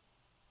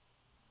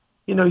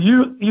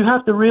 you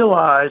have to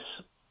realize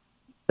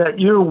that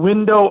your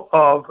window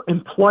of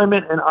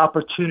employment and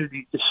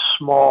opportunity is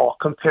small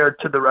compared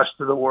to the rest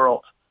of the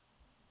world.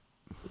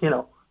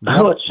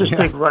 Let's just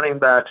take running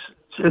backs.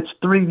 It's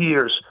 3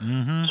 years.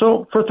 Mm-hmm.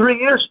 So for 3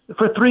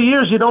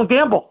 years, you don't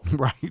gamble.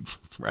 Right.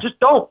 Just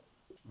don't.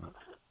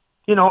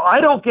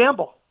 I don't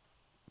gamble.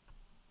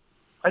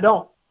 I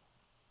don't.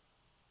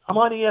 I'm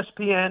on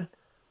ESPN.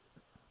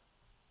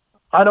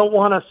 I don't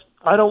want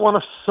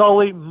to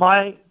sully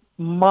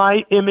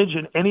my image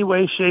in any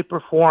way, shape, or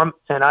form,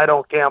 and I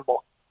don't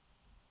gamble.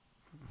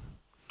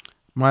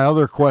 My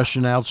other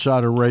question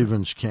outside of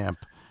Ravens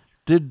camp,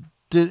 did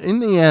in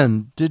the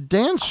end, did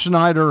Dan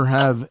Snyder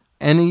have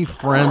any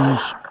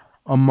friends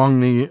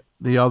among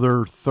the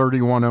other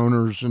 31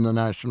 owners in the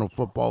National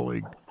Football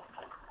League?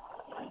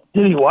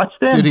 Did he watch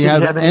them? Did he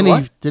have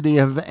any? Did he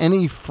have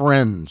any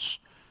friends?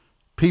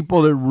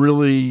 People that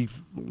really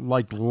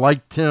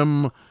liked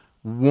him,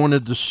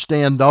 wanted to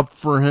stand up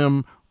for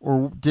him,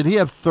 or did he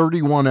have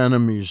 31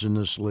 enemies in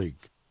this league?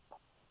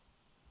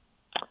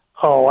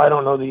 Oh, I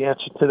don't know the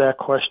answer to that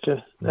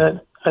question. I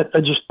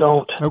just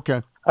don't.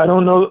 Okay. I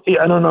don't know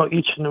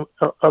each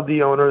of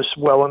the owners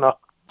well enough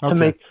to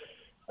make.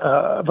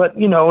 But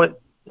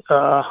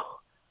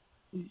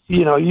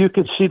you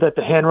could see that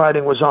the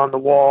handwriting was on the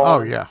wall.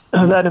 Oh yeah.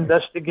 That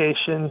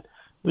investigation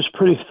was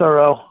pretty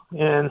thorough,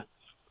 and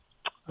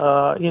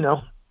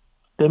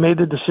they made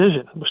the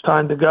decision. It was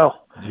time to go.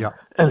 Yeah.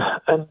 And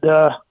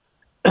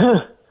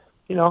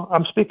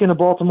I'm speaking to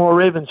Baltimore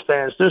Ravens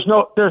fans. They're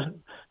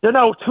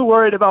not too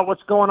worried about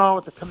what's going on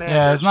with the Commanders.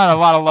 Yeah, there's not a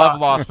lot of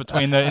love lost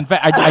between the. In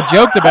fact, I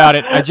joked about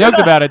it.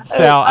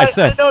 Sal. I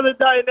said. I know the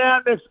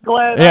dynamics,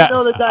 Glenn. Yeah, I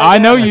know the dynamics. I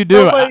know you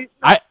do.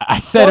 I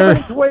said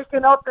nobody's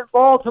waking up in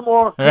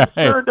Baltimore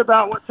concerned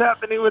about what's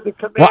happening with the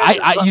Commanders.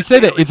 Well, you say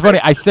that. It's funny.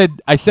 I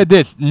said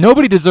this.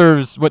 Nobody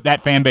deserves what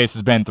that fan base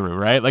has been through,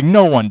 right? Like,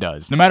 no one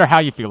does, no matter how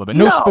you feel about it.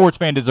 No sports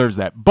fan deserves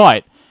that.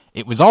 But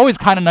it was always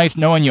kind of nice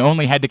knowing you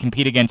only had to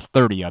compete against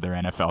 30 other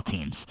NFL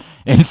teams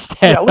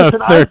instead of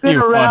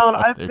 31.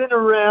 I've been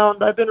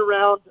around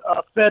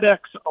FedEx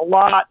a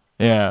lot.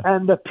 Yeah.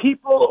 And the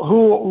people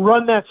who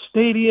run that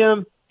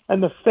stadium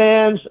and the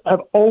fans have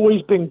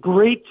always been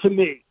great to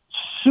me.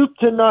 Soup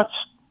to nuts,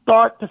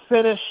 start to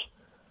finish.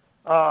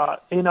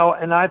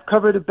 And I've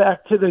covered it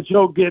back to the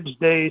Joe Gibbs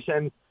days,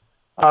 and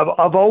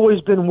I've always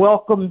been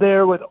welcomed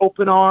there with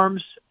open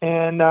arms,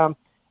 and I'm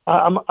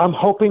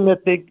hoping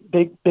that they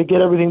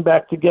get everything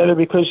back together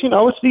because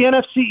it's the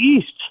NFC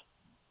East,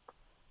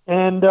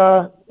 and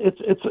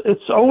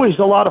it's always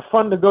a lot of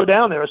fun to go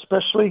down there,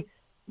 especially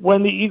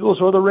when the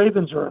Eagles or the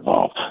Ravens are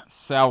involved.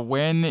 Sal,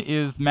 when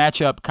is the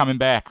matchup coming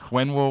back?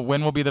 When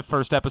will be the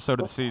first episode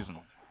of the season?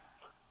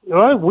 All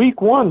right,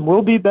 week 1.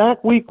 We'll be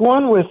back week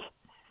 1 with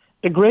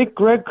the great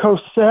Greg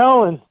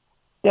Cosell and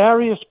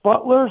Darius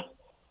Butler.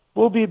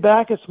 We'll be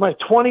back. It's my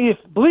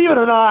 20th, believe it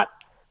or not,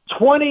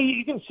 20,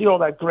 you can see all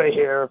that gray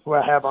hair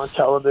I have on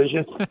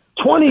television.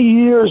 20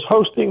 years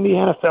hosting the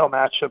NFL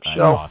matchup show.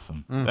 That's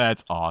awesome.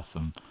 That's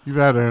awesome. You've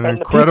had an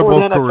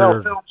incredible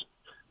career.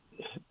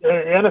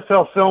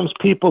 NFL Films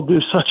people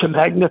do such a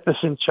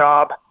magnificent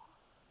job.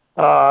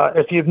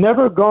 If you've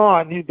never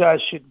gone, you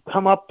guys should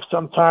come up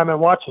sometime and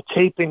watch a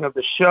taping of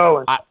the show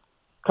and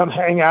come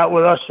hang out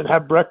with us and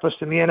have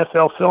breakfast in the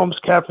NFL Films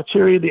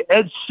cafeteria, the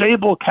Ed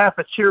Sable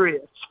cafeteria.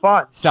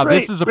 Fun. Sal,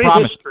 this is a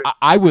promise.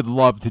 I would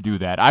love to do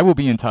that. I will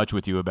be in touch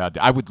with you about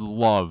that. I would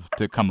love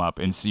to come up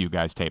and see you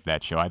guys tape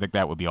that show. I think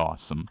that would be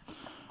awesome.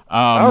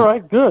 All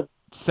right, good.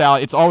 Sal,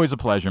 it's always a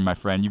pleasure, my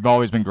friend. You've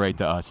always been great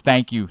to us.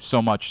 Thank you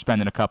so much for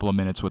spending a couple of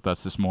minutes with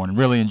us this morning.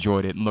 Really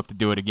enjoyed it and look to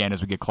do it again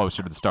as we get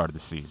closer to the start of the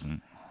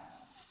season.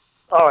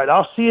 All right,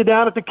 I'll see you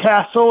down at the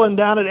Castle and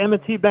down at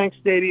M&T Bank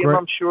Stadium,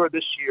 I'm sure,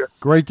 this year.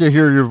 Great to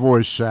hear your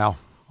voice, Sal.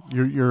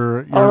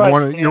 You're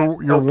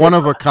one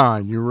of a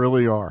kind. You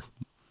really are.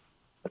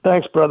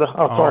 Thanks, brother.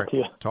 I'll talk to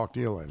you. Talk to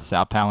you later.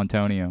 Sal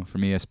Paolantonio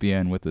from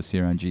ESPN with us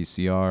here on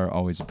GCR.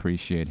 Always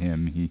appreciate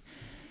him. He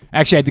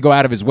actually had to go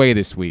out of his way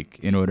this week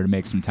in order to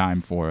make some time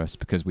for us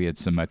because we had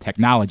some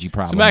technology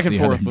problems. Some back and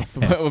forth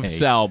with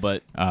Sal,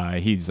 but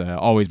he's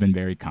always been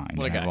very kind.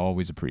 I've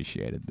always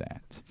appreciated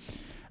that.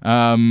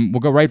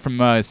 We'll go right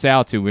from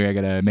Sal to where I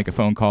got to make a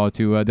phone call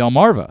to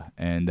Delmarva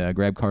and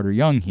grab Carter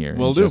Young here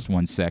in just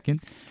 1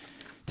 second.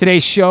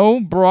 Today's show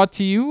brought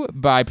to you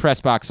by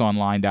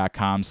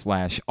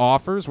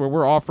PressBoxOnline.com/offers, where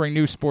we're offering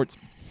new sports.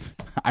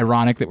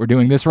 Ironic that we're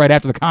doing this right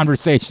after the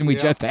conversation we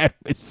just had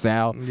with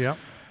Sal. Yep.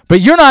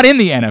 But you're not in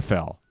the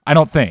NFL, I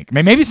don't think.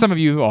 Maybe some of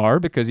you are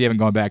because you haven't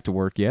gone back to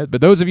work yet.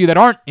 But those of you that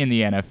aren't in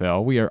the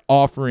NFL, we are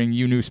offering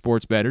you new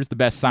sports bettors the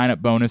best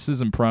sign-up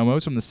bonuses and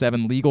promos from the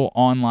 7 legal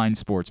online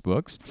sports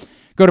books.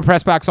 Go to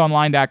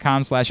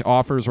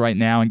PressBoxOnline.com/offers right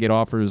now and get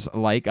offers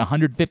like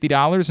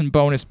 $150 in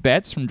bonus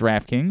bets from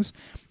DraftKings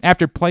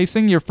after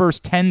placing your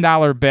first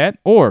 $10 bet,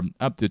 or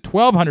up to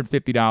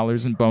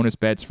 $1,250 in bonus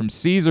bets from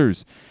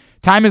Caesars.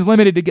 Time is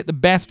limited to get the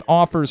best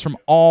offers from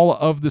all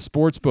of the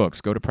sports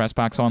books. Go to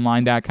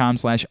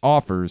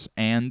PressBoxOnline.com/offers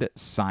and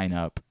sign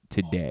up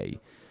today.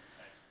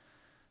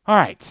 All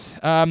right,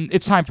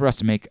 it's time for us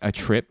to make a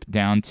trip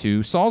down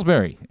to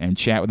Salisbury and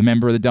chat with a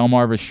member of the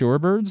Delmarva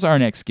Shorebirds, our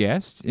next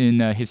guest in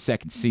his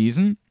second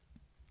season.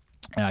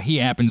 He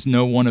happens to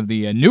know one of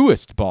the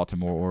newest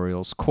Baltimore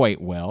Orioles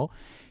quite well.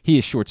 He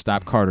is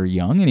shortstop Carter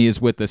Young, and he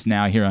is with us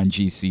now here on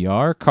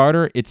GCR.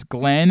 Carter, it's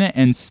Glenn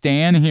and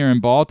Stan here in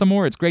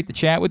Baltimore. It's great to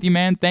chat with you,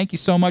 man. Thank you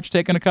so much for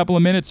taking a couple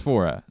of minutes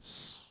for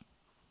us.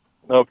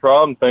 No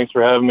problem. Thanks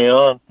for having me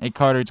on. Hey,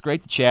 Carter, it's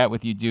great to chat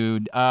with you,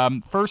 dude.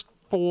 First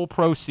full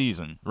pro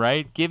season,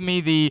 right? Give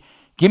me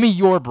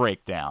your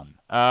breakdown.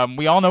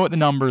 We all know what the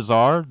numbers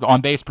are.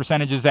 On-base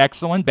percentage is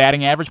excellent.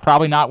 Batting average,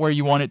 probably not where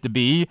you want it to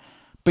be.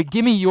 But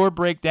give me your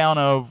breakdown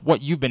of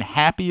what you've been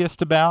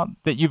happiest about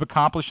that you've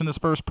accomplished in this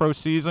first pro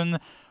season.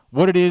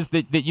 What it is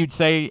that you'd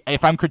say,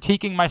 if I'm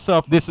critiquing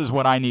myself, this is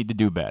what I need to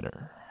do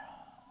better.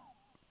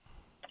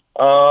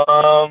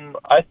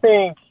 I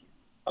think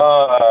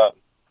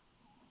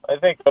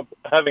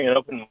having an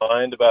open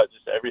mind about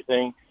just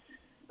everything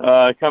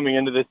coming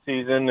into this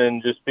season,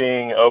 and just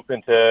being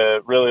open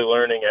to really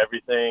learning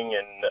everything,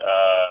 and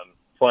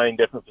playing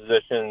different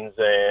positions,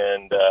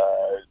 and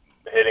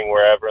hitting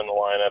wherever in the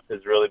lineup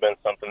has really been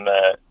something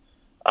that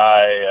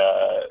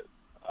I've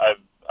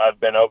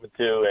been open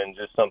to, and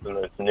just something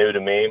that's new to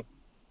me.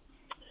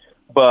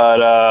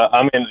 But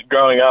I mean,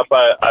 growing up,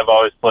 I've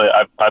always played.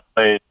 I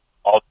played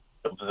all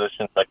the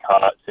positions I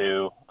caught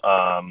too.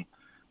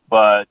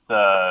 But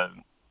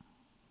I'm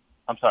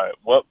sorry.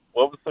 What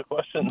was the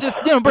question? Just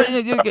but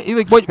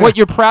like what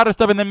you're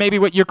proudest of, and then maybe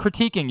what you're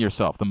critiquing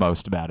yourself the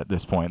most about at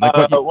this point.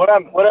 Like what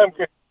I'm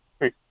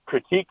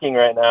critiquing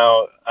right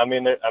now. I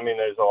mean,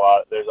 there's a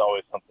lot. There's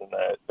always something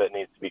that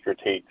needs to be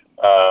critiqued.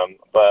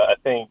 But I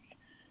think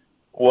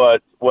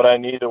what I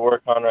need to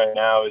work on right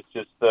now is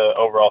just the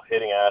overall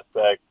hitting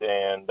aspect,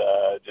 and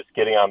just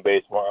getting on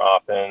base more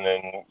often.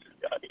 And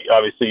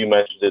obviously, you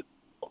mentioned it.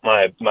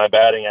 My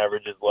batting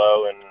average is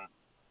low, and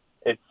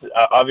it's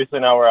obviously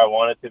not where I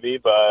want it to be.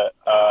 But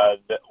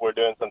we're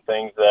doing some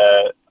things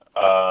that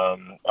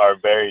are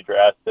very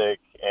drastic,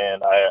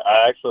 and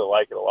I actually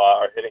like it a lot.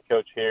 Our hitting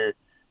coach here,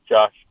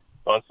 Josh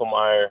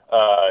Bunselmeyer,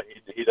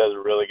 he does a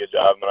really good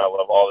job, and I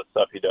love all the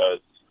stuff he does.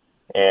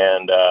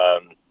 And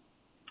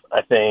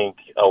I think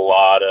a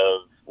lot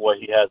of what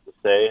he has to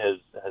say has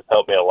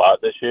helped me a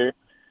lot this year,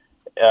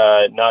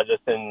 not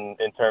just in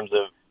terms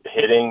of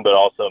hitting, but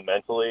also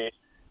mentally,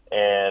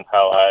 and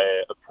how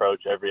I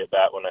approach every at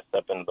bat when I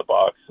step into the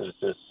box. Is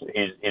just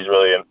he's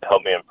really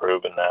helped me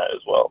improve in that as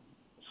well.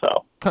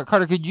 So,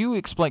 Carter, could you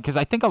explain, because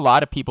I think a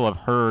lot of people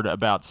have heard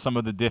about some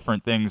of the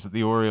different things that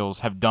the Orioles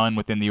have done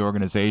within the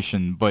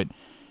organization, but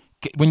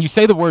when you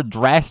say the word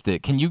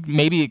drastic, can you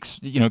maybe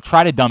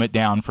try to dumb it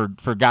down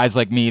for guys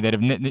like me that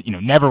have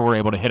never were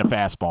able to hit a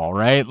fastball,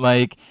 right?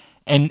 Like,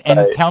 and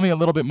right. Tell me a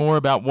little bit more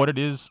about what it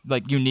is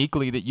like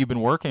uniquely that you've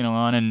been working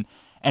on,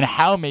 and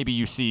how maybe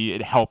you see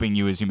it helping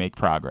you as you make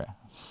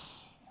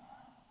progress.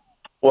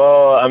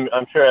 Well,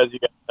 I'm sure, as you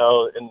guys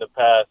know, in the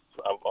past,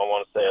 I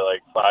want to say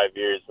like 5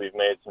 years, we've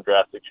made some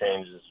drastic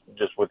changes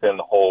just within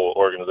the whole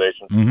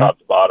organization from top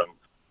to bottom.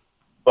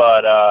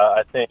 But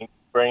I think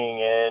bringing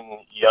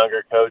in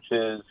younger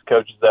coaches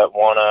that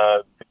want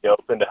to be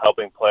open to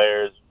helping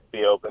players,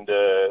 be open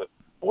to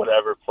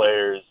whatever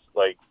players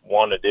like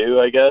want to do,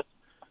 I guess,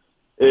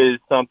 is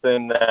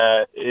something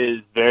that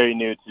is very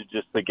new to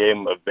just the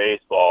game of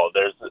baseball.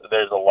 There's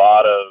a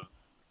lot of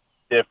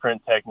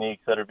different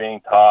techniques that are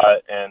being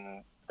taught,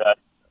 and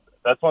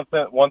that's one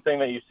thing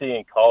that you see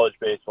in college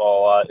baseball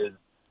a lot is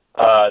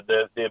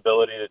the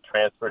ability to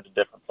transfer to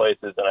different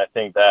places, and I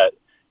think that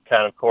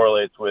kind of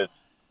correlates with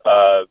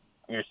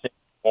you're seeing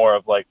more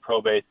of like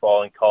pro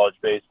baseball and college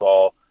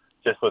baseball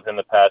just within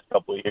the past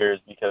couple of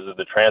years because of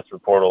the transfer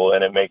portal,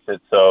 and it makes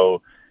it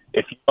so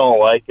if you don't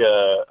like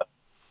a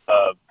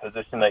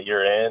position that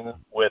you're in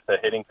with a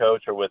hitting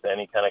coach or with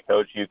any kind of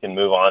coach, you can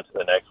move on to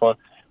the next one.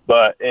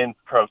 But in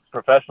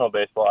professional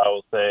baseball, I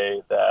will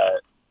say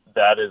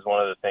that is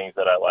one of the things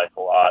that I like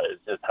a lot, is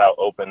just how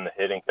open the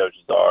hitting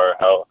coaches are,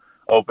 how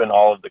open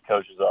all of the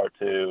coaches are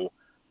to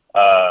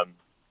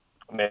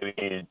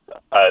maybe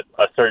a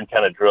certain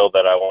kind of drill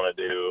that I want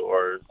to do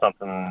or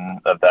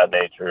something of that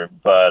nature.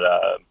 But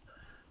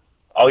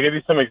I'll give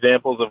you some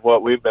examples of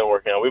what we've been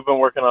working on. We've been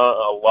working on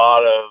a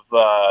lot of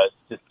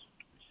just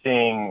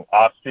seeing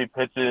off-speed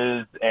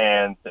pitches,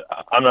 and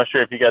I'm not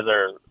sure if you guys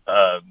are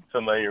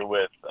familiar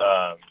with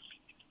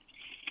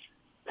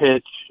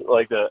pitch,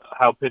 like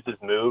how pitches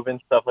move and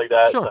stuff like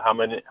that. Sure. So how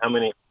many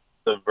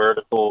the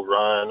vertical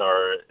run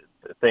or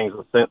things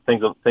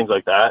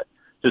like that.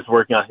 Just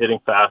working on hitting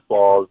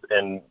fastballs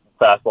and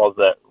fastballs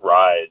that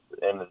rise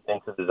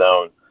into the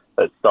zone,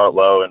 that start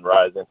low and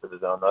rise into the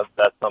zone.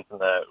 That's something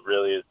that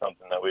really is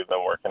something that we've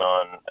been working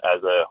on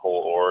as a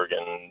whole org,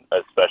 and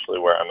especially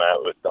where I'm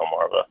at with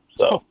Delmarva.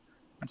 So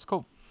that's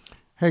cool.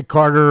 Hey,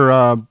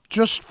 Carter,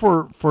 just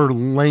for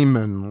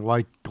laymen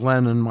like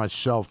Glenn and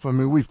myself, I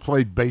mean, we've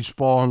played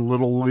baseball and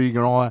Little League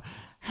and all that.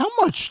 How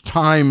much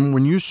time,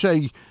 when you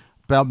say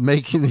about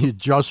making the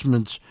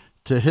adjustments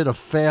to hit a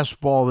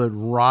fastball that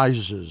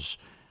rises,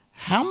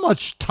 how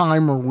much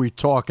time are we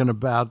talking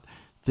about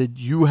that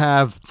you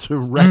have to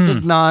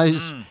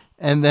recognize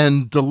and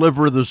then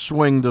deliver the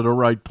swing to the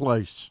right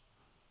place?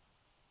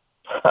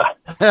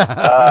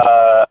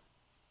 I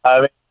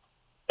mean,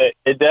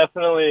 it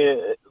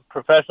definitely,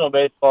 professional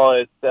baseball,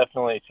 it's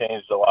definitely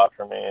changed a lot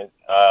for me.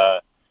 I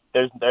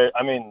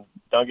mean,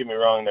 don't get me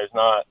wrong, there's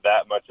not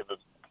that much of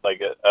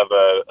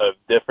a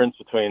difference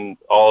between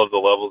all of the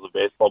levels of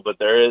baseball, but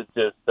there is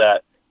just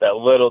that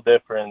little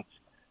difference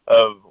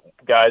of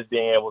guys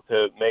being able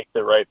to make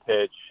the right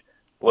pitch,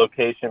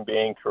 location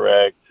being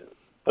correct,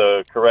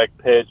 the correct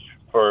pitch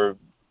for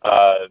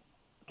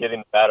getting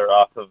the batter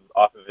off of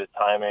his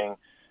timing,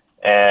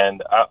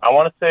 And I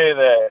want to say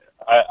that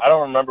I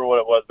don't remember what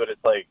it was, but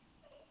it's like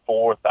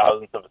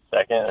 0.004 of a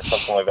second or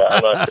something like that.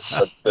 I'm not sure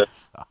what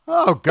this.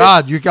 Oh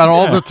God, you got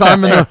all the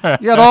time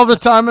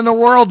in the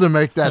world to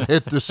make that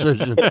hit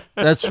decision,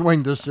 that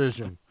swing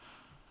decision.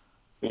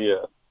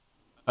 Yeah.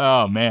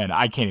 Oh man,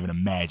 I can't even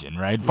imagine.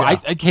 Right? Yeah.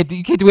 I can't.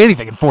 You can't do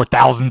anything in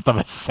 0.004 of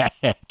a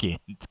second.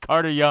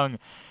 Carter Young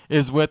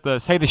is with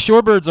us. Hey, the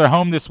Shorebirds are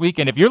home this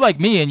weekend. If you're like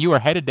me and you are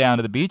headed down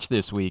to the beach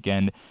this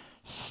weekend,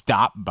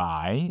 stop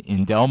by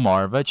in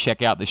Delmarva.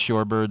 Check out the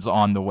Shorebirds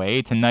on the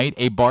way. Tonight,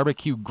 a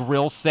barbecue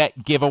grill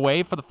set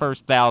giveaway for the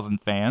first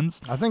 1,000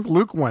 fans. I think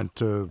Luke went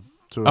to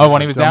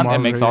when he was down, it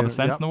Delmarva, makes all the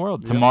sense yep, in the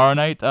world. yep. Tomorrow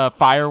night,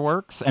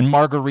 fireworks and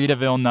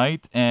Margaritaville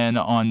night. And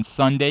on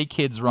Sunday,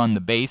 kids run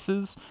the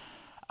bases.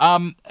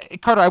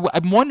 Carter,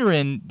 I'm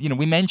wondering,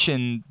 we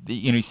mentioned,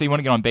 you say you want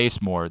to get on base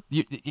more.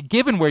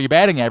 Given where your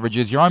batting average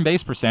is, your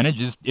on-base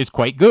percentage is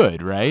quite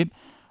good, right?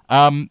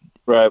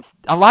 Right.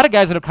 A lot of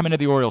guys that have come into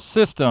the Orioles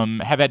system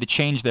have had to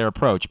change their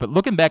approach. But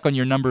looking back on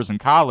your numbers in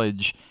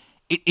college,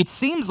 it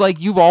seems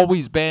like you've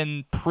always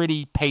been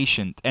pretty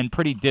patient and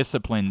pretty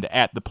disciplined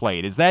at the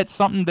plate. Is that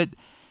something that,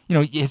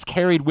 has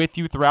carried with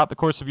you throughout the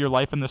course of your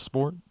life in the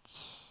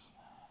sports?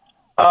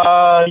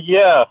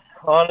 Yeah.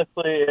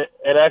 Honestly,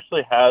 it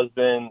actually has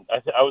been.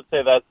 I would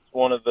say that's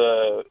one of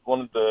the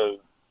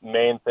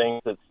main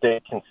things that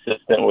stayed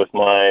consistent with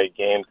my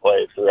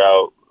gameplay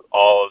throughout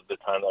all of the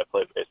time that I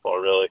played baseball.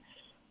 Really,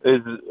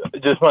 is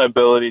just my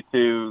ability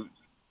to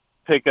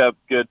pick up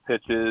good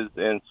pitches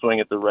and swing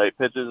at the right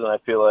pitches. And I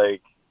feel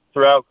like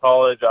throughout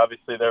college,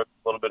 obviously there was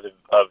a little bit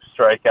of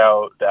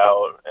strikeout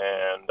doubt,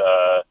 and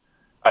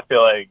I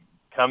feel like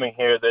coming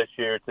here this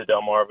year to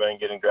Delmarva and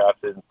getting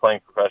drafted and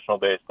playing professional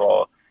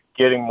baseball,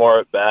 getting more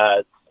at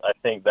bats, I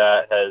think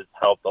that has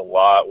helped a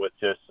lot with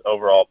just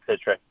overall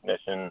pitch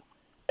recognition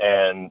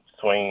and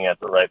swinging at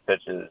the right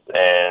pitches,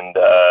 and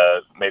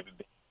maybe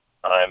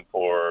time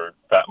for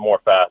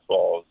more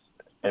fastballs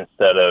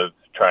instead of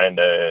trying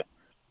to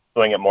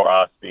swing at more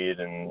off speed.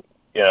 And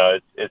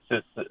it's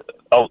just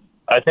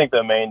I think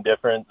the main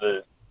difference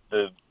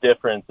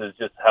is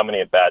just how many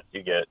at bats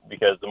you get,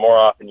 because the more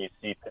often you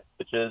see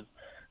pitches,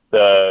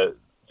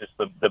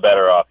 the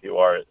better off you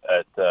are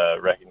at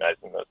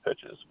recognizing those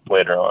pitches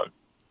later on.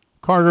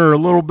 Carter, a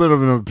little bit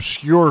of an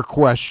obscure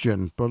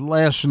question, but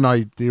last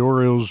night the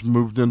Orioles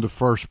moved into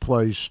first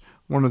place.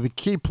 One of the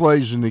key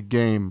plays in the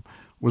game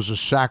was a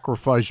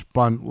sacrifice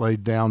bunt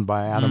laid down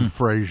by Adam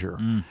Frazier.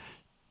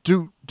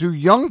 Do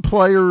young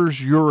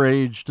players your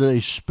age, do they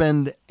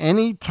spend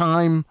any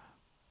time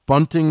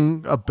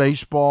bunting a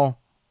baseball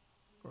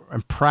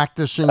and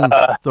practicing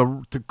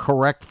the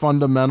correct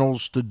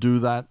fundamentals to do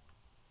that?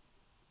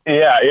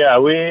 Yeah.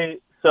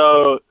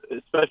 So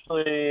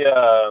especially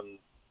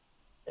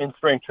in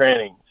spring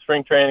training.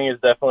 Spring training is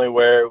definitely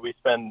where we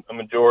spend a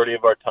majority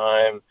of our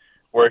time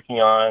working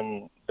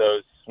on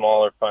those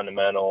smaller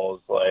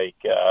fundamentals, like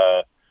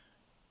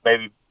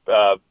maybe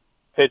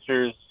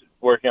pitchers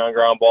working on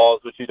ground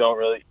balls, which you don't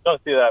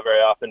see that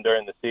very often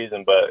during the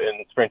season, but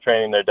in spring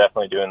training they're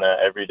definitely doing that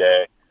every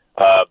day.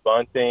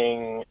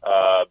 Bunting,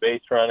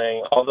 base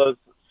running, all those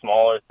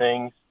smaller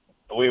things.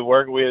 We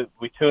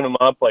tune them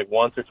up like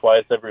once or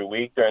twice every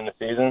week during the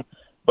season,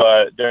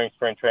 but during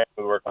spring training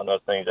we work on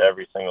those things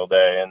every single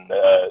day, and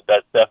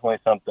that's definitely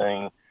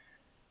something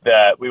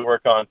that we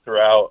work on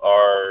throughout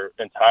our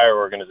entire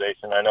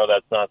organization. I know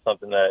that's not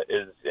something that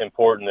is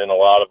important in a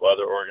lot of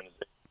other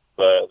organizations,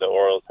 but the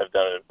Orioles have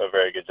done a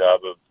very good job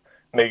of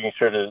making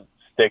sure to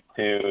stick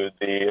to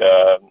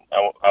the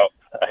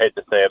I hate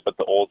to say it, but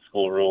the old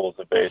school rules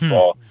of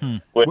baseball.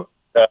 Which,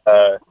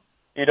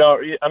 you don't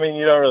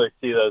really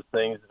see those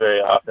things very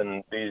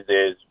often these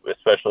days,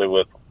 especially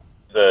with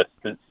the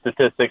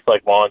statistics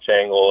like launch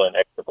angle and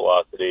exit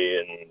velocity,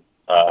 and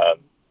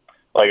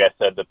like I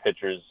said, the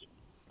pitcher's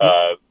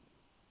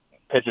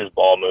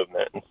ball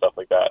movement and stuff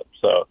like that.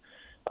 So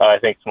I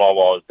think small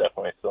ball is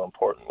definitely still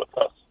important with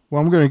us.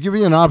 Well, I'm going to give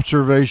you an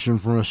observation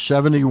from a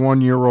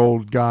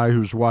 71-year-old guy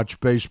who's watched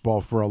baseball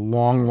for a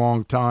long,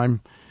 long time.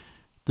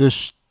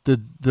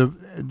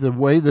 The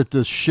way that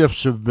the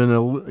shifts have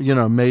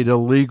been, made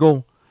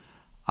illegal,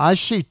 I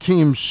see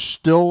teams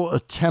still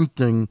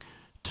attempting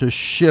to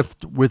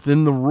shift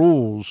within the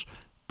rules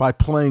by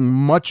playing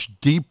much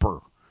deeper.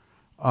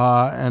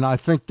 And I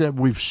think that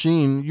we've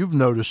seen, you've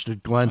noticed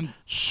it, Glenn,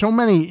 so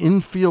many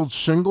infield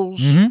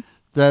singles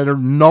that are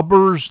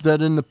nubbers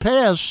that in the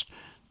past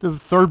the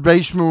third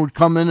baseman would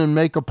come in and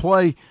make a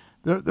play.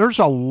 There's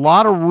a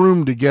lot of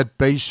room to get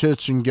base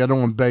hits and get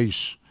on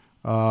base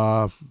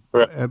by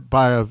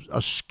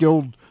a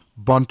skilled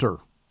bunter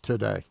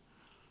today.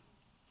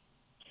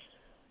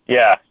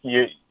 Yeah,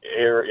 you're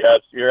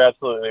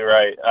absolutely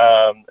right.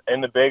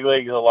 In the big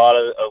leagues, a lot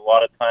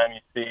of time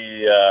you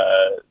see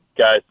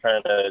guys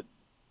trying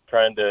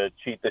to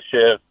cheat the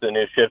shift, the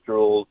new shift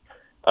rules.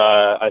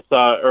 I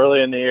saw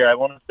early in the year, I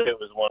want to say it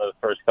was one of the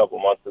first couple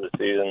months of the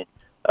season,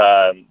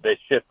 they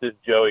shifted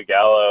Joey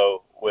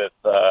Gallo with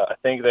I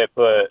think they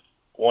put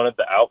one of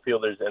the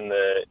outfielders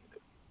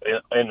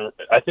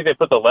I think they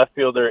put the left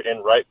fielder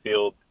in right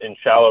field, in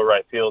shallow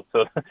right field, so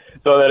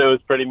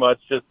much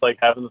just like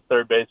having the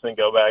third baseman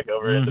go back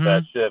over into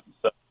that shift.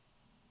 So,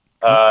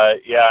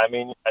 I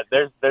mean,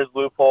 there's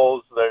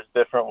loopholes. There's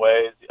different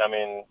ways. I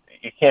mean,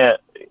 you can't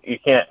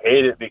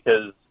hate it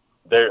because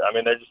they're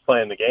just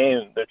playing the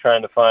game. They're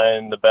trying to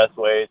find the best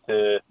way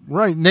to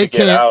and they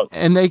get out.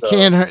 And they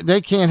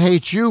can't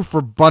hate you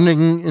for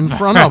bunting in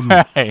front of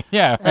them. Right.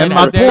 Yeah. And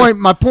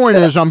my point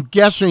is, I'm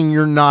guessing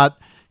you're not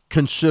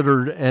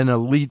considered an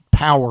elite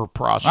power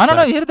prospect. I don't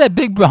know. He had that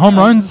big home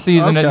run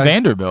season at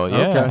Vanderbilt.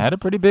 Yeah, had a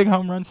pretty big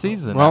home run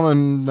season. Well,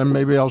 then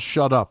maybe I'll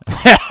shut up.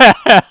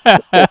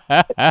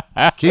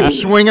 Keep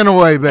swinging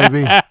away,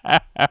 baby.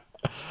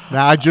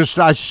 Now,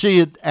 I see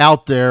it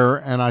out there,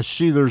 and I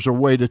see there's a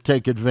way to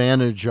take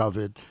advantage of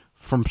it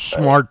from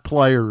smart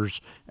players.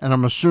 And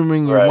I'm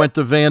assuming you went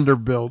to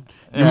Vanderbilt.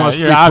 You must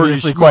be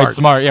obviously pretty quite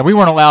smart. Yeah, we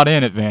weren't allowed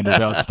in at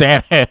Vanderbilt.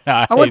 Stan and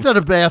I went to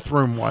the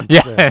bathroom once.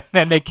 Yeah,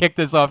 and they kicked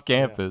us off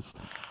campus.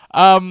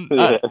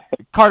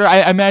 Carter,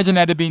 I imagine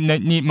that had to be a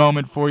neat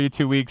moment for you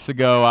 2 weeks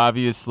ago.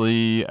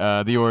 Obviously,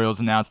 the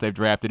Orioles announced they've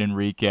drafted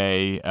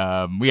Enrique.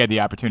 We had the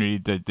opportunity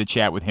to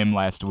chat with him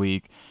last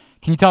week.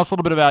 Can you tell us a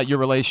little bit about your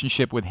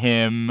relationship with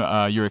him,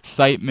 your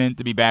excitement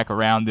to be back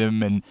around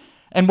him,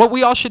 and what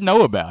we all should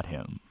know about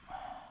him?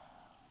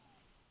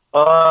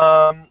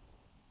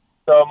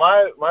 So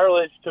my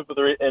relationship with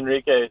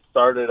Enrique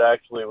started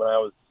actually when I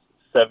was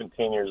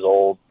 17 years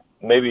old,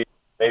 maybe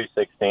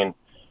 16.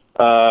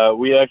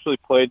 We actually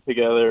played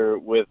together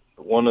with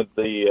one of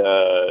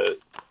the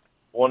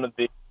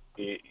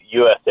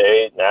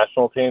USA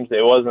national teams.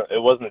 It wasn't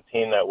a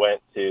team that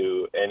went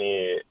to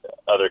any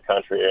other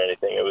country or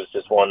anything. It was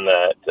just one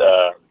that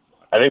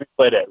I think we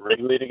played at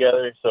Wrigley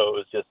together. So it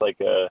was just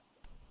like a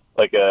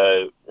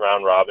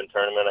round robin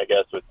tournament, I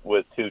guess,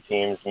 with two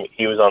teams.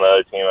 He was on the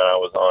other team and I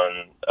was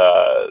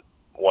on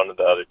one of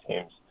the other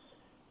teams.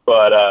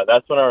 But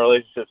that's when our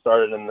relationship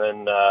started. And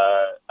then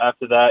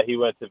after that, he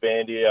went to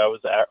Vandy. I was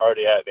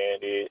already at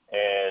Vandy,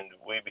 and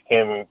we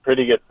became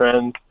pretty good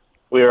friends.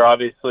 We were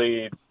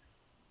obviously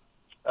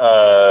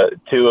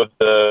two of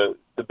the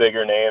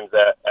bigger names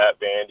at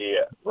Vandy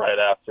right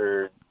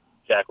after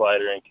Jack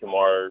Leiter and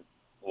Kumar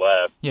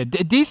left. Yeah,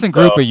 decent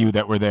group of you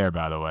that were there,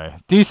 by the way.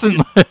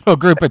 Decent little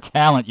group of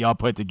talent y'all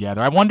put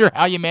together. I wonder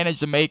how you managed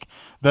to make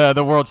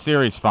the World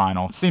Series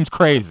final. Seems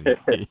crazy.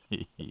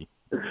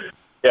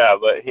 Yeah,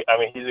 but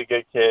he's a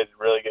good kid,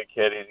 really good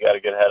kid. He's got a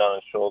good head on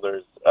his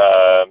shoulders.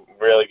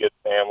 Really good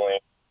family,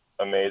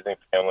 amazing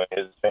family.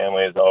 His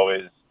family has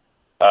always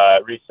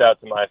reached out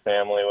to my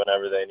family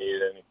whenever they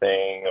needed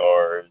anything,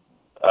 or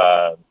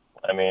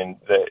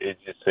it's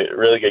just a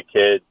really good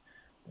kid.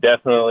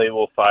 Definitely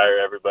will fire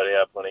everybody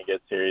up when he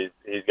gets here.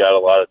 He's got a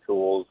lot of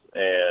tools,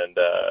 and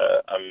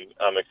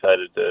I'm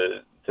excited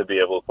to be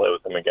able to play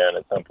with him again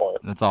at some point.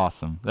 That's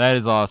awesome. That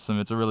is awesome.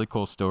 It's a really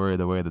cool story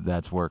the way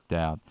that's worked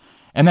out.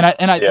 And then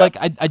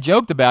I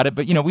joked about it,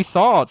 but we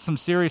saw some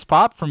serious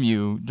pop from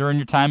you during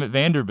your time at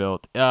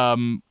Vanderbilt.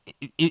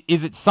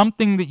 Is it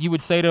something that you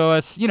would say to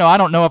us? I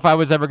don't know if I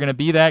was ever going to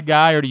be that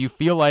guy, or do you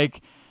feel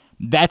like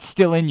that's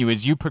still in you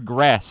as you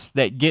progress?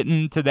 That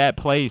getting to that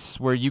place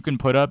where you can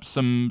put up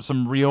some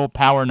real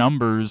power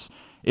numbers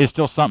is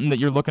still something that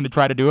you're looking to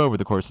try to do over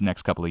the course of the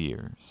next couple of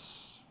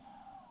years.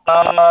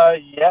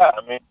 Yeah.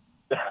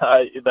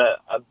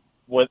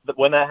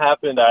 When that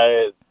happened,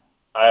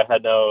 I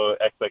had no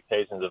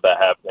expectations of that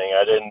happening.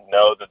 I didn't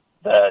know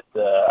that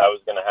I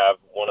was going to have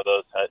one of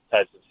those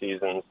types of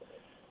seasons.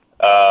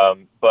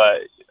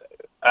 But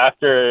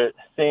after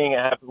seeing it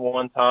happen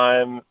one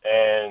time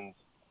and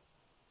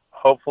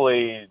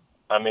hopefully,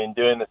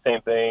 doing the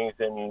same things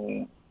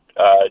and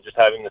just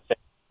having the same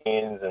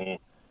scenes and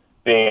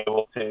being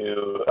able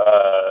to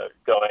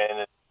go in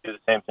and do the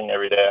same thing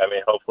every day,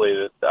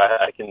 hopefully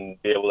that I can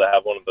be able to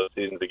have one of those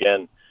seasons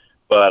again.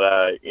 But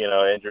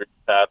injuries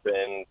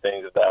happen,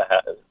 things of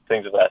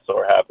that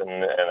sort happen,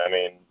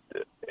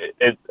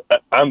 and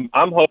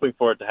I'm hoping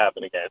for it to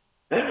happen again.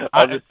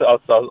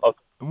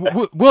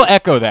 We'll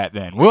echo that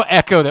then. We'll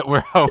echo that we're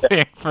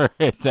hoping for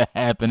it to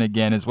happen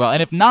again as well.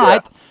 And if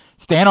not,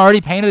 Stan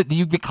already painted that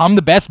you become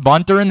the best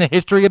bunter in the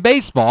history of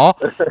baseball,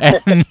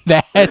 and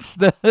that's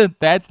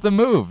the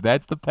move.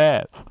 That's the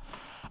path.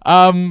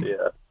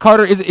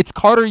 Carter, it's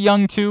Carter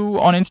Young 2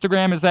 on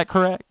Instagram. Is that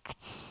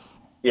correct?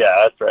 Yeah,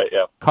 that's right,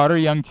 yeah. Carter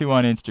Young 2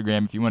 on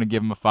Instagram, if you want to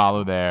give him a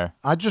follow there.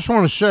 I just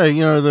want to say,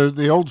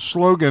 the old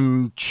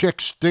slogan,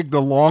 chicks dig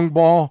the long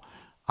ball.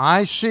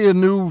 I see a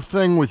new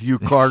thing with you,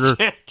 Carter.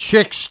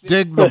 Chicks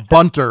dig the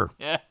bunter,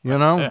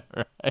 Right.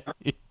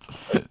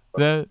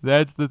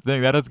 That's the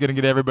thing. That's going to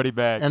get everybody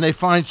back. And they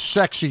find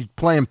sexy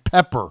playing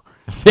pepper.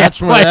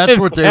 That's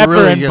what they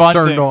really get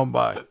bunting. Turned on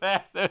by.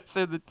 Those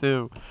are the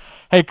two.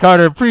 Hey,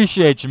 Carter,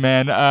 appreciate you,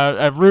 man.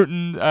 I'm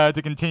rooting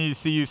to continue to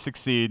see you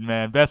succeed,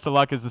 man. Best of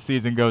luck as the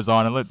season goes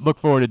on, and look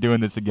forward to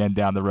doing this again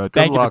down the road.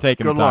 Thank you for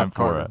taking the time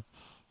for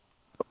us.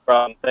 No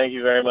problem. Thank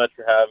you very much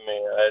for having me.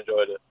 I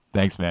enjoyed it.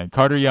 Thanks, man.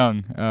 Carter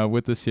Young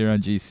with us here on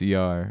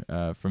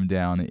GCR from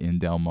down in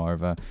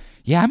Delmarva.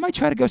 Yeah, I might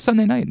try to go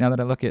Sunday night now that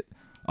I look at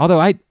 – although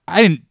I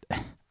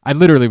I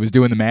literally was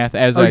doing the math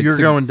as I. You're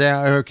going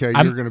down. Okay,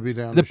 you're going to be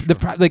down.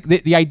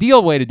 The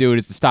ideal way to do it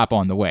is to stop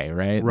on the way,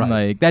 right? Right.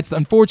 Like that's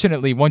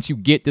unfortunately once you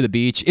get to the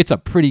beach, it's a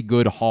pretty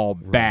good haul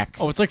back.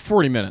 Oh, it's like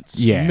 40 minutes.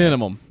 Yeah,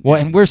 minimum.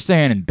 Well, and we're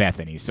staying in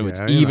Bethany, so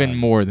it's even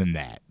more than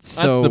that.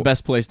 So that's the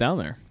best place down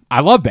there. I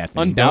love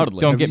Bethany.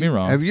 Undoubtedly. Don't get me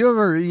wrong. Have you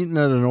ever eaten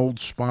at an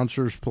old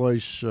sponsor's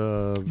place? Steve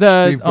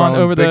over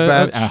Garland, the Big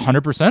Bats?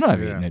 100%.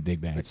 I've eaten at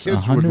Big Bats. The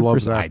kids would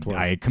love that place.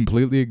 I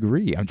completely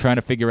agree. I'm trying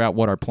to figure out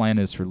what our plan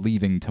is for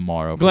leaving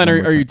tomorrow. Glenn,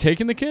 are you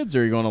taking the kids, or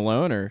are you going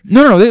alone, or?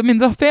 No. I mean,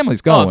 the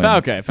family's going. Oh,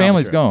 okay.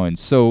 Family's going.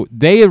 So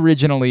they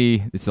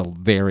originally. It's a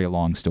very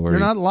long story.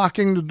 You're not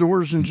locking the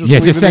doors and just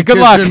just say leaving good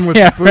the luck. kids in with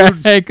Yeah, food. right.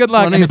 Hey, good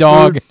luck, and the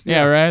dog. Food.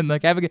 Yeah, right.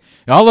 Like have a good.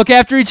 I'll look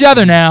after each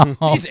other now.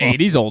 He's 8.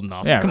 He's old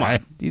enough. Yeah, come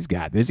right. on. He's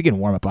got this. He can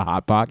warm up a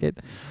hot pocket.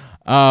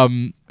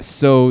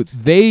 So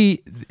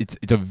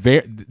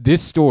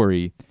this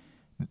story.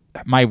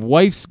 My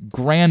wife's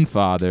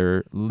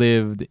grandfather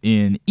lived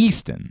in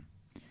Easton.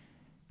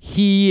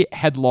 He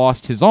had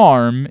lost his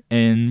arm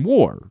in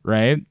war,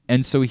 right?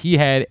 And so he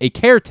had a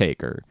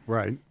caretaker.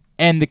 Right.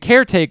 And the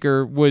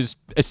caretaker was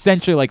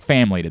essentially like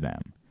family to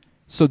them.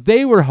 So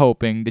they were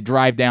hoping to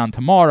drive down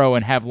tomorrow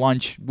and have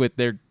lunch with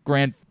their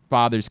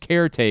grandfather's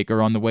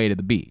caretaker on the way to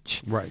the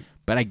beach. Right.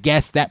 But I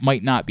guess that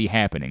might not be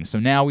happening. So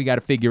now we got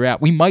to figure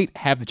out. We might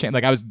have the chance.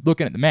 Like I was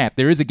looking at the map.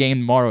 There is a game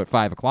tomorrow at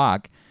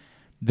 5:00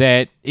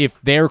 that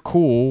if they're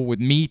cool with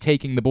me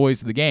taking the boys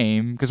to the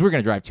game, because we're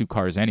going to drive 2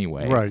 cars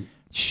anyway. Right.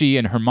 She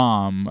and her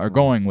mom are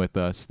going with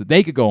us. That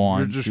they could go on.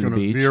 You're just to the going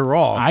to beach. veer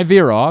off. I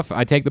veer off.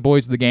 I take the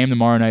boys to the game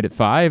tomorrow night at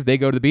 5. They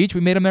go to the beach.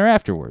 We meet them there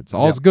afterwards.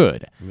 All's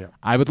good. Yep.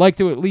 I would like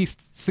to at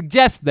least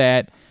suggest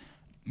that.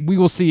 We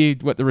will see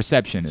what the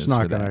reception is. It's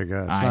not going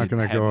going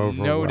to go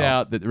over. No well.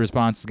 doubt that the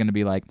response is going to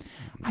be like,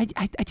 I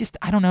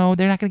don't know.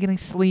 They're not going to get any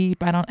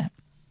sleep. I don't.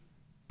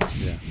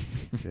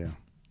 Yeah.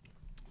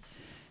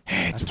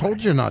 I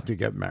told you not to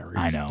get married.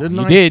 I know. Didn't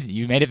you I? did.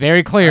 You made it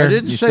very clear. I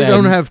didn't you say said,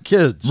 don't have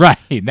kids. Right.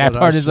 That But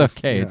part I is said-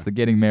 okay. yeah. It's the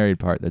getting married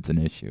part that's an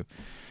issue.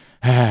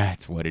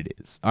 It's what it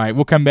is. All right,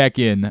 we'll come back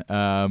in.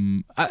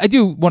 I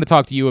do want to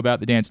talk to you about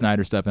the Dan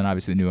Snyder stuff and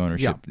obviously the new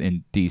ownership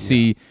in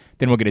D.C. Yeah.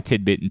 Then we'll get a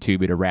tidbit and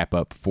two-bit to wrap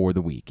up for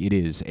the week. It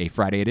is a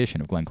Friday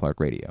edition of Glenn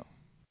Clark Radio.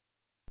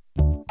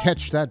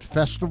 Catch that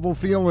festival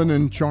feeling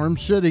in Charm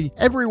City.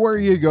 Everywhere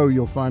you go,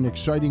 you'll find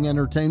exciting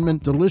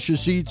entertainment,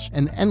 delicious eats,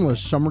 and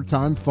endless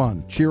summertime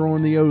fun. Cheer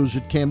on the O's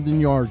at Camden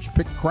Yards,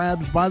 pick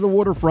crabs by the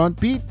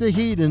waterfront, beat the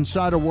heat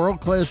inside a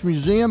world-class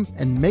museum,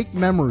 and make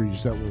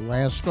memories that will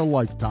last a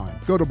lifetime.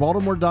 Go to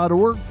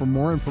baltimore.org for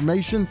more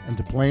information and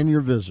to plan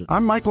your visit.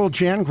 I'm Michael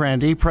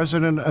Jangrandy,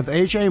 president of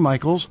AJ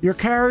Michaels, your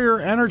carrier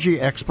energy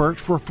expert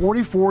for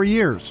 44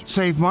 years.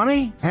 Save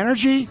money,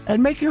 energy,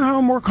 and make your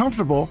home more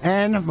comfortable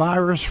and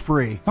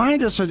virus-free.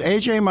 Find us at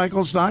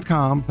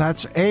ajmichaels.com.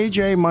 That's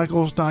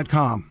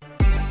ajmichaels.com.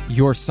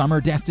 Your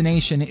summer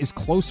destination is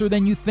closer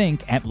than you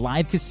think at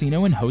Live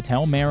Casino and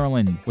Hotel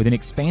Maryland. With an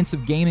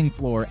expansive gaming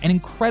floor and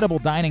incredible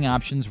dining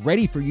options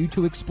ready for you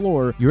to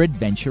explore, your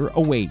adventure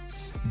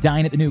awaits.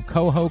 Dine at the new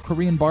Coho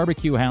Korean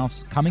Barbecue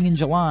House coming in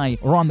July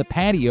or on the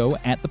patio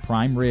at the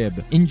Prime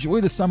Rib.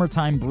 Enjoy the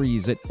summertime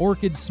breeze at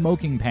Orchid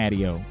Smoking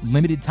Patio.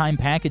 Limited time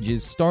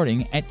packages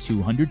starting at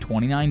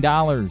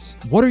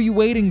 $229. What are you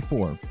waiting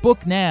for?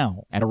 Book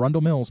now. At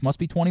Arundel Mills, must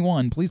be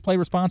 21. Please play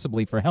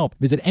responsibly. For help,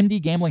 visit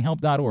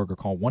mdgamblinghelp.org or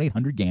call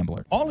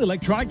 1-800-GAMBLER. All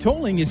electronic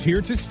tolling is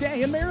here to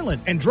stay in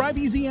Maryland, and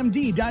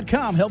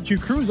DriveEasyMD.com helps you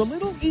cruise a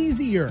little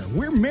easier.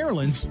 We're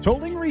Maryland's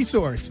tolling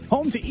resource,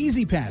 home to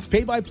Easy Pass,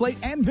 pay-by-plate,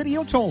 and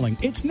video tolling.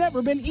 It's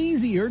never been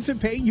easier to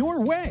pay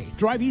your way.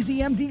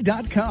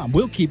 DriveEasyMD.com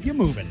will keep you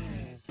moving.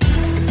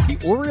 The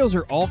Orioles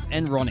are off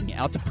and running,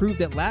 out to prove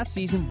that last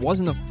season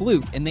wasn't a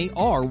fluke, and they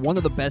are one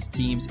of the best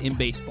teams in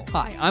baseball.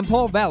 Hi, I'm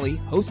Paul Valley,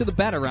 host of the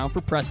Bataround for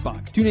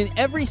PressBox. Tune in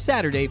every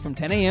Saturday from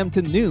 10 a.m.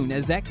 to noon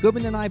as Zack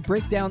Goodman and I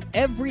break down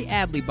every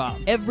Adley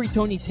bomb, every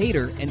Tony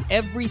Tater, and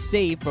every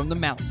save from the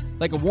mountain.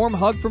 Like a warm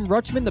hug from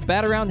Rutschman, the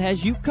Bataround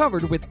has you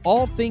covered with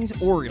all things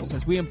Orioles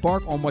as we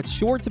embark on what's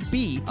sure to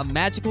be a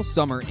magical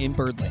summer in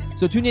Birdland.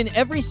 So tune in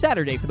every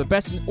Saturday for the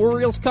best in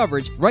Orioles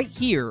coverage right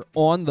here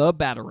on the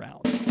Bataround.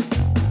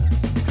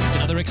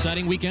 Another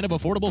exciting weekend of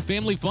affordable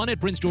family fun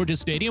at Prince George's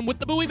Stadium with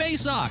the Bowie Bay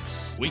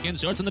Sox. Weekend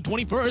starts on the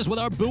 21st with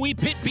our Bowie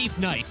Pit Beef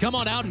Night. Come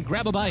on out and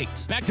grab a bite.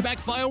 Back-to-back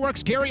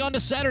fireworks carry on to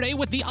Saturday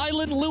with the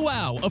Island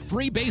Luau, a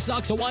free Bay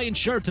Sox Hawaiian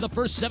shirt to the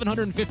first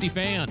 750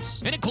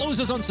 fans. And it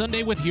closes on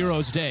Sunday with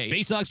Heroes Day.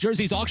 Bay Sox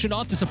jerseys auctioned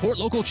off to support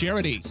local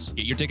charities.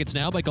 Get your tickets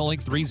now by calling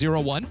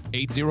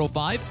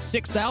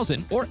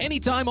 301-805-6000 or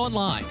anytime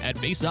online at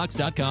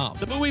baysox.com.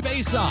 The Bowie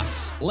Bay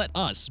Sox. Let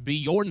us be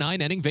your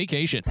 9-inning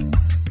vacation.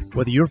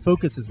 Whether your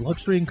focus is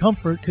luxury and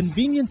comfort,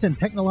 convenience and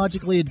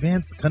technologically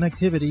advanced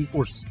connectivity,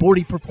 or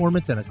sporty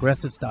performance and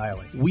aggressive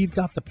styling, we've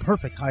got the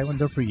perfect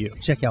Highlander for you.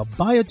 Check out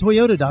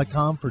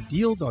buyatoyota.com for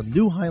deals on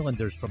new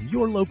Highlanders from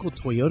your local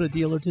Toyota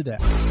dealer today.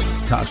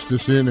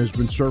 Costas Inn has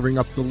been serving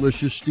up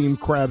delicious steamed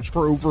crabs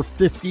for over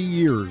 50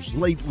 years.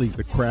 Lately,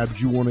 the crabs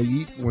you want to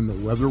eat when the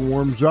weather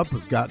warms up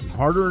have gotten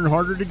harder and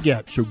harder to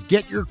get. So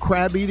get your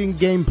crab eating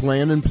game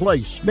plan in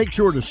place. Make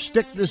sure to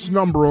stick this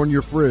number on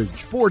your fridge,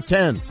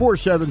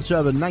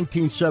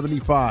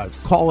 410-477-1975.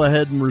 Call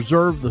ahead and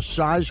reserve the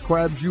size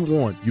crabs you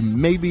want. You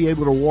may be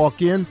able to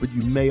walk in, but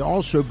you may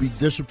also be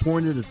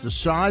disappointed at the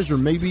size or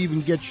maybe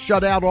even get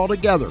shut out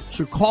altogether.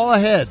 So call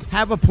ahead,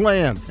 have a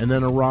plan, and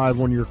then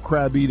arrive on your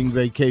crab eating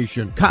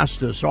vacation.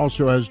 Costas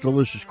also has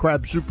delicious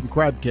crab soup and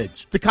crab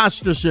cakes. The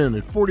Costas Inn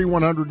at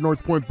 4100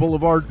 North Point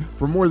Boulevard.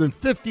 For more than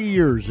 50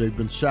 years, they've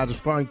been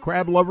satisfying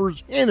crab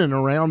lovers in and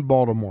around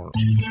Baltimore.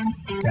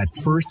 That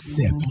first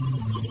sip.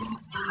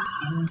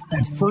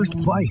 That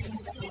first bite.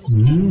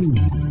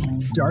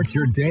 Start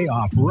your day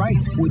off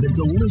right with a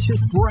delicious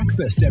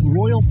breakfast at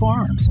Royal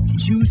Farms.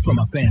 Choose from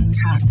a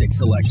fantastic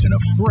selection of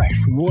fresh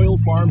Royal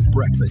Farms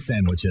breakfast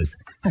sandwiches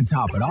and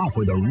top it off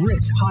with a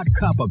rich hot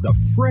cup of the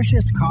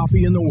freshest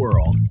coffee in the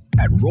world.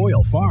 At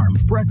Royal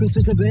Farms, breakfast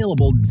is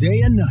available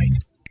day and night.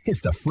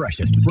 It's the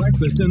freshest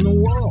breakfast in the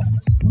world.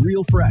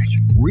 Real fresh,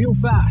 real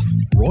fast.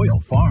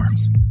 Royal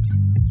Farms.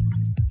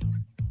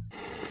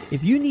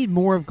 If you need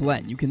more of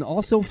Glenn, you can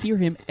also hear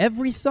him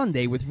every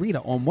Sunday with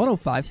Rita on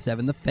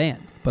 105.7 The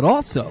Fan. But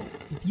also,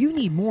 if you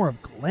need more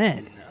of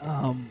Glenn,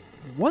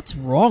 what's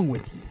wrong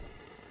with you?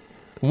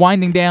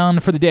 Winding down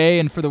for the day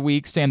and for the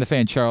week, Stan the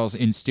Fan Charles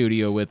in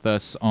studio with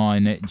us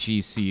on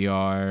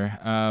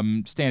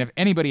GCR. Stan, if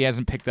anybody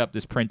hasn't picked up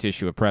this print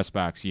issue of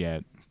PressBox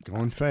yet,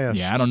 going fast.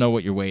 Yeah, I don't know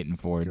what you're waiting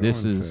for.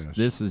 This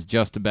is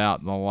just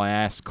about the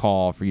last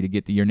call for you to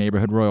get to your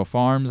neighborhood Royal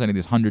Farms. I think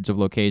there's hundreds of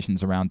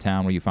locations around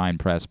town where you find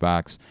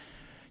PressBox.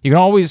 You can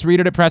always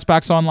read it at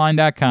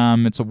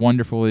PressBoxOnline.com. It's a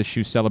wonderful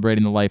issue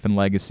celebrating the life and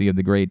legacy of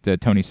the great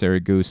Tony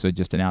Saragusa.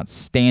 Just an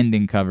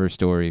outstanding cover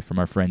story from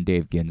our friend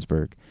Dave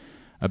Ginsburg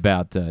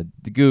about the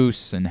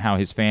Goose and how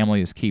his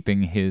family is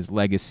keeping his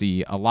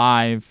legacy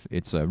alive.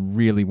 It's a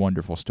really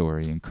wonderful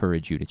story. I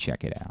encourage you to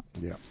check it out.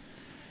 Yeah.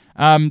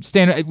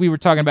 Stan, we were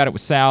talking about it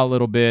with Sal a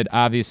little bit.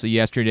 Obviously,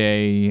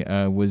 yesterday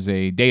was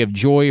a day of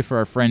joy for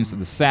our friends to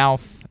the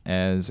South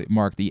as it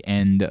marked the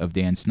end of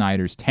Dan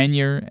Snyder's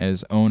tenure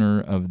as owner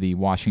of the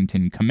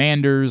Washington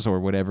Commanders, or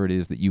whatever it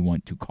is that you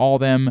want to call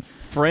them.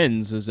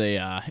 Friends is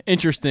a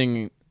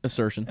interesting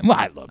assertion.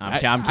 Well,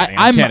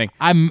 I'm kidding.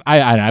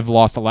 I've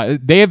lost a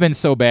lot. They have been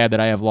so bad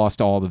that I have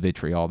lost all the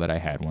vitriol that I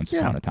had once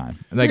upon a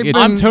time.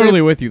 I'm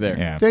totally with you there.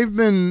 Yeah.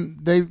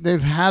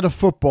 They've had a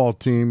football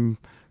team,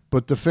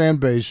 but the fan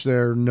base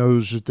there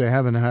knows that they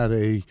haven't had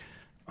a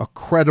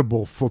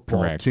credible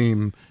football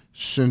team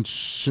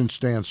since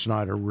Dan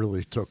Snyder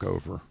really took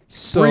over.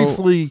 So,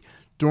 briefly,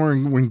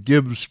 when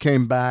Gibbs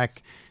came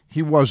back,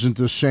 he wasn't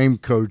the same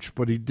coach,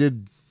 but he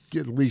did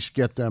at least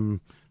get them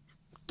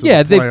to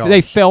the playoffs.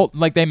 they felt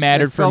like they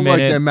mattered for a minute.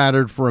 Felt like they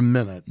mattered for a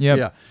minute. Yep.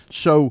 Yeah.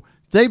 So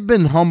they've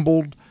been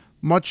humbled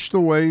much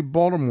the way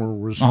Baltimore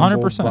was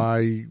humbled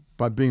 100%.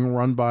 by being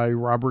run by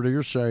Robert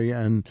Irsay.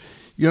 And,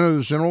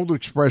 there's an old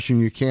expression,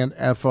 you can't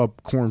F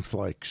up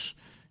cornflakes.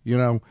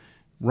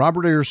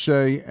 Robert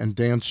Irsay and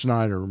Dan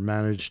Snyder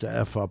managed to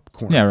F up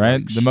cornflakes. Yeah,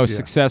 right? The most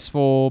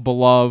successful,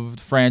 beloved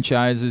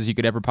franchises you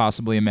could ever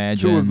possibly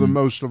imagine. Two of the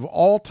most of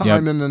all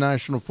time in the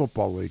National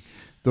Football League.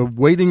 The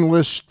waiting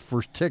list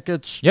for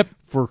tickets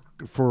for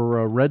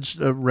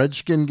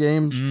Redskin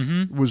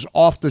games was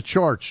off the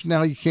charts.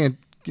 Now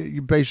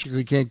you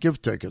basically can't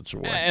give tickets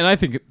away. And I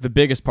think the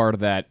biggest part of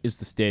that is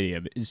the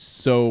stadium is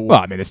so... Well,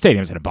 I mean, the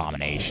stadium's an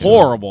abomination.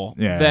 Horrible.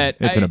 Yeah, that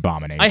it's an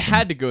abomination. I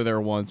had to go there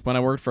once when I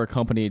worked for a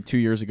company 2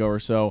 years ago or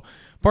so.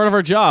 Part of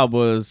our job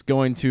was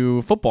going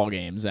to football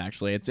games,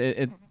 actually.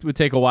 It would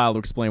take a while to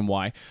explain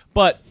why.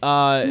 But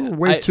you were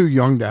way too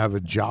young to have a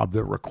job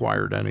that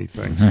required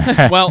anything.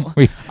 Well,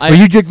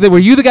 were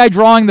you the guy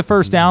drawing the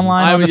first down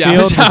line on the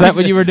field? Is that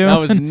what you were doing? That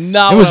was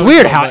not. It was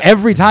weird how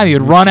every time he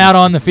would run out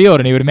on the field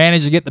and he would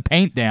manage to get the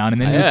paint down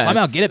and then he would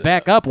somehow get it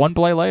back up one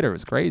play later. It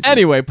was crazy.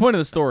 Anyway, point of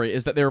the story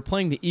is that they were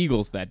playing the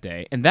Eagles that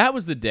day, and that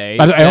was the day.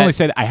 I only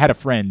say that I had a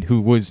friend who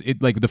was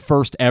the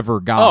first ever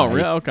guy. Oh,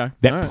 really? Okay.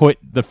 That put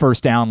the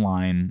first down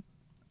line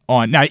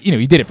on. Now,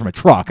 he did it from a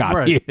truck,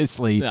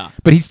 obviously,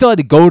 but he still had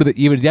to go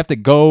he would have to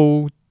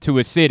go to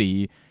a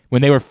city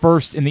when they were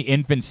first in the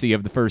infancy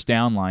of the first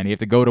down line. You have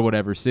to go to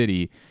whatever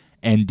city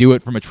and do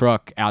it from a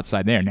truck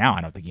outside there. Now, I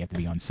don't think you have to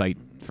be on site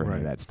for any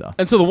of that stuff.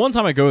 And so the one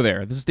time I go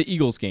there, this is the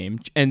Eagles game,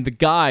 and the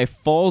guy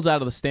falls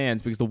out of the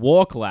stands because the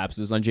wall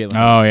collapses on Jalen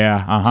Hurts. Oh,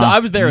 yeah. So I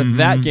was there at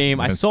that game.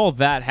 I saw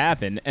that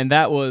happen, and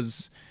that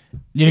was...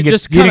 You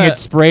didn't get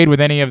sprayed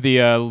with any of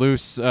the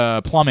loose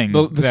plumbing.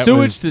 The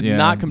sewage did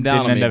not come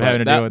down on me.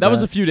 That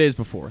was a few days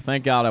before.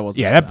 Thank God I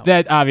wasn't. Yeah,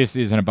 that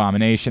obviously is an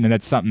abomination, and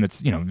that's something that's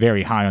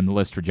very high on the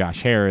list for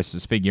Josh Harris,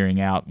 is figuring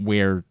out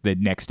where the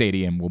next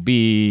stadium will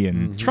be.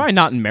 And try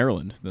not in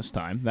Maryland this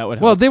time. That would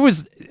help. Well,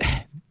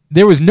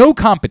 there was no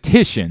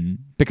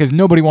competition because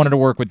nobody wanted to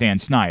work with Dan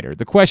Snyder.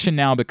 The question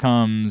now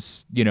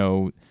becomes,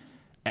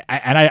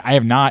 I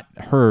have not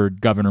heard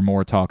Governor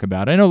Moore talk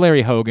about it. I know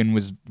Larry Hogan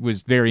was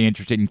very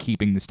interested in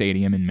keeping the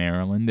stadium in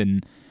Maryland,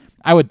 and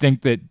I would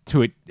think that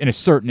in a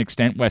certain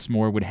extent,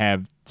 Westmore would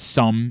have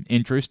some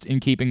interest in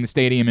keeping the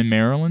stadium in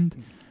Maryland.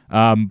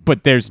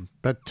 But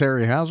Bet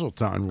Terry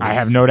Hasseltine would. I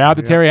have no doubt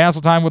that Terry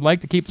Hasseltine would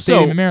like to keep the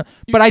stadium in Maryland.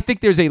 But I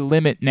think there's a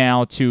limit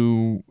now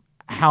to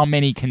how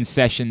many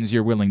concessions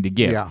you're willing to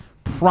give. Yeah.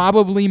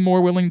 Probably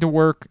more willing to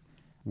work.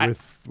 I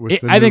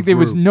there think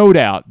was no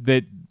doubt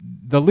that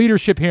the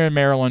leadership here in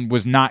Maryland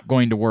was not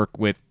going to work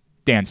with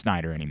Dan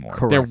Snyder anymore.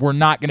 Correct. There were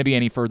not going to be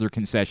any further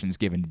concessions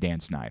given to Dan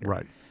Snyder.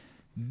 Right.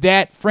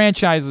 That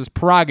franchise's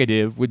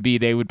prerogative would be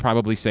they would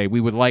probably say, we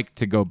would like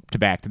to go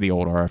back to the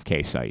old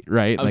RFK site,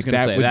 right? I was going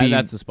to say,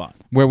 that's the spot.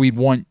 Where we'd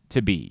want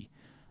to be.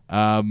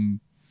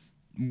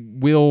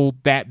 Will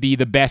that be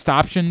the best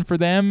option for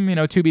them?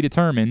 To be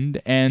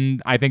determined.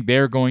 And I think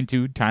they're going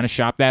to kind of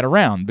shop that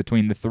around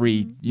between the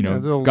three,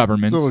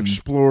 governments. They'll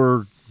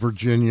explore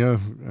Virginia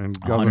and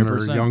Governor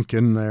 100%.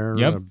 Youngkin there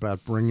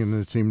about bringing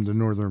the team to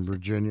Northern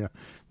Virginia.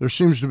 There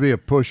seems to be a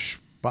push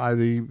by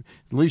at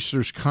least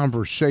there's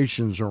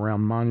conversations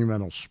around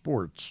Monumental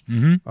Sports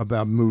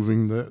about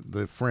moving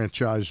the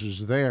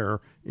franchises there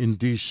in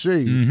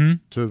D.C.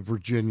 to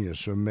Virginia.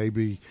 So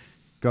maybe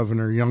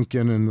Governor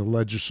Youngkin and the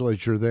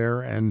legislature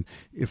there, and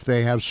if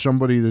they have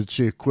somebody that's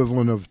the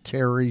equivalent of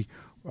Terry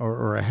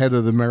or a head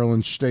of the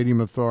Maryland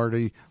Stadium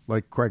Authority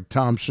like Craig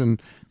Thompson,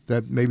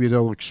 that maybe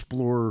they'll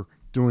explore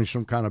doing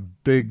some kind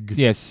of big...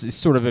 Yes,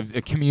 sort of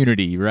a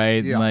community,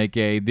 right? Yeah. Like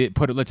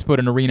let's put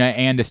an arena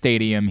and a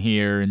stadium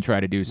here and try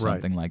to do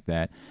something like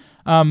that.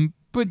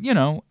 But,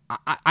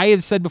 I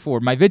have said before,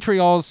 my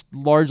vitriol's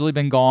largely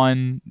been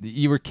gone.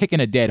 You were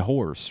kicking a dead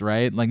horse,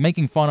 right? Like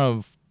making fun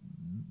of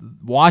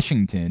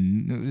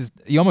Washington,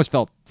 you almost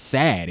felt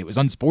sad. It was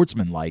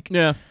unsportsmanlike.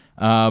 Yeah.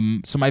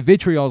 So my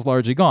vitriol is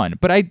largely gone.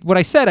 But what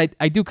I said,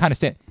 I do kind of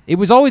stand. It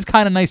was always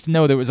kind of nice to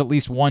know there was at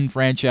least one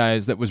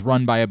franchise that was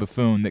run by a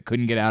buffoon that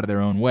couldn't get out of their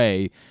own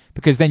way,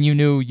 because then you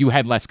knew you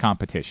had less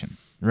competition,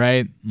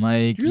 right?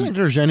 Like, do you think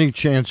there's any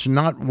chance,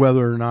 not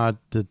whether or not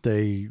that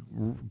they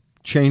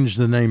change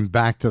the name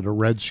back to the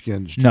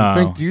Redskins? Do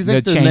you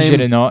think the change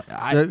name, it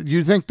and do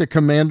you think the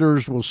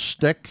Commanders will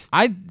stick?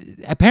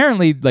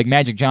 Apparently, like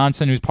Magic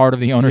Johnson, who's part of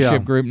the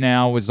ownership group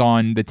now, was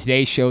on the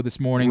Today Show this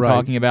morning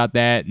talking about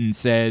that and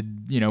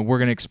said, we're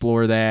going to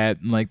explore that.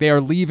 And, like, they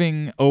are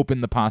leaving open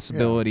the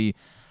possibility. Yeah.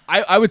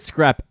 I would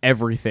scrap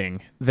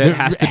everything that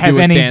has to do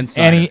with Dan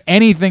Snyder.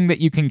 Anything that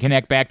you can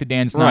connect back to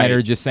Dan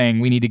Snyder, just saying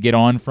we need to get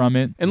on from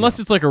it. Unless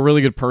it's like a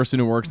really good person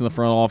who works in the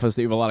front office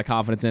that you have a lot of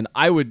confidence in,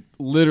 I would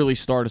literally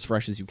start as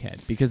fresh as you can,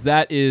 because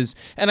that is,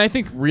 and I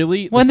think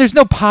really... Well, and there's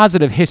no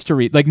positive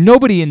history. Like,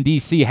 nobody in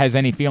D.C. has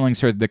any feelings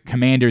for the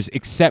Commanders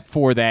except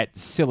for that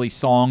silly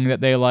song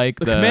that they like.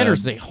 The Commanders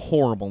is a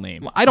horrible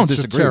name. I don't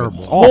disagree with it.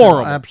 It's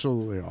horrible.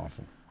 Absolutely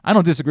awful. I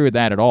don't disagree with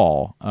that at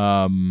all.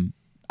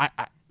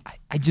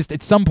 I just,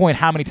 at some point,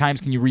 how many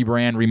times can you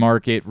rebrand,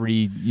 remarket,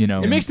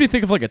 It makes me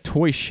think of like a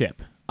toy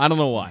ship. I don't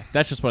know why.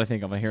 That's just what I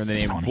think of when I hear the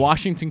name. Funny.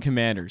 Washington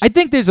Commanders. I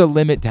think there's a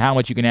limit to how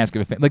much you can ask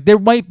of a fan. Like, there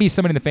might be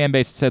somebody in the fan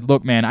base that said,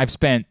 look, man, I've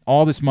spent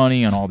all this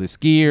money on all this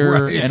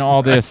gear and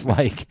all this,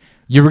 like,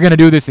 you were going to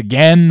do this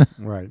again?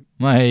 Right.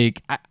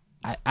 Like,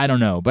 I don't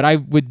know, but I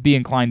would be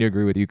inclined to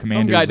agree with you.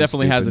 Commanders. Some guy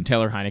definitely has a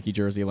Taylor Heineke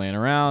jersey laying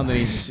around, and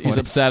he's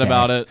upset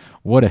about it.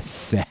 What a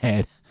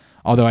sad...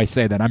 Although I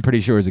say that, I'm pretty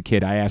sure as a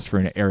kid I asked for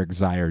an Eric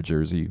Zier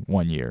jersey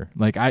one year.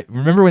 Like, I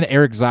remember when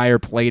Eric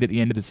Zier played at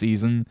the end of the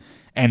season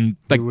and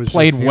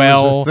played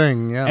well,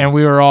 and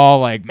we were all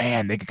like,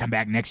 "Man, they could come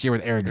back next year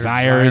with Eric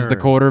Zier as the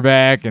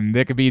quarterback, and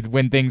they could be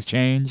when things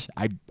change."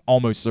 I'm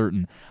almost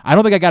certain. I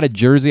don't think I got a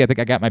jersey. I think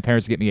I got my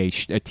parents to get me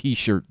a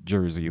T-shirt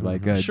jersey,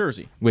 like a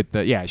jersey with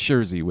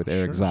jersey with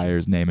Eric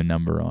Zier's name and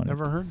number on it.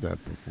 Never heard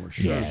that before.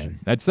 Yeah,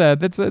 that's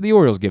the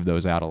Orioles give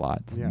those out a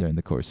lot during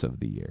the course of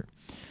the year.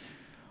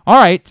 All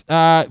right,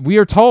 we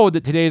are told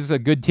that today is a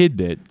good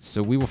tidbit,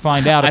 so we will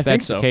find out if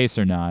that's the case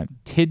or not.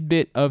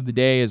 Tidbit of the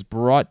day is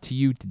brought to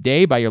you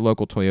today by your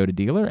local Toyota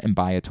dealer and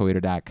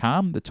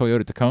buyatoyota.com. The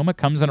Toyota Tacoma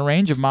comes in a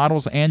range of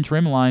models and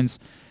trim lines,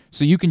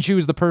 so you can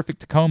choose the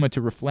perfect Tacoma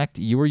to reflect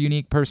your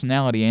unique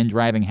personality and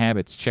driving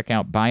habits. Check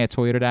out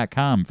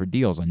buyatoyota.com for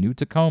deals on new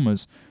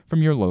Tacomas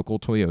from your local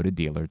Toyota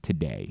dealer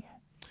today.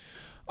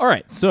 All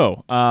right,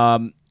 so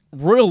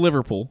Royal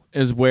Liverpool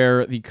is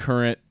where the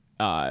current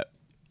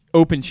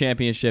Open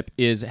Championship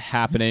is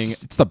happening.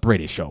 It's the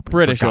British Open.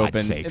 British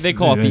Open. Sakes. They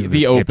call it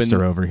the Open.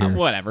 Over here.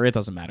 Whatever. It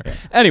doesn't matter.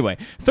 Anyway,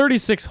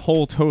 36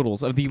 hole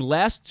totals of the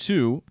last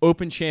two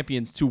Open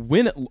champions to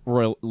win at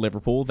Royal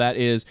Liverpool. That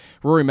is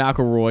Rory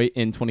McIlroy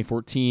in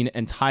 2014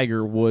 and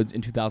Tiger Woods in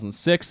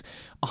 2006.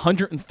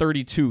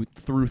 132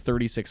 through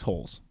 36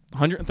 holes.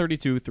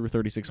 132 through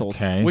 36 holes,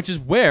 which is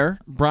where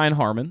Brian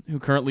Harman, who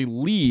currently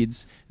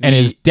leads and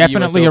is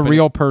definitely a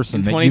real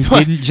person that you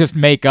didn't just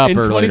make up in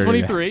earlier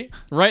 2023,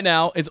 right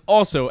now, is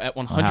also at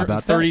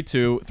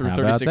 132 through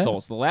 36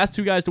 holes. The last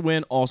two guys to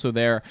win also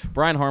there.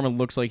 Brian Harman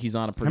looks like he's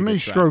on a pretty good track. How many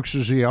strokes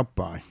is he up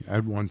by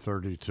at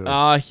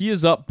 132? He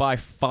is up by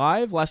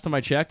 5 last time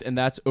I checked, and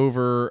that's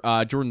over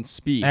Jordan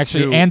Spieth.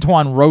 Actually,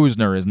 Antoine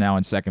Rosner is now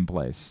in second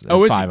place.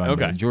 Oh, is he? 5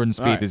 under. Okay. Jordan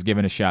Spieth is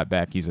given a shot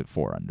back. He's at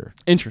 4 under.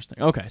 Interesting.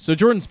 Okay, so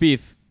Jordan Spieth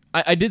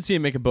I did see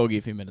him make a bogey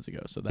a few minutes ago.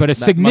 So but a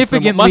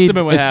significant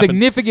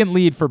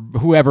lead for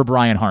whoever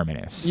Brian Harmon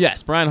is.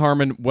 Yes, Brian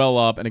Harmon well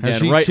up, and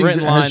again, right in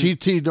line. Has he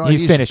teed off?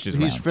 He finished his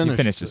round. He's finished. He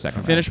finished his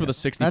second Finished round. with a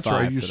 65. That's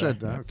right. You today. said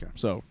that. Okay.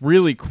 So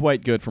really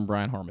quite good from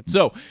Brian Harmon.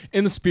 So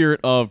in the spirit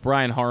of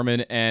Brian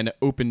Harmon and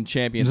Open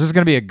champions, this is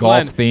going to be a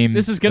golf theme.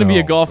 This is going to be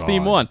a golf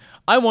theme one.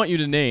 I want you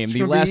to name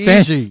the last.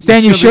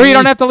 Stan, you sure you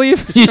don't have to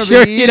leave? You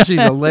sure you don't?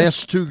 The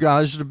last two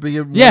guys to be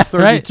at 132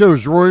 right.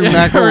 is Rory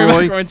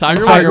McIlroy and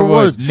Tiger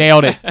Woods.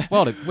 Nailed it.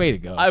 Well, way to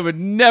go. I would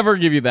never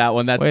give you that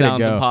one. That way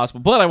sounds impossible.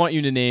 But I want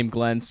you to name,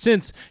 Glenn,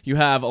 since you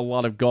have a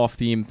lot of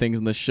golf-themed things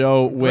in the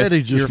show with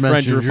your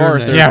friend Drew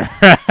Forrester. Yeah,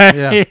 right.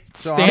 Yeah.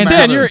 Stan's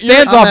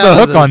off the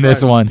hook on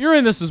this one. You're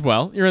in this as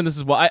well.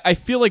 I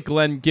feel like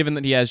Glenn, given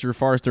that he has Drew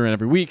Forrester in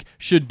every week,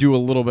 should do a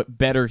little bit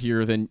better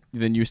here than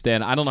you,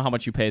 Stan. I don't know how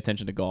much you pay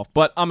attention to golf,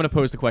 but I'm going to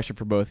pose the question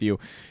for both of you.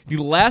 The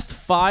last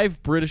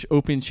 5 British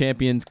Open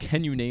champions,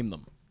 can you name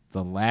them? I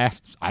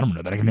don't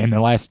know that I can name the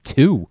last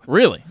 2.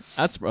 Really?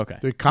 That's okay.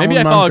 Did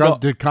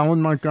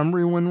Colin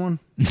Montgomery win one?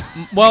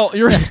 Well,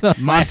 you're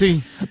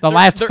Monty. The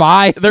last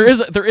 5. There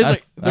is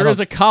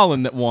a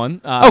Colin that won.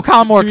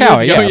 Colin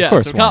Morikawa. Yeah, of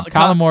course. So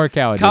Colin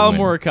Morikawa. Colin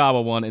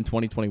Morikawa won in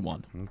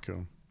 2021.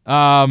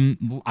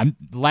 Okay.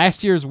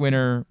 Last year's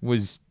winner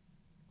was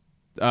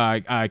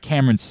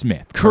Cameron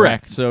Smith.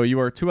 Correct. So you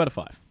are 2 out of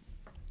 5.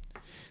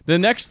 The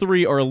next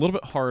 3 are a little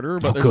bit harder,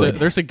 but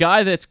there's a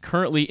guy that's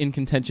currently in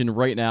contention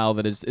right now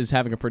that is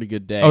having a pretty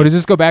good day. Oh, does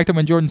this go back to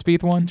when Jordan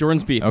Spieth won? Jordan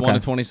Spieth won in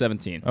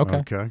 2017.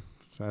 Okay.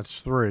 So that's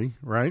 3,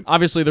 right?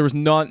 Obviously, there was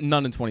none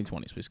in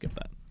 2020, so we skipped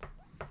that.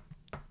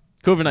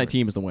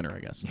 COVID-19 was the winner, I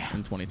guess,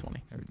 in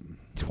 2020.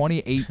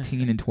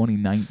 2018 and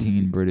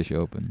 2019 British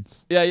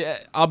Opens. Yeah,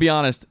 I'll be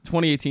honest.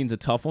 2018 is a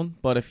tough one,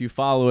 but if you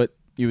follow it,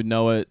 you would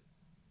know it.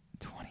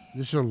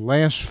 This is the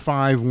last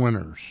 5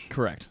 winners.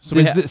 Correct. So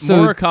we have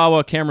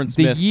Morikawa, Cameron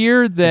Smith, the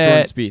year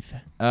that Jordan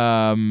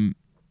Spieth.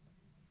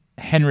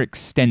 Henrik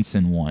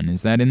Stenson won.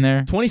 Is that in there?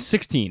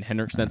 2016,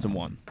 Henrik Stenson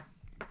won.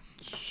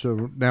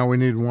 So now we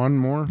need one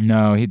more?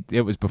 No,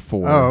 it was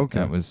before. Oh,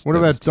 okay. What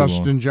about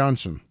Dustin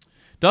Johnson?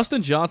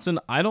 Dustin Johnson,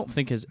 I don't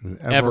think has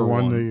ever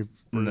won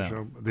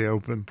the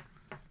Open.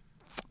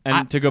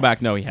 And to go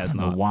back, no, he has I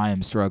don't not. know why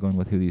I'm struggling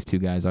with who these 2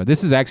 guys are.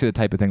 This is actually the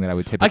type of thing that I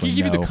would typically I can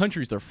give you know. the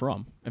countries they're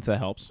from, if that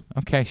helps.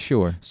 Okay,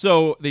 sure.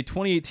 So the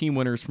 2018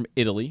 winners from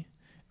Italy.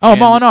 Oh,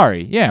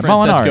 Molinari. Yeah,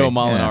 Francesco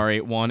Molinari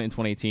won in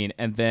 2018.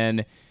 And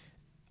then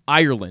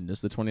Ireland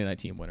is the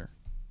 2019 winner.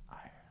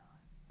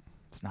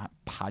 It's not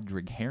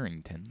Padraig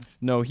Harrington.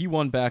 No, he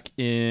won back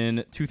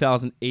in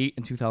 2008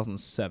 and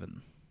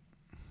 2007.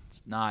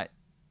 It's not.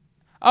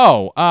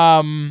 Oh,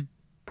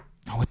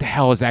 what the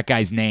hell is that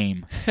guy's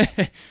name?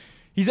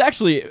 He's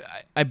actually,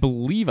 I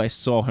believe I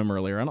saw him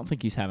earlier. I don't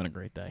think he's having a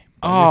great day.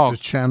 You have to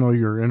channel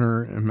your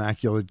inner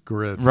immaculate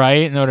grid.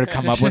 Right, in order to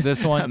come up with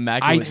this one.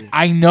 Immaculate.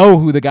 I know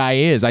who the guy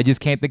is. I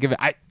just can't think of it.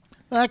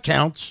 That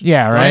counts.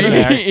 Yeah,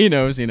 right? He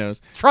knows.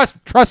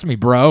 Trust me,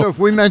 bro. So if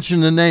we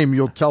mention the name,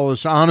 you'll tell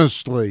us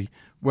honestly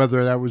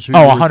whether that was who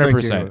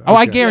 100%. Okay. Oh,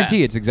 I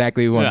guarantee it's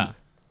exactly who won.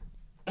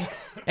 Yeah.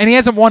 And he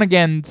hasn't won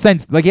again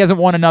since. Like, he hasn't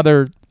won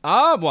another...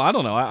 Well, I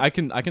don't know. I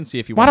can see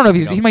if he. Well, I don't know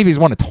if maybe he's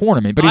won a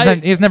tournament,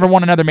 but he's never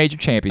won another major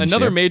championship.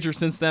 Another major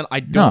since then.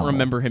 I don't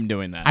remember him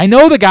doing that. I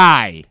know the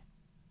guy.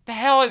 The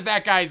hell is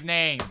that guy's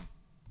name?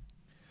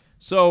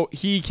 So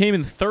he came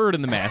in 3rd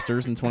in the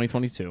Masters in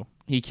 2022.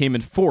 He came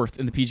in 4th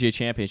in the PGA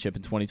Championship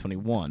in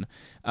 2021,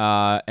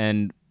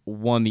 and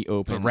won the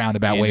Open. It's a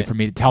roundabout way for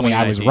me to tell me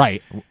I was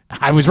right.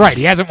 I was right.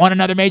 He hasn't won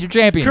another major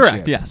championship.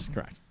 Correct. Yes.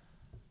 Correct.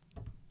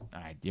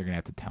 All right, you're gonna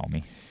have to tell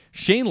me.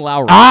 Shane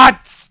Lowry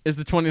is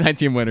the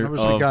 2019 winner. That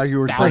was the guy you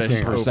were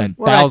thinking.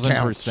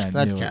 1,000%.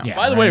 That counts. Yeah,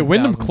 By the way,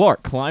 Wyndham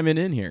Clark climbing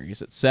in here.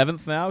 He's at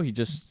 7th now. He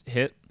just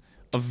hit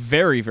a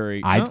very,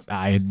 very...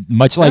 I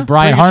much like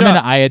Brian Harmon,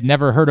 I had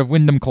never heard of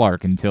Wyndham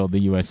Clark until the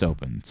U.S.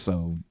 Open.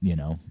 So,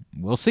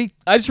 we'll see.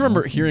 I just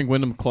remember hearing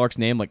Wyndham Clark's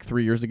name like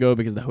 3 years ago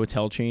because the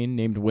hotel chain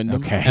named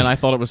Wyndham, and I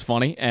thought it was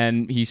funny,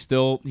 and he's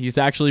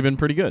actually been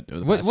pretty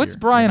good. What's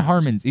Brian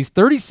Harmon's? He's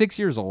 36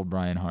 years old,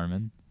 Brian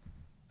Harmon.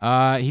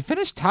 He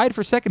finished tied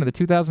for 2nd at the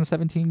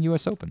 2017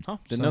 U.S. Open. Oh,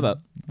 didn't know that.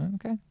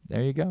 Okay,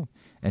 there you go.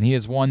 And he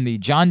has won the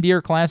John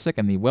Deere Classic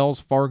and the Wells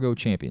Fargo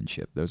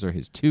Championship. Those are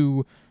his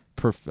 2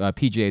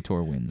 PGA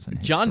Tour wins.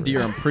 John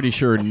Deere, I'm pretty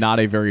sure, not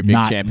a very big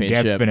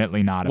championship.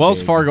 Definitely not.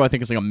 Wells Fargo, I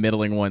think, is like a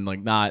middling one.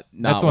 Like not.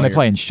 That's the one they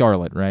play in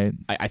Charlotte, right?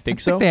 I think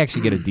so. I think they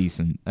actually get a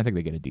decent. I think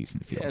they get a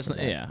decent field.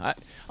 Yeah.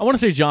 I want to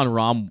say John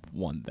Rahm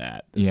won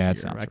that. This year.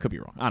 I could be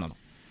wrong. I don't know.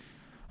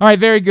 All right,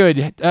 very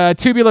good.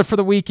 Tubular for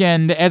the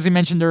weekend. As we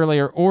mentioned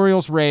earlier,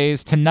 Orioles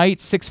Rays tonight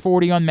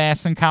 6:40 on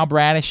Masson. Kyle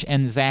Bradish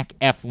and Zach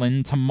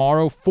Eflin.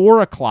 Tomorrow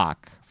 4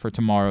 o'clock for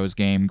tomorrow's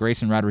game.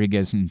 Grayson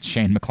Rodriguez and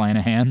Shane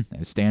McClanahan,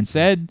 as Stan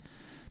said.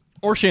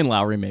 Or Shane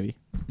Lowry, maybe.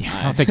 Yeah,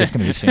 I don't think it's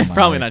going to be Shane Lowry.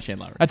 Probably not Shane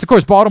Lowry. That's, of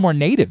course, Baltimore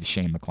native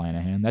Shane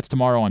McClanahan. That's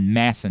tomorrow on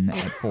Masson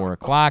at 4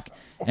 o'clock.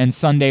 And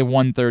Sunday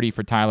 1:30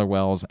 for Tyler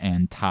Wells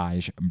and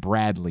Taj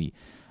Bradley.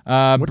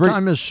 What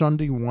time is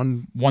Sunday?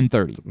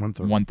 1:30.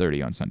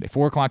 1:30 on Sunday.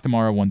 4 o'clock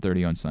tomorrow,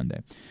 1:30 on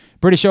Sunday.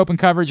 British Open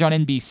coverage on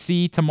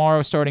NBC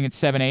tomorrow starting at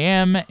 7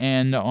 a.m.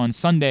 and on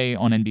Sunday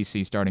on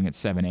NBC starting at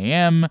 7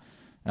 a.m.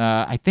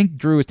 I think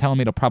Drew is telling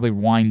me it'll probably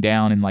wind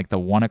down in like the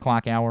 1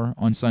 o'clock hour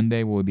on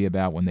Sunday, will be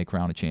about when they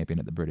crown a champion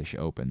at the British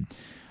Open.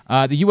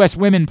 The U.S.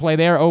 women play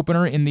their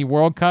opener in the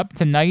World Cup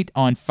tonight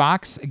on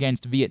Fox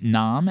against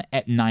Vietnam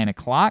at 9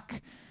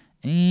 o'clock.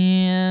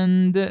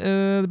 And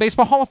the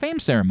Baseball Hall of Fame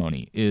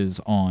ceremony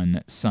is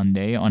on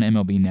Sunday on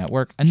MLB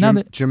Network.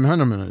 Jim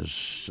Henneman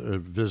is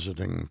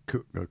visiting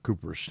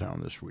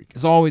Cooperstown this week.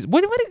 As always,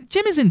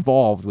 Jim is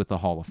involved with the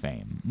Hall of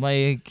Fame.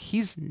 Like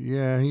he's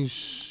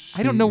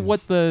I don't know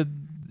what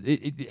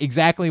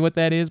exactly what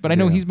that is, but I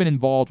know he's been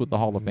involved with the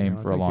Hall of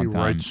Fame for a long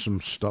time. He writes some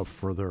stuff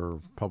for their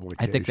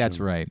publication. I think that's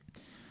right.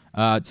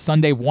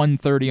 Sunday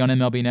 1:30 on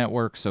MLB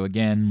Network. So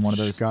again, one of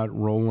those. Scott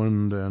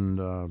Rowland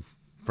and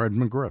Fred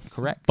McGriff.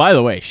 Correct. By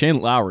the way, Shane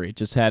Lowry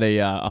just had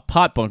a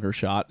pot bunker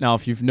shot. Now,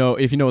 if you know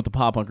what the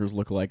pot bunkers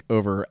look like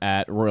over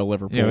at Royal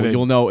Liverpool,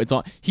 you'll know it's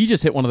on. He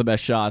just hit one of the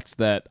best shots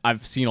that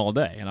I've seen all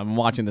day, and I've been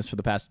watching this for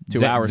the past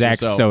 2 hours.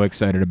 Zach's or so. so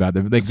excited about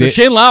it. So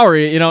Shane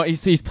Lowry,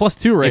 he's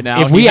 +2 right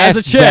now. If we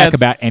ask Zach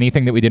about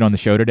anything that we did on the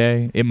show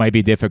today, it might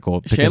be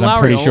difficult because Shane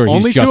I'm pretty Lowry, sure he's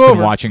only just two been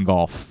over. watching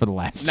golf for the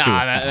last 2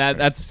 hours.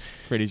 That's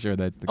pretty sure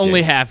that's the only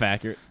case. half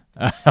accurate.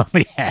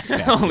 Only half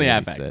accurate. Only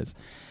half he accurate. says.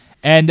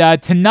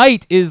 And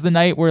tonight is the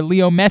night where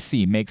Leo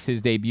Messi makes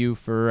his debut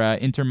for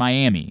Inter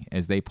Miami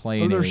as they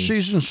play. Their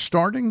season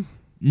starting?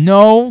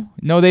 No,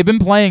 they've been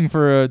playing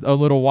for a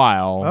little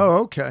while.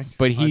 Oh, okay.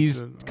 But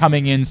he's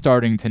coming in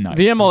starting tonight.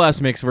 The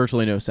MLS makes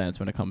virtually no sense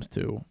when it comes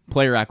to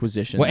player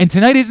acquisition. Well, and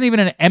tonight isn't even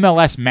an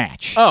MLS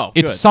match. Oh,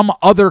 it's good. some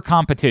other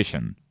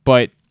competition.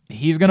 But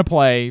he's going to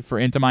play for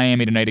Inter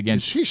Miami tonight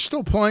against. Is he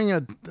still playing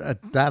at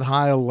that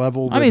high a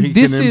level that he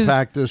this can is,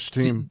 impact this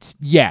team?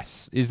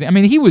 Yes.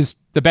 He was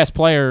the best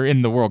player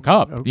in the World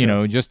Cup,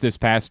 just this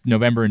past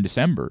November and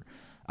December.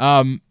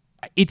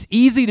 It's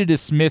easy to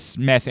dismiss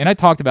Messi, and I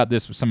talked about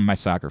this with some of my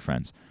soccer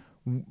friends.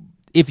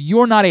 If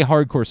you're not a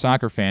hardcore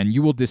soccer fan,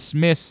 you will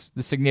dismiss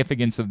the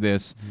significance of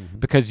this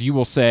because you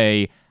will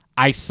say,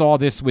 I saw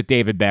this with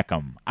David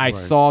Beckham. I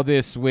saw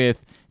this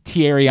with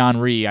Thierry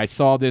Henry. I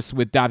saw this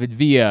with David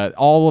Villa,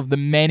 all of the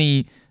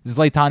many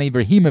Zlatan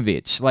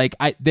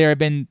Ibrahimovic. There have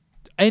been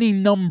any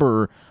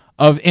number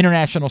of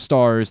international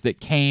stars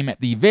that came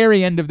at the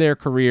very end of their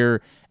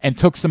career and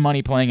took some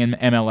money playing in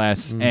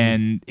MLS,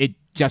 and it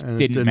just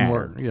didn't matter.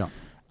 Work. Yeah.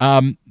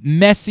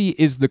 Messi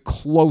is the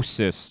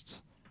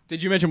closest.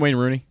 Did you mention Wayne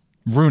Rooney?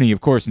 Rooney,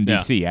 of course, in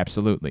D.C.,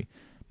 absolutely.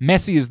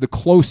 Messi is the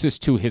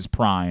closest to his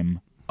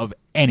prime of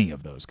any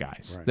of those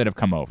guys that have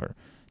come over.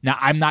 Now,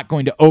 I'm not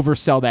going to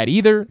oversell that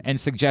either and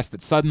suggest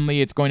that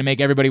suddenly it's going to make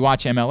everybody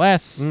watch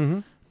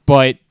MLS,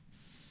 but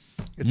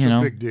it's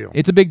a big deal.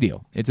 It's a big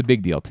deal. It's a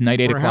big deal.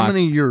 Tonight, 8 o'clock. For how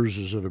many years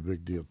is it a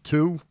big deal?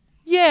 2?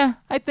 Yeah,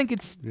 I think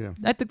it's. Yeah.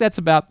 I think that's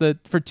about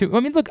for 2.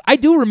 I mean, look, I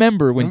do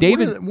remember when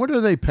David. What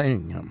are they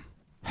paying him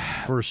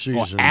for a season?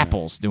 Well,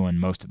 Apple's doing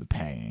most of the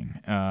paying.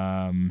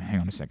 Hang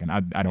on a second. I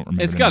don't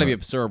remember. It's got to be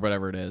absurd,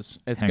 whatever it is.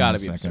 It's got to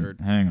be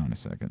absurd. Hang on a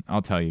second.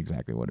 I'll tell you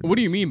exactly what it is. What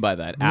do you mean by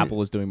that?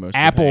 Apple is doing most of the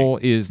Apple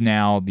is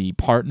now the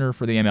partner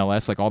for the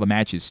MLS. Like all the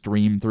matches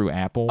stream through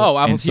Apple. Oh,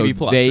 Apple and TV so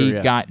Plus.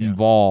 They got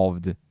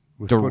involved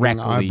with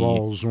directly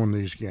eyeballs on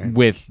these games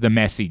with the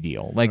Messi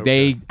deal. Like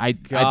I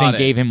think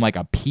gave him like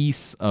a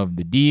piece of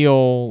the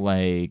deal.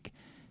 Like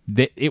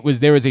there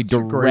was a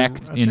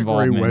direct involvement. That's a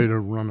great way to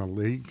run a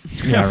league.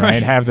 Yeah,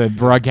 right. Have the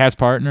broadcast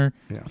partner.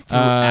 Yeah. Through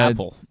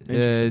Apple.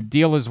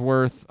 Deal is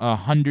worth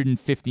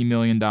 $150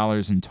 million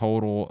in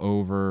total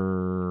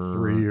over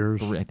 3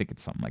 years. I think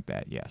it's something like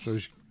that. Yes. So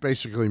he's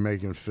basically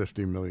making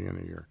 $50 million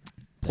a year.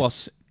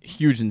 Plus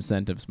huge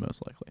incentives,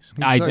 most likely.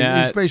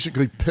 He's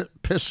basically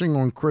pissing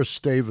on Chris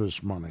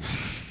Davis money.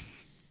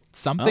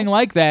 Something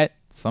like that.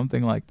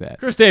 Something like that.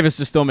 Chris Davis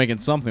is still making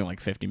something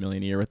like $50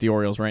 million a year with the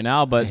Orioles right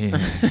now, but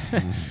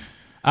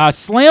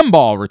Slam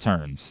Ball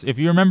returns. If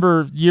you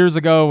remember years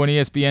ago when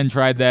ESPN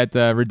tried that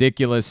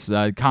ridiculous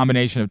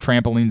combination of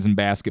trampolines and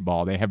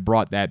basketball, they have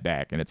brought that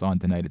back, and it's on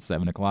tonight at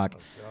 7 o'clock.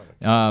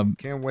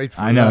 Can't wait for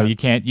that. I know you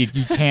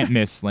can't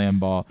miss Slam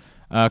Ball.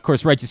 Of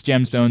course, Righteous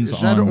Gemstones.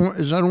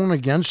 Is that on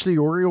against the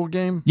Oriole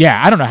game? Yeah,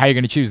 I don't know how you're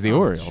going to choose the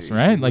Orioles,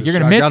 right? Like you're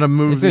going to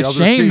miss. It's a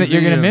shame that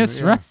you're going to miss,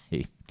 right?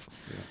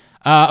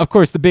 Of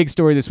course, the big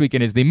story this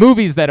weekend is the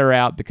movies that are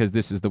out, because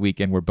this is the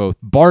weekend where both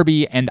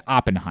Barbie and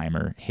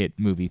Oppenheimer hit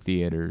movie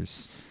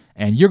theaters.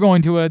 And you're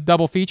going to a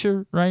double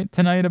feature, right,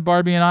 tonight of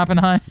Barbie and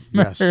Oppenheimer?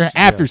 Yes.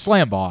 After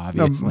Slam Ball,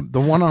 obviously. No,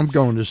 the one I'm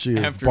going to see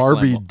is After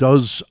Barbie Slam Ball.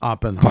 Does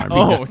Oppenheimer.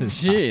 Oh,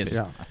 jeez.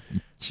 Yeah.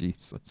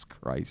 Jesus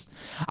Christ.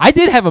 I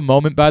did have a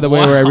moment, by the way,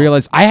 where I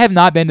realized I have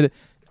not been to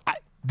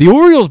the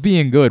Orioles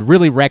being good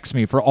really wrecks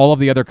me for all of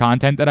the other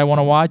content that I want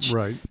to watch.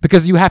 Right.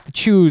 Because you have to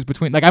choose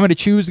between, like, I'm going to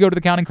choose to go to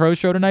the Counting Crows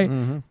show tonight,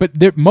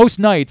 but most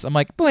nights I'm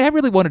like, boy, I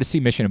really wanted to see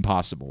Mission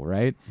Impossible,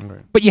 right?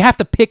 But you have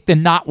to pick to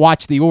not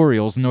watch the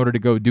Orioles in order to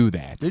go do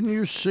that. Didn't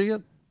you see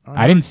it?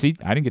 I didn't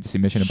get to see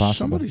Mission Impossible.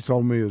 Somebody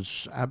told me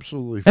it's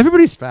absolutely.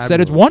 Everybody fabulous. said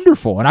it's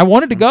wonderful, and I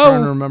wanted to go. I'm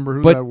trying to remember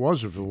who but that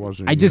was. If it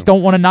wasn't, I just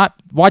don't want to not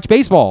watch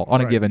baseball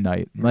on a Right. given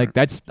night. Like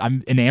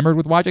I'm enamored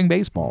with watching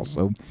baseball.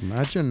 So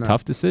imagine that.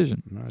 Tough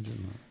decision.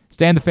 Imagine that.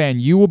 Stan the Fan,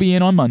 you will be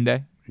in on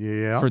Monday.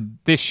 Yeah. For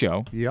this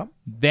show. Yep.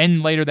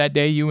 Then later that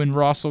day, you and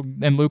Ross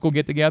and Luke will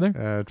get together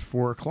at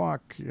 4:00.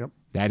 Yep.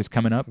 That is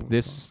coming up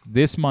this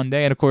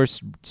Monday. And, of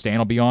course, Stan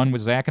will be on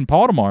with Zach and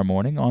Paul tomorrow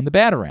morning on the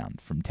Bataround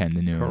from 10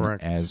 to noon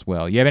Correct. as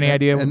well. You have any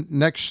idea? And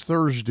next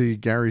Thursday,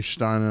 Gary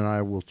Stein and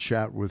I will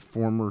chat with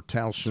former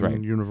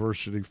Towson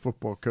University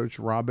football coach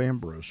Rob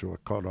Ambrose, who I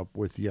caught up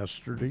with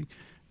yesterday.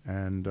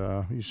 And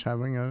he's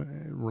having a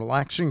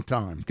relaxing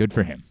time. Good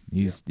for him.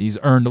 He's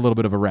earned a little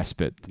bit of a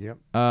respite. Yep.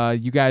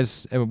 You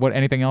guys,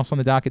 anything else on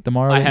the docket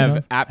tomorrow? I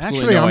have absolutely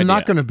Actually, no I'm idea.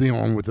 not going to be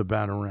on with the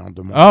Bataround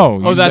tomorrow.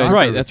 Oh, that's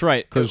right. That's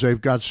right. Because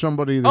they've got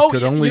somebody that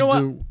could only you know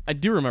do. what? I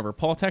do remember.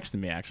 Paul texted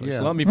me actually. Yeah.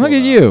 So let me Look pull at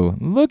that you. up.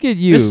 Look at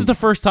you. This is the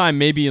first time,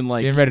 maybe in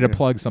like getting ready to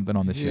plug something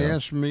on the show. He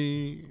asked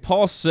me.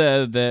 Paul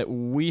said that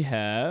we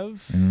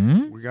have.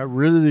 Mm-hmm. We got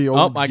rid of the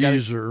old I got it.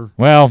 geezer.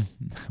 Well,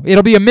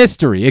 it'll be a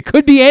mystery. It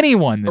could be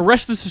anyone.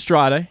 Orestes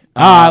Estrada.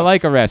 I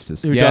like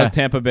Orestes. Who does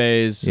Tampa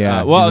Bay's.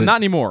 Yeah. Well, not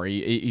anymore.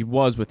 He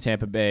was with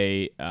Tampa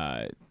Bay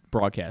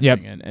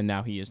Broadcasting, and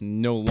now he is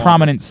no longer.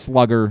 Prominent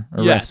slugger,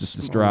 Orestes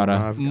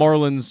Estrada.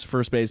 Marlins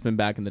first baseman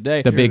back in the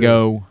day. The Big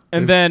O.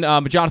 And then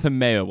Jonathan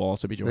Mayo will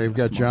also be joining us. They've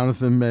got tomorrow.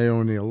 Jonathan Mayo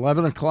in the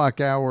 11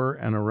 o'clock hour,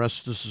 and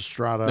Orestes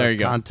Estrada There you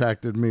go.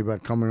 contacted me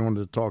about coming on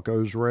to talk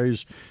O's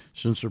Rays.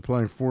 Since they're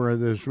playing 4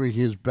 this week,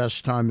 his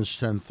best time is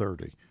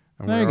 10:30.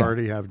 And There we you go.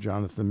 already have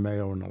Jonathan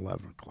Mayo in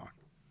 11 o'clock.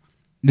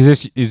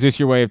 Is this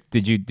your way of?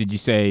 Did you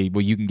say,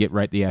 well, you can get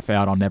right the F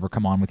out? I'll never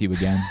come on with you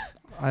again.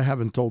 I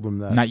haven't told them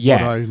that. Not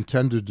yet. What I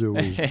intend to do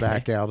is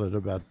back out at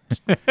about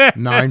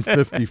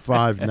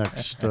 9:55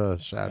 next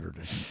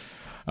Saturday.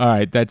 All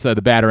right, that's the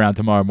Bataround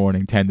tomorrow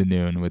morning, 10 to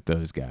noon with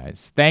those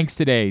guys. Thanks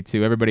today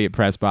to everybody at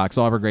PressBox,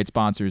 all of our great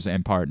sponsors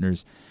and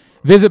partners.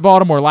 Visit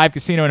Baltimore, Live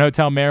Casino and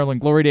Hotel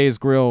Maryland, Glory Days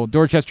Grill,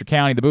 Dorchester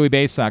County, the Bowie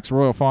Bay Sox,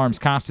 Royal Farms,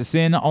 Costas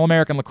Inn,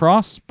 All-American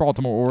Lacrosse,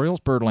 Baltimore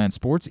Orioles, Birdland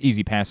Sports,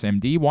 Easy Pass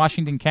MD,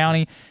 Washington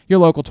County, your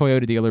local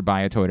Toyota dealer,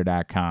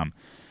 buyatoyota.com.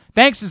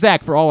 Thanks to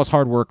Zach for all his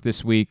hard work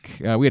this week.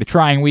 We had a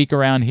trying week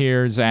around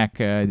here. Zach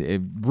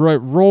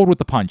rolled with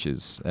the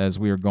punches as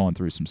we were going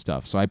through some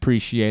stuff, so I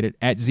appreciate it.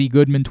 At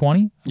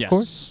ZGoodman20, of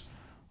course,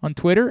 on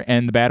Twitter,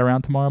 and the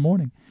Bataround tomorrow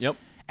morning. Yep.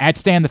 At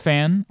Stan the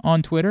Fan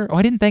on Twitter. Oh,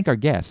 I didn't thank our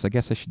guests. I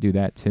guess I should do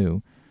that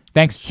too.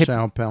 Thanks,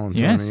 Sal Paolantonio.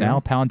 Yeah,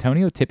 Sal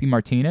Paolantonio, Tippy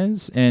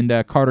Martinez, and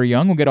Carter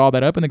Young. We'll get all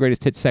that up in the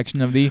greatest hits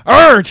section of the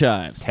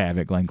archives. Tab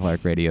at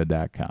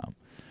GlennClarkRadio.com.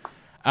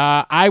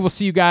 I will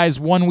see you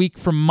guys 1 week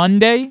from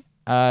Monday.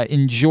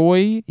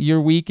 Enjoy your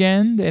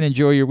weekend and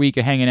enjoy your week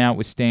of hanging out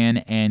with Stan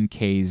and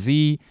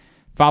KZ.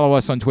 Follow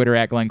us on Twitter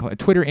at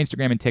Twitter,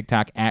 Instagram, and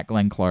TikTok at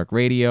Glenn Clark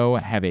Radio.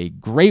 Have a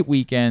great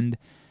weekend.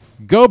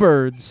 Go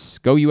Birds.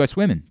 Go U.S.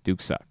 Women.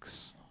 Duke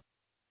sucks.